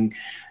thinking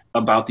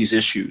about these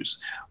issues,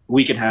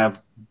 we can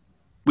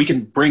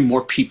bring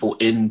more people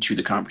into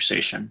the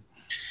conversation.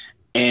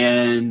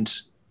 And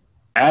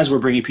as we're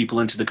bringing people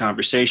into the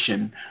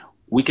conversation,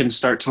 we can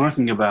start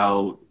talking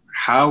about,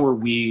 how are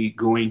we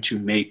going to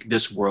make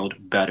this world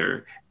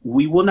better?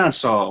 We will not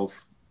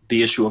solve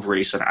the issue of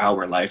race in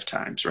our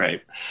lifetimes,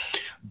 right?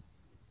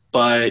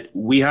 But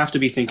we have to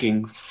be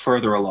thinking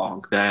further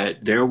along,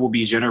 that there will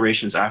be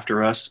generations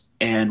after us,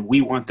 and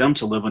we want them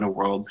to live in a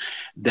world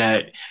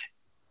that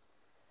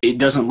it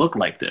doesn't look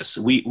like this.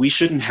 We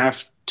shouldn't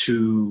have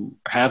to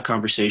have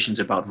conversations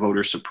about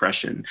voter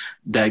suppression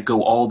that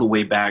go all the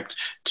way back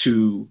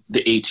to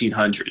the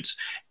 1800s.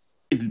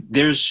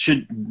 There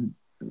should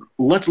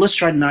let's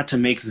try not to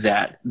make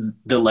that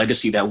the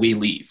legacy that we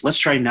leave. Let's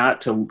try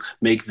not to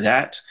make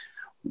that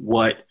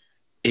what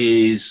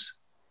is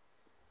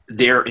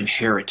their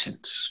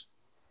inheritance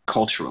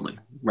culturally,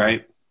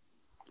 right?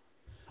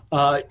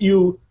 A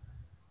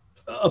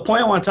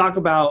point I want to talk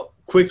about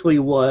quickly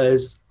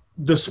was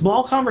the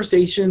small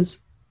conversations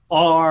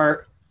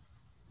are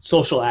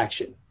social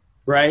action,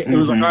 right? It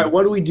was like, all right,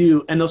 what do we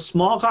do? And those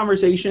small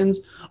conversations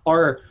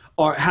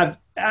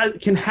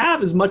can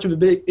have as much of a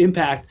big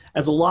impact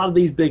as a lot of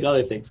these big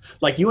other things.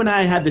 Like you and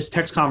I had this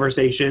text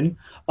conversation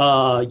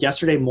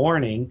yesterday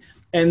morning,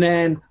 and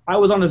then I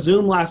was on a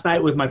Zoom last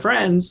night with my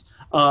friends.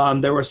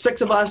 There were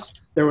 6 of us.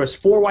 There was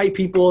 4 white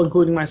people,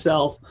 including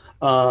myself,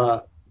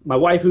 my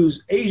wife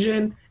who's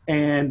Asian,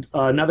 and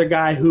another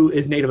guy who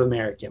is Native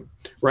American,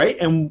 right?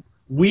 And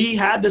we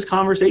had this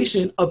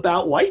conversation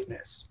about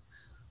whiteness.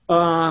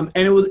 And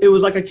it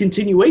was like a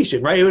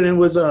continuation, right? And it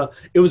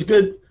was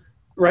good,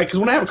 right? Because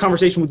when I have a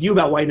conversation with you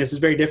about whiteness, it's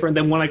very different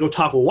than when I go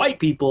talk with white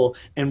people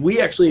and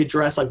we actually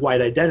address like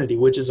white identity,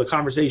 which is a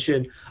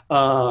conversation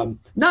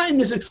not in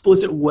this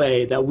explicit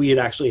way that we had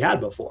actually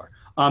had before.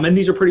 And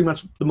these are pretty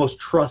much the most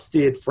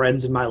trusted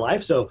friends in my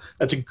life, so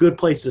that's a good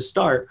place to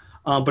start.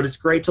 But it's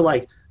great to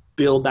like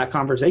build that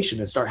conversation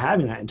and start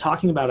having that and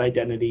talking about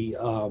identity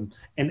and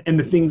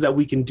the things that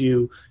we can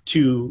do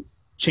to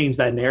change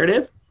that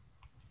narrative.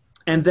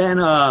 And then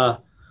the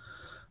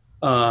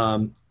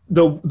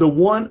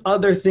one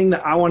other thing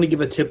that I want to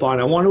give a tip on,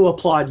 I want to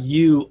applaud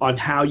you on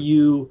how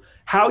you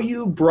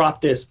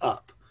brought this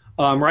up,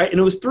 right? And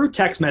it was through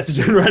text message,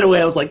 and right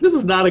away I was like, this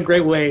is not a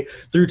great way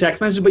through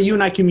text message, but you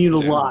and I commute a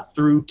lot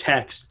through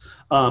text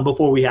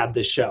before we had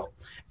this show.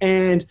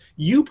 And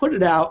you put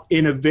it out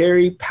in a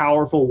very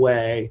powerful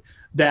way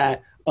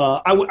that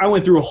I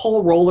went through a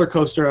whole roller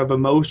coaster of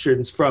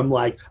emotions from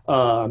like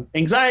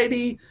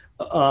anxiety,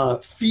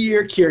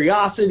 fear,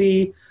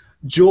 curiosity,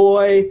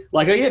 joy.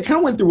 Like I kind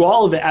of went through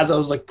all of it as I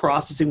was like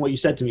processing what you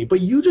said to me,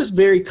 but you just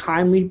very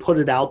kindly put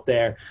it out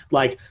there,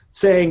 like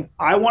saying,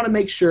 I want to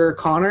make sure,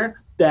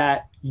 Connor,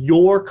 that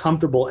you're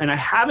comfortable. And I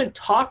haven't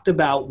talked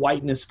about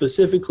whiteness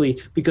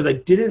specifically because I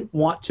didn't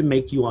want to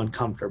make you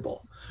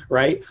uncomfortable.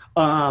 Right.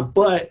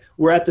 But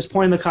we're at this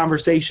point in the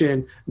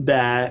conversation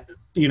that,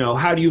 you know,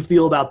 how do you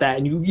feel about that?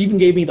 And you even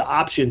gave me the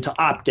option to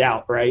opt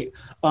out. Right.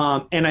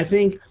 And I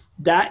think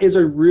that is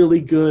a really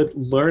good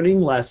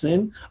learning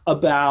lesson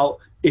about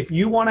if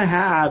you want to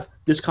have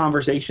this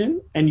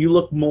conversation and you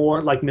look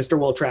more like Mr.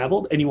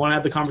 Well-Traveled and you want to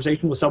have the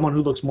conversation with someone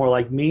who looks more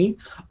like me,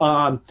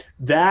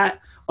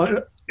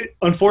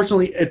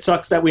 unfortunately, it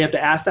sucks that we have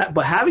to ask that.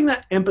 But having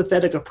that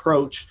empathetic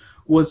approach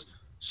was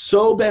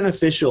so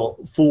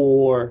beneficial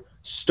for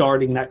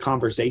starting that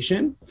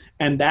conversation.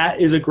 And that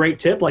is a great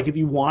tip. Like if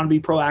you want to be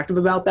proactive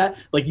about that,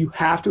 like you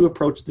have to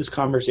approach this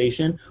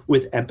conversation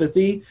with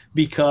empathy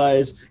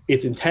because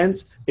it's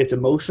intense, it's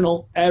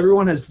emotional.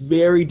 Everyone has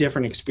very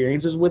different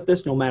experiences with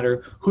this, no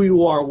matter who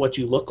you are, what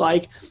you look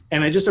like.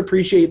 And I just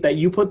appreciate that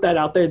you put that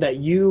out there, that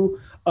you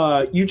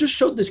just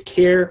showed this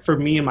care for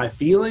me and my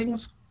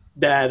feelings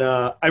that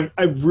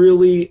I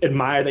really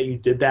admire that you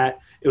did that.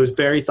 It was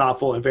very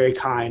thoughtful and very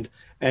kind.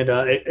 And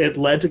it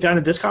led to kind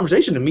of this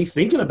conversation and me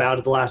thinking about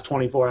it the last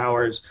 24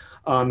 hours.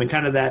 And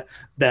kind of that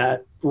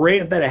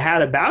rant that I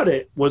had about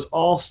it was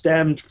all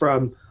stemmed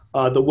from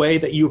the way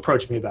that you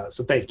approached me about it.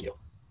 So thank you.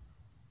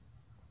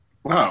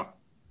 Wow.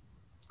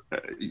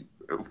 I'm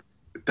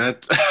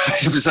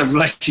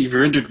like, you've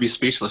rendered me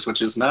speechless,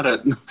 which is not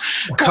that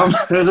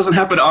doesn't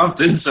happen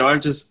often. So I'm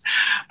just,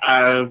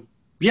 I'm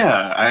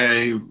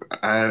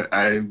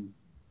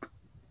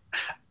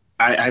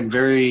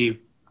very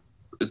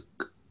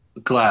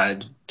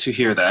glad to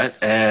hear that,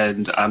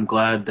 and I'm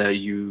glad that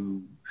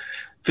you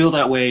feel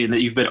that way and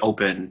that you've been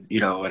open, you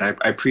know, and I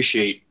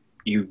appreciate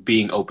you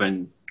being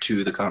open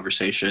to the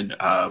conversation.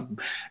 And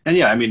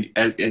yeah, I mean,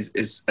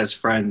 as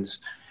friends,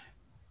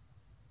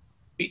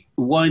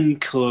 one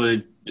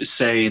could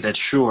say that,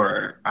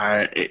 sure,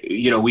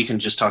 we can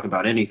just talk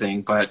about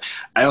anything, but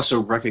I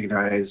also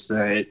recognize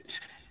that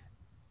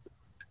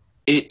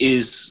it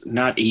is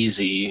not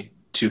easy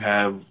to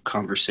have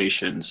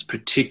conversations,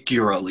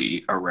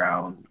 particularly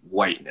around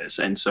whiteness.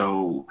 And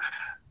so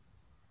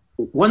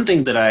one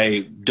thing that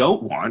I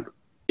don't want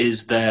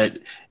is that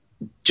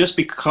just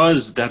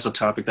because that's a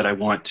topic that I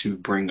want to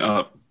bring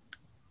up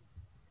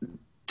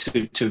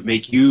to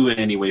make you in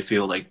any way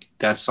feel like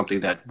that's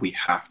something that we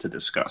have to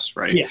discuss,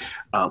 right? Yeah.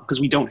 Because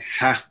we don't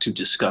have to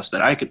discuss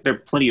that. There are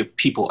plenty of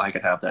people I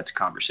could have that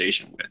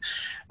conversation with.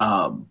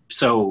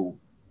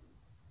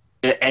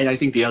 And I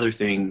think the other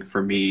thing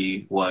for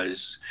me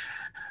was,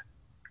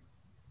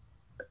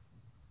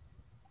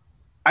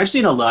 I've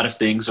seen a lot of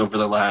things over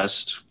the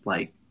last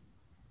like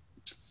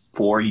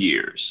for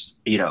years.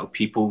 You know,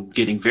 people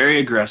getting very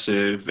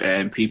aggressive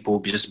and people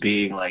just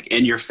being like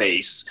in your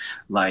face,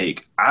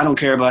 like, I don't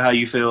care about how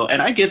you feel.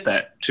 And I get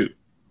that too.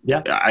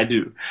 Yeah, I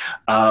do.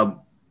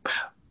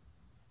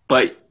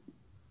 But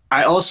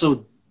I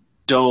also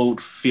don't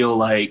feel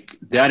like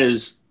that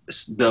is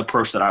the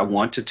approach that I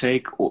want to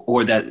take,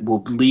 or that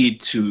will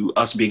lead to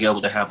us being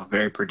able to have a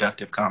very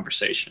productive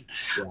conversation.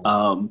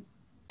 yeah.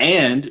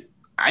 And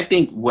I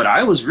think what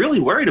I was really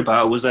worried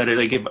about was that,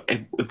 like,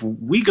 if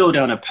we go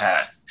down a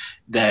path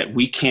that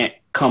we can't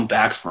come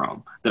back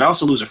from, that I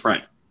also lose a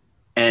friend.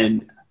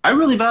 And I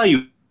really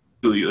value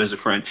you as a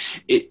friend.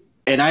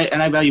 And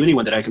I value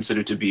anyone that I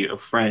consider to be a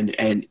friend.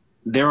 And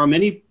there are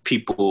many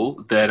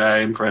people that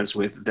I'm friends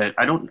with that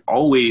I don't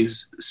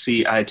always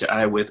see eye to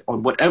eye with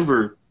on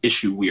whatever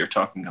issue we are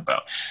talking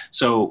about.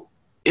 So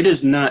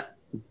this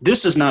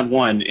is not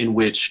one in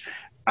which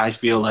I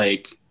feel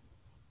like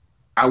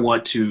I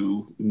want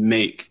to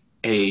make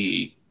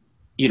I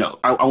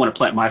want to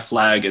plant my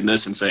flag in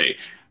this and say,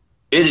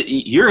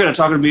 you're going to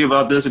talk to me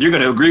about this and you're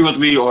going to agree with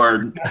me,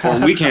 or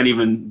we can't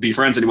even be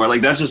friends anymore. Like,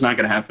 that's just not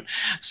going to happen.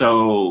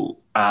 So,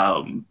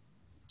 and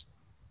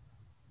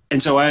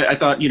so I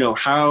thought,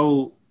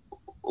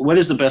 what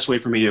is the best way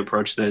for me to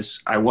approach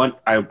this?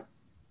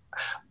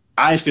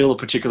 I feel a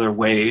particular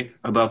way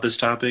about this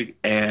topic,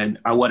 and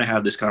I want to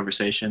have this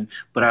conversation,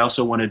 but I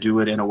also want to do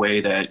it in a way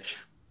that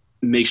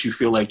makes you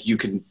feel like you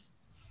can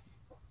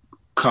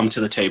come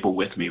to the table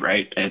with me,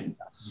 right? And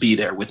be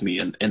there with me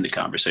in the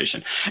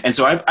conversation. And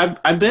so I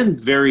have been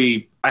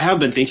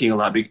thinking a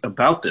lot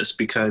about this,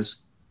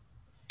 because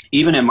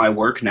even in my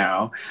work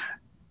now,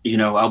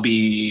 I'll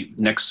be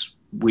next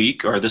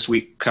week or this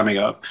week coming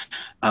up,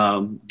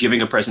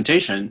 giving a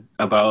presentation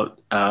about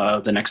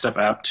the Next Step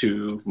app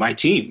to my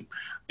team.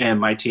 And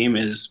my team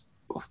is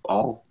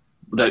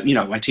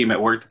my team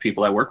at work, the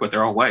people I work with,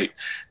 they're all white.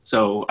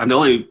 So I'm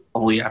the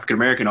only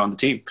African-American on the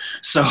team.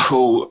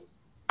 So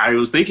I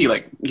was thinking,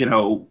 like,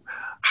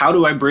 how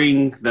do I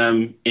bring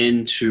them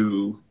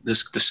into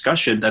this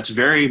discussion that's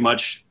very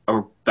much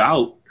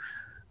about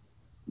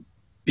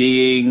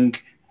being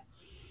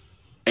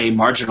a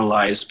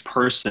marginalized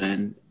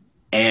person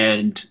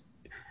and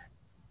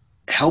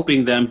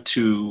helping them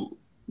to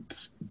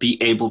be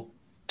able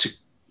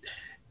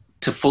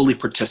to fully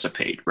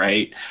participate,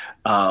 right?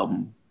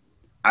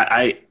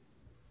 I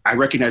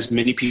recognize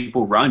many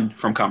people run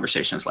from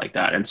conversations like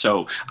that. And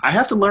so I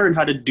have to learn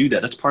how to do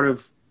that. That's part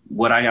of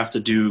what I have to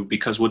do,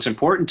 because what's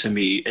important to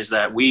me is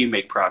that we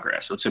make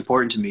progress. What's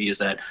important to me is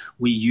that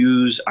we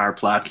use our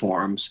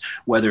platforms,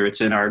 whether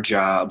it's in our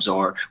jobs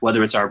or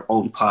whether it's our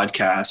own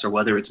podcasts or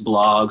whether it's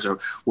blogs or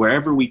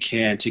wherever we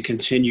can, to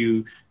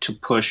continue to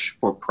push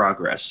for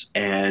progress.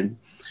 And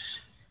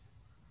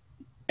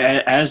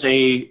as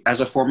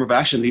a form of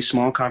action, these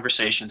small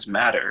conversations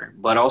matter,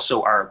 but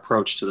also our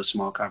approach to the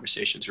small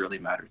conversations really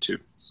matter too.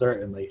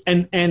 Certainly.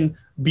 And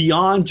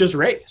beyond just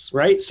race,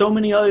 right? So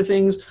many other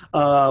things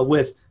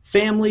with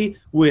family,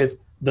 with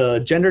the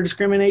gender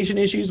discrimination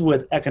issues,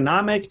 with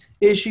economic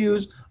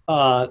issues.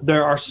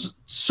 There are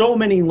so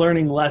many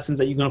learning lessons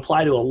that you can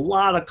apply to a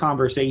lot of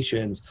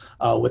conversations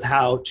with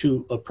how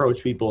to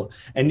approach people.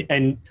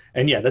 And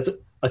yeah, that's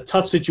a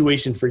tough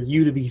situation for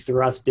you to be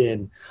thrust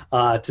in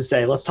to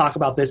say, let's talk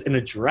about this and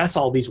address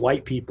all these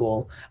white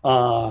people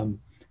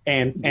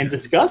and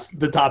discuss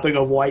the topic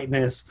of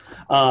whiteness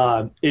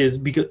is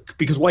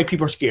because white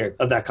people are scared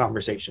of that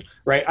conversation,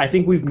 right? I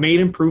think we've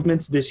made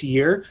improvements this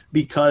year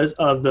because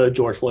of the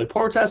George Floyd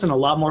protests, and a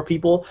lot more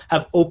people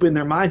have opened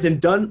their minds and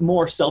done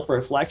more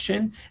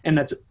self-reflection. And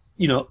that's,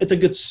 it's a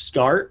good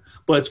start,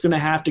 but it's going to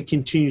have to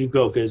continue to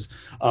go, because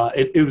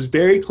it was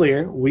very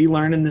clear, we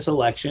learned in this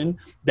election,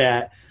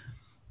 that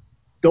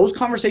those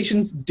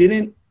conversations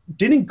didn't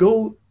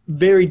go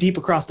very deep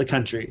across the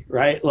country,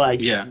 right? Like,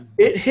 yeah,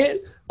 it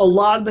hit a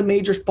lot of the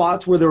major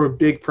spots where there were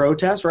big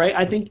protests, right?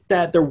 I think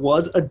that there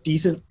was a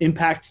decent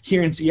impact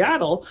here in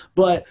Seattle,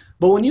 but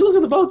when you look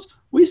at the votes,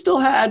 we still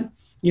had,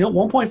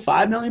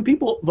 1.5 million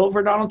people vote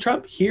for Donald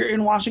Trump here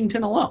in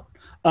Washington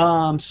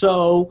alone.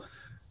 So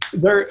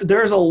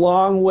there's a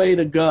long way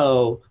to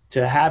go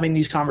to having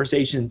these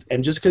conversations.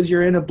 And just because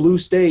you're in a blue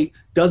state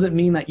doesn't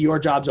mean that your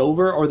job's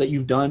over or that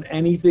you've done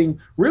anything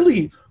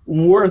really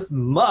worth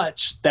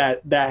much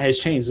that has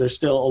changed. There's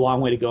still a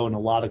long way to go and a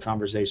lot of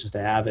conversations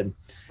to have. And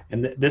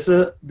this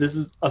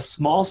is a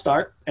small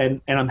start,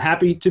 and I'm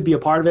happy to be a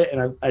part of it.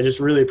 And I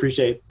just really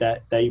appreciate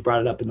that you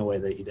brought it up in the way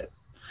that you did.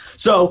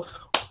 So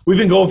we've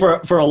been going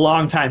for a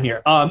long time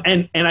here.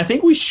 And I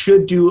think we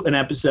should do an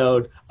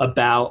episode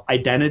about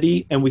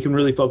identity, and we can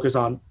really focus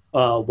on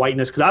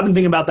whiteness, because I've been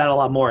thinking about that a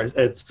lot more.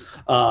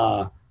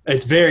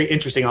 It's very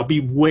interesting. I'll be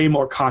way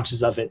more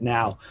conscious of it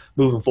now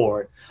moving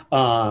forward.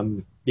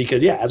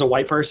 Because yeah, as a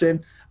white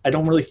person, I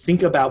don't really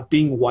think about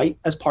being white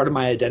as part of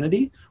my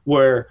identity,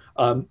 where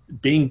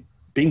being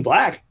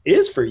black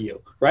is for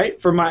you, right?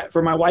 For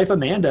my wife,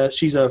 Amanda,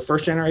 she's a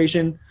first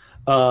generation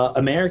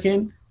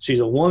American. She's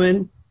a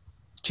woman.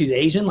 She's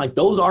Asian. Like,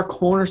 those are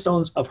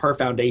cornerstones of her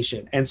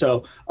foundation. And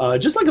so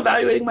just like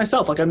evaluating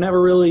myself, like, I've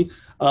never really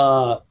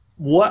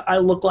what I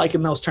look like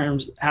in those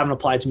terms haven't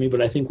applied to me,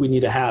 but I think we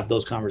need to have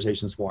those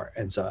conversations more.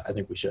 And so I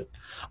think we should.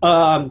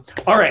 All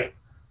right.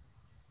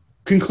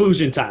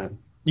 Conclusion time.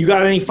 You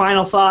got any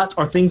final thoughts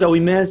or things that we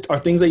missed or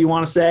things that you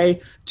want to say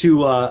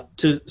to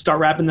start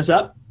wrapping this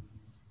up?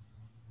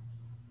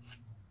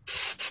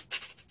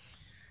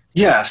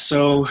 Yeah,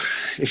 so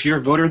if you're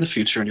a voter in the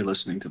future and you're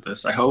listening to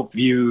this, I hope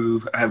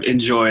you have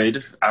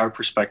enjoyed our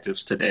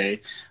perspectives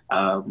today.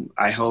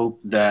 I hope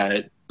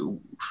that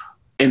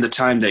in the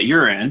time that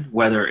you're in,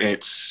 whether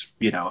it's,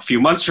 a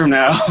few months from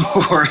now,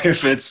 or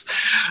if it's,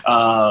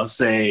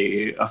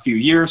 say, a few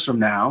years from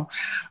now,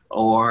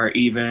 or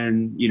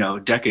even,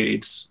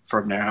 decades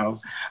from now,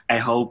 I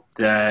hope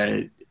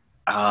that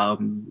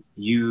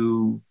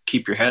you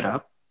keep your head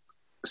up,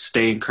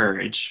 stay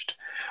encouraged.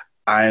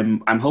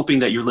 I'm hoping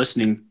that you're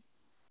listening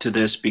to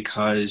this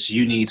because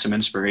you need some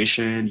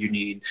inspiration, you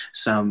need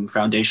some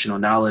foundational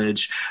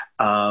knowledge.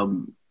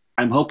 I'm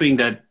hoping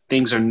that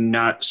things are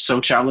not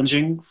so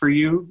challenging for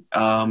you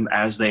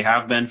as they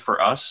have been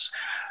for us.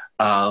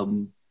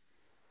 But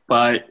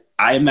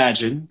I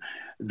imagine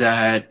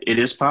that it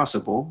is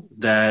possible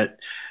that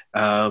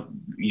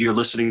you're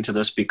listening to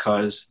this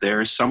because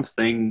there is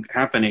something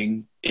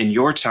happening in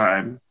your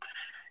time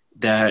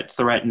that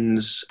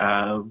threatens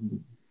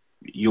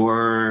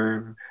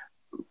your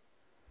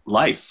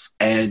life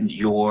and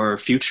your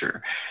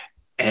future.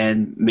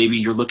 And maybe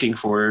you're looking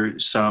for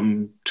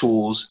some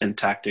tools and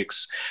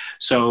tactics.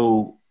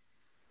 So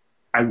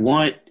I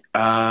want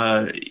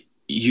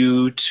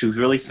you to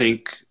really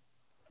think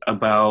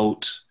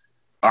about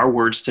our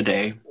words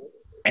today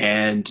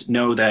and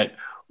know that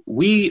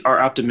we are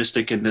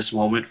optimistic in this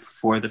moment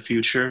for the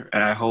future,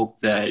 and I hope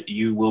that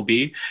you will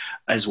be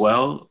as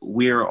well.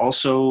 We are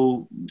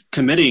also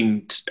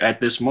committing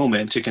at this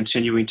moment to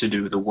continuing to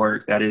do the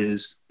work that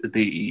is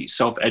the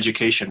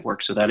self-education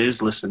work. So that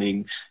is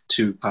listening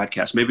to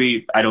podcasts.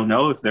 Maybe, I don't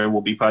know if there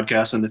will be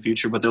podcasts in the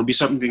future, but there'll be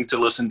something to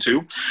listen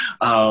to.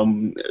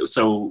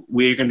 So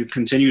we're going to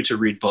continue to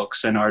read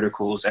books and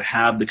articles and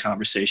have the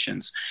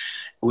conversations.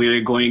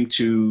 We're going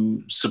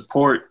to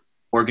support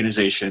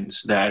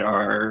organizations that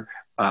are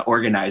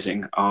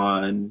organizing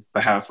on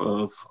behalf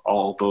of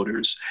all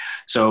voters.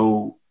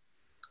 So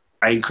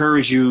I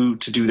encourage you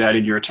to do that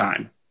in your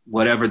time,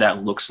 whatever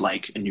that looks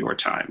like in your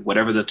time,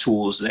 whatever the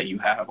tools that you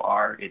have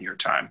are in your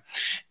time.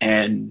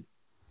 And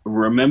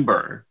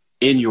remember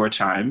in your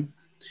time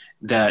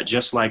that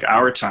just like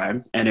our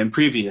time and in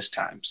previous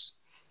times,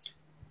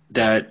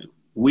 that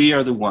we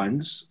are the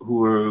ones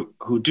who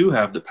do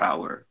have the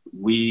power.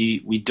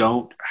 We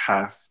don't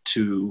have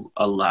to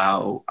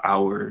allow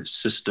our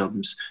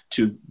systems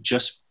to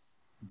just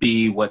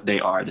be what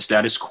they are. The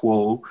status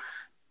quo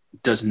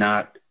does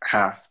not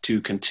have to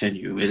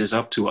continue. It is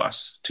up to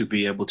us to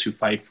be able to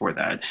fight for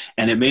that.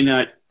 And it may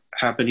not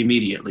happen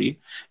immediately.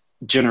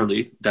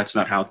 Generally, that's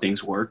not how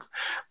things work.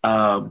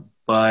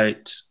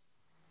 But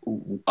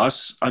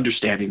us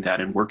understanding that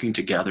and working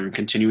together and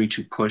continuing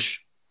to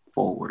push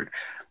forward,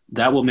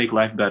 that will make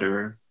life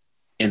better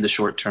in the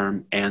short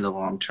term and the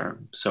long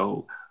term.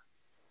 So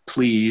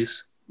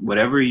please,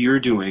 whatever you're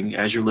doing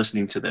as you're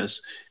listening to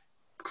this,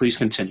 please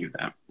continue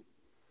that.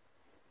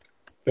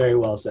 Very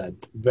well said.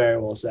 Very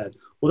well said.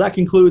 Well, that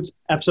concludes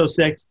episode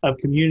 6 of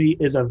Community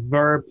is a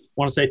Verb. I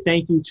want to say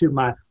thank you to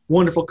my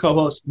wonderful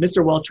co-host,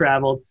 Mr. Well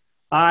Traveled.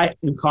 I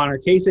am Connor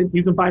Kaysen.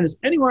 You can find us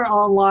anywhere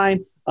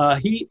online.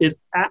 He is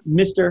at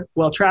Mr.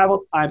 Well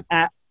Traveled. I'm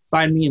at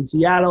Find Me in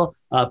Seattle.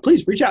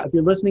 Please reach out if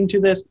you're listening to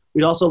this.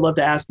 We'd also love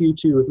to ask you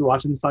to, if you're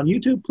watching this on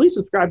YouTube, please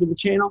subscribe to the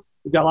channel.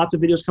 We've got lots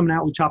of videos coming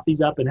out. We chop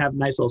these up and have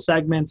nice little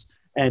segments.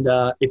 And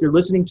if you're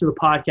listening to the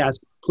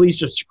podcast, please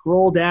just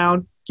scroll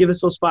down, give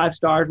us those 5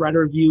 stars, write a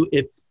review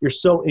if you're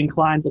so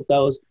inclined, but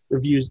those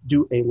reviews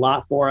do a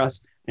lot for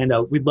us. And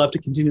we'd love to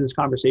continue this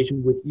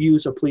conversation with you.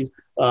 So please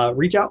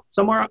reach out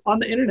somewhere on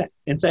the internet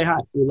and say hi.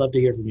 We'd love to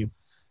hear from you.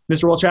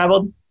 Mr. Well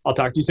Traveled, I'll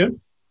talk to you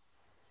soon.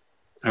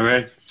 All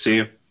right. See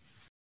you.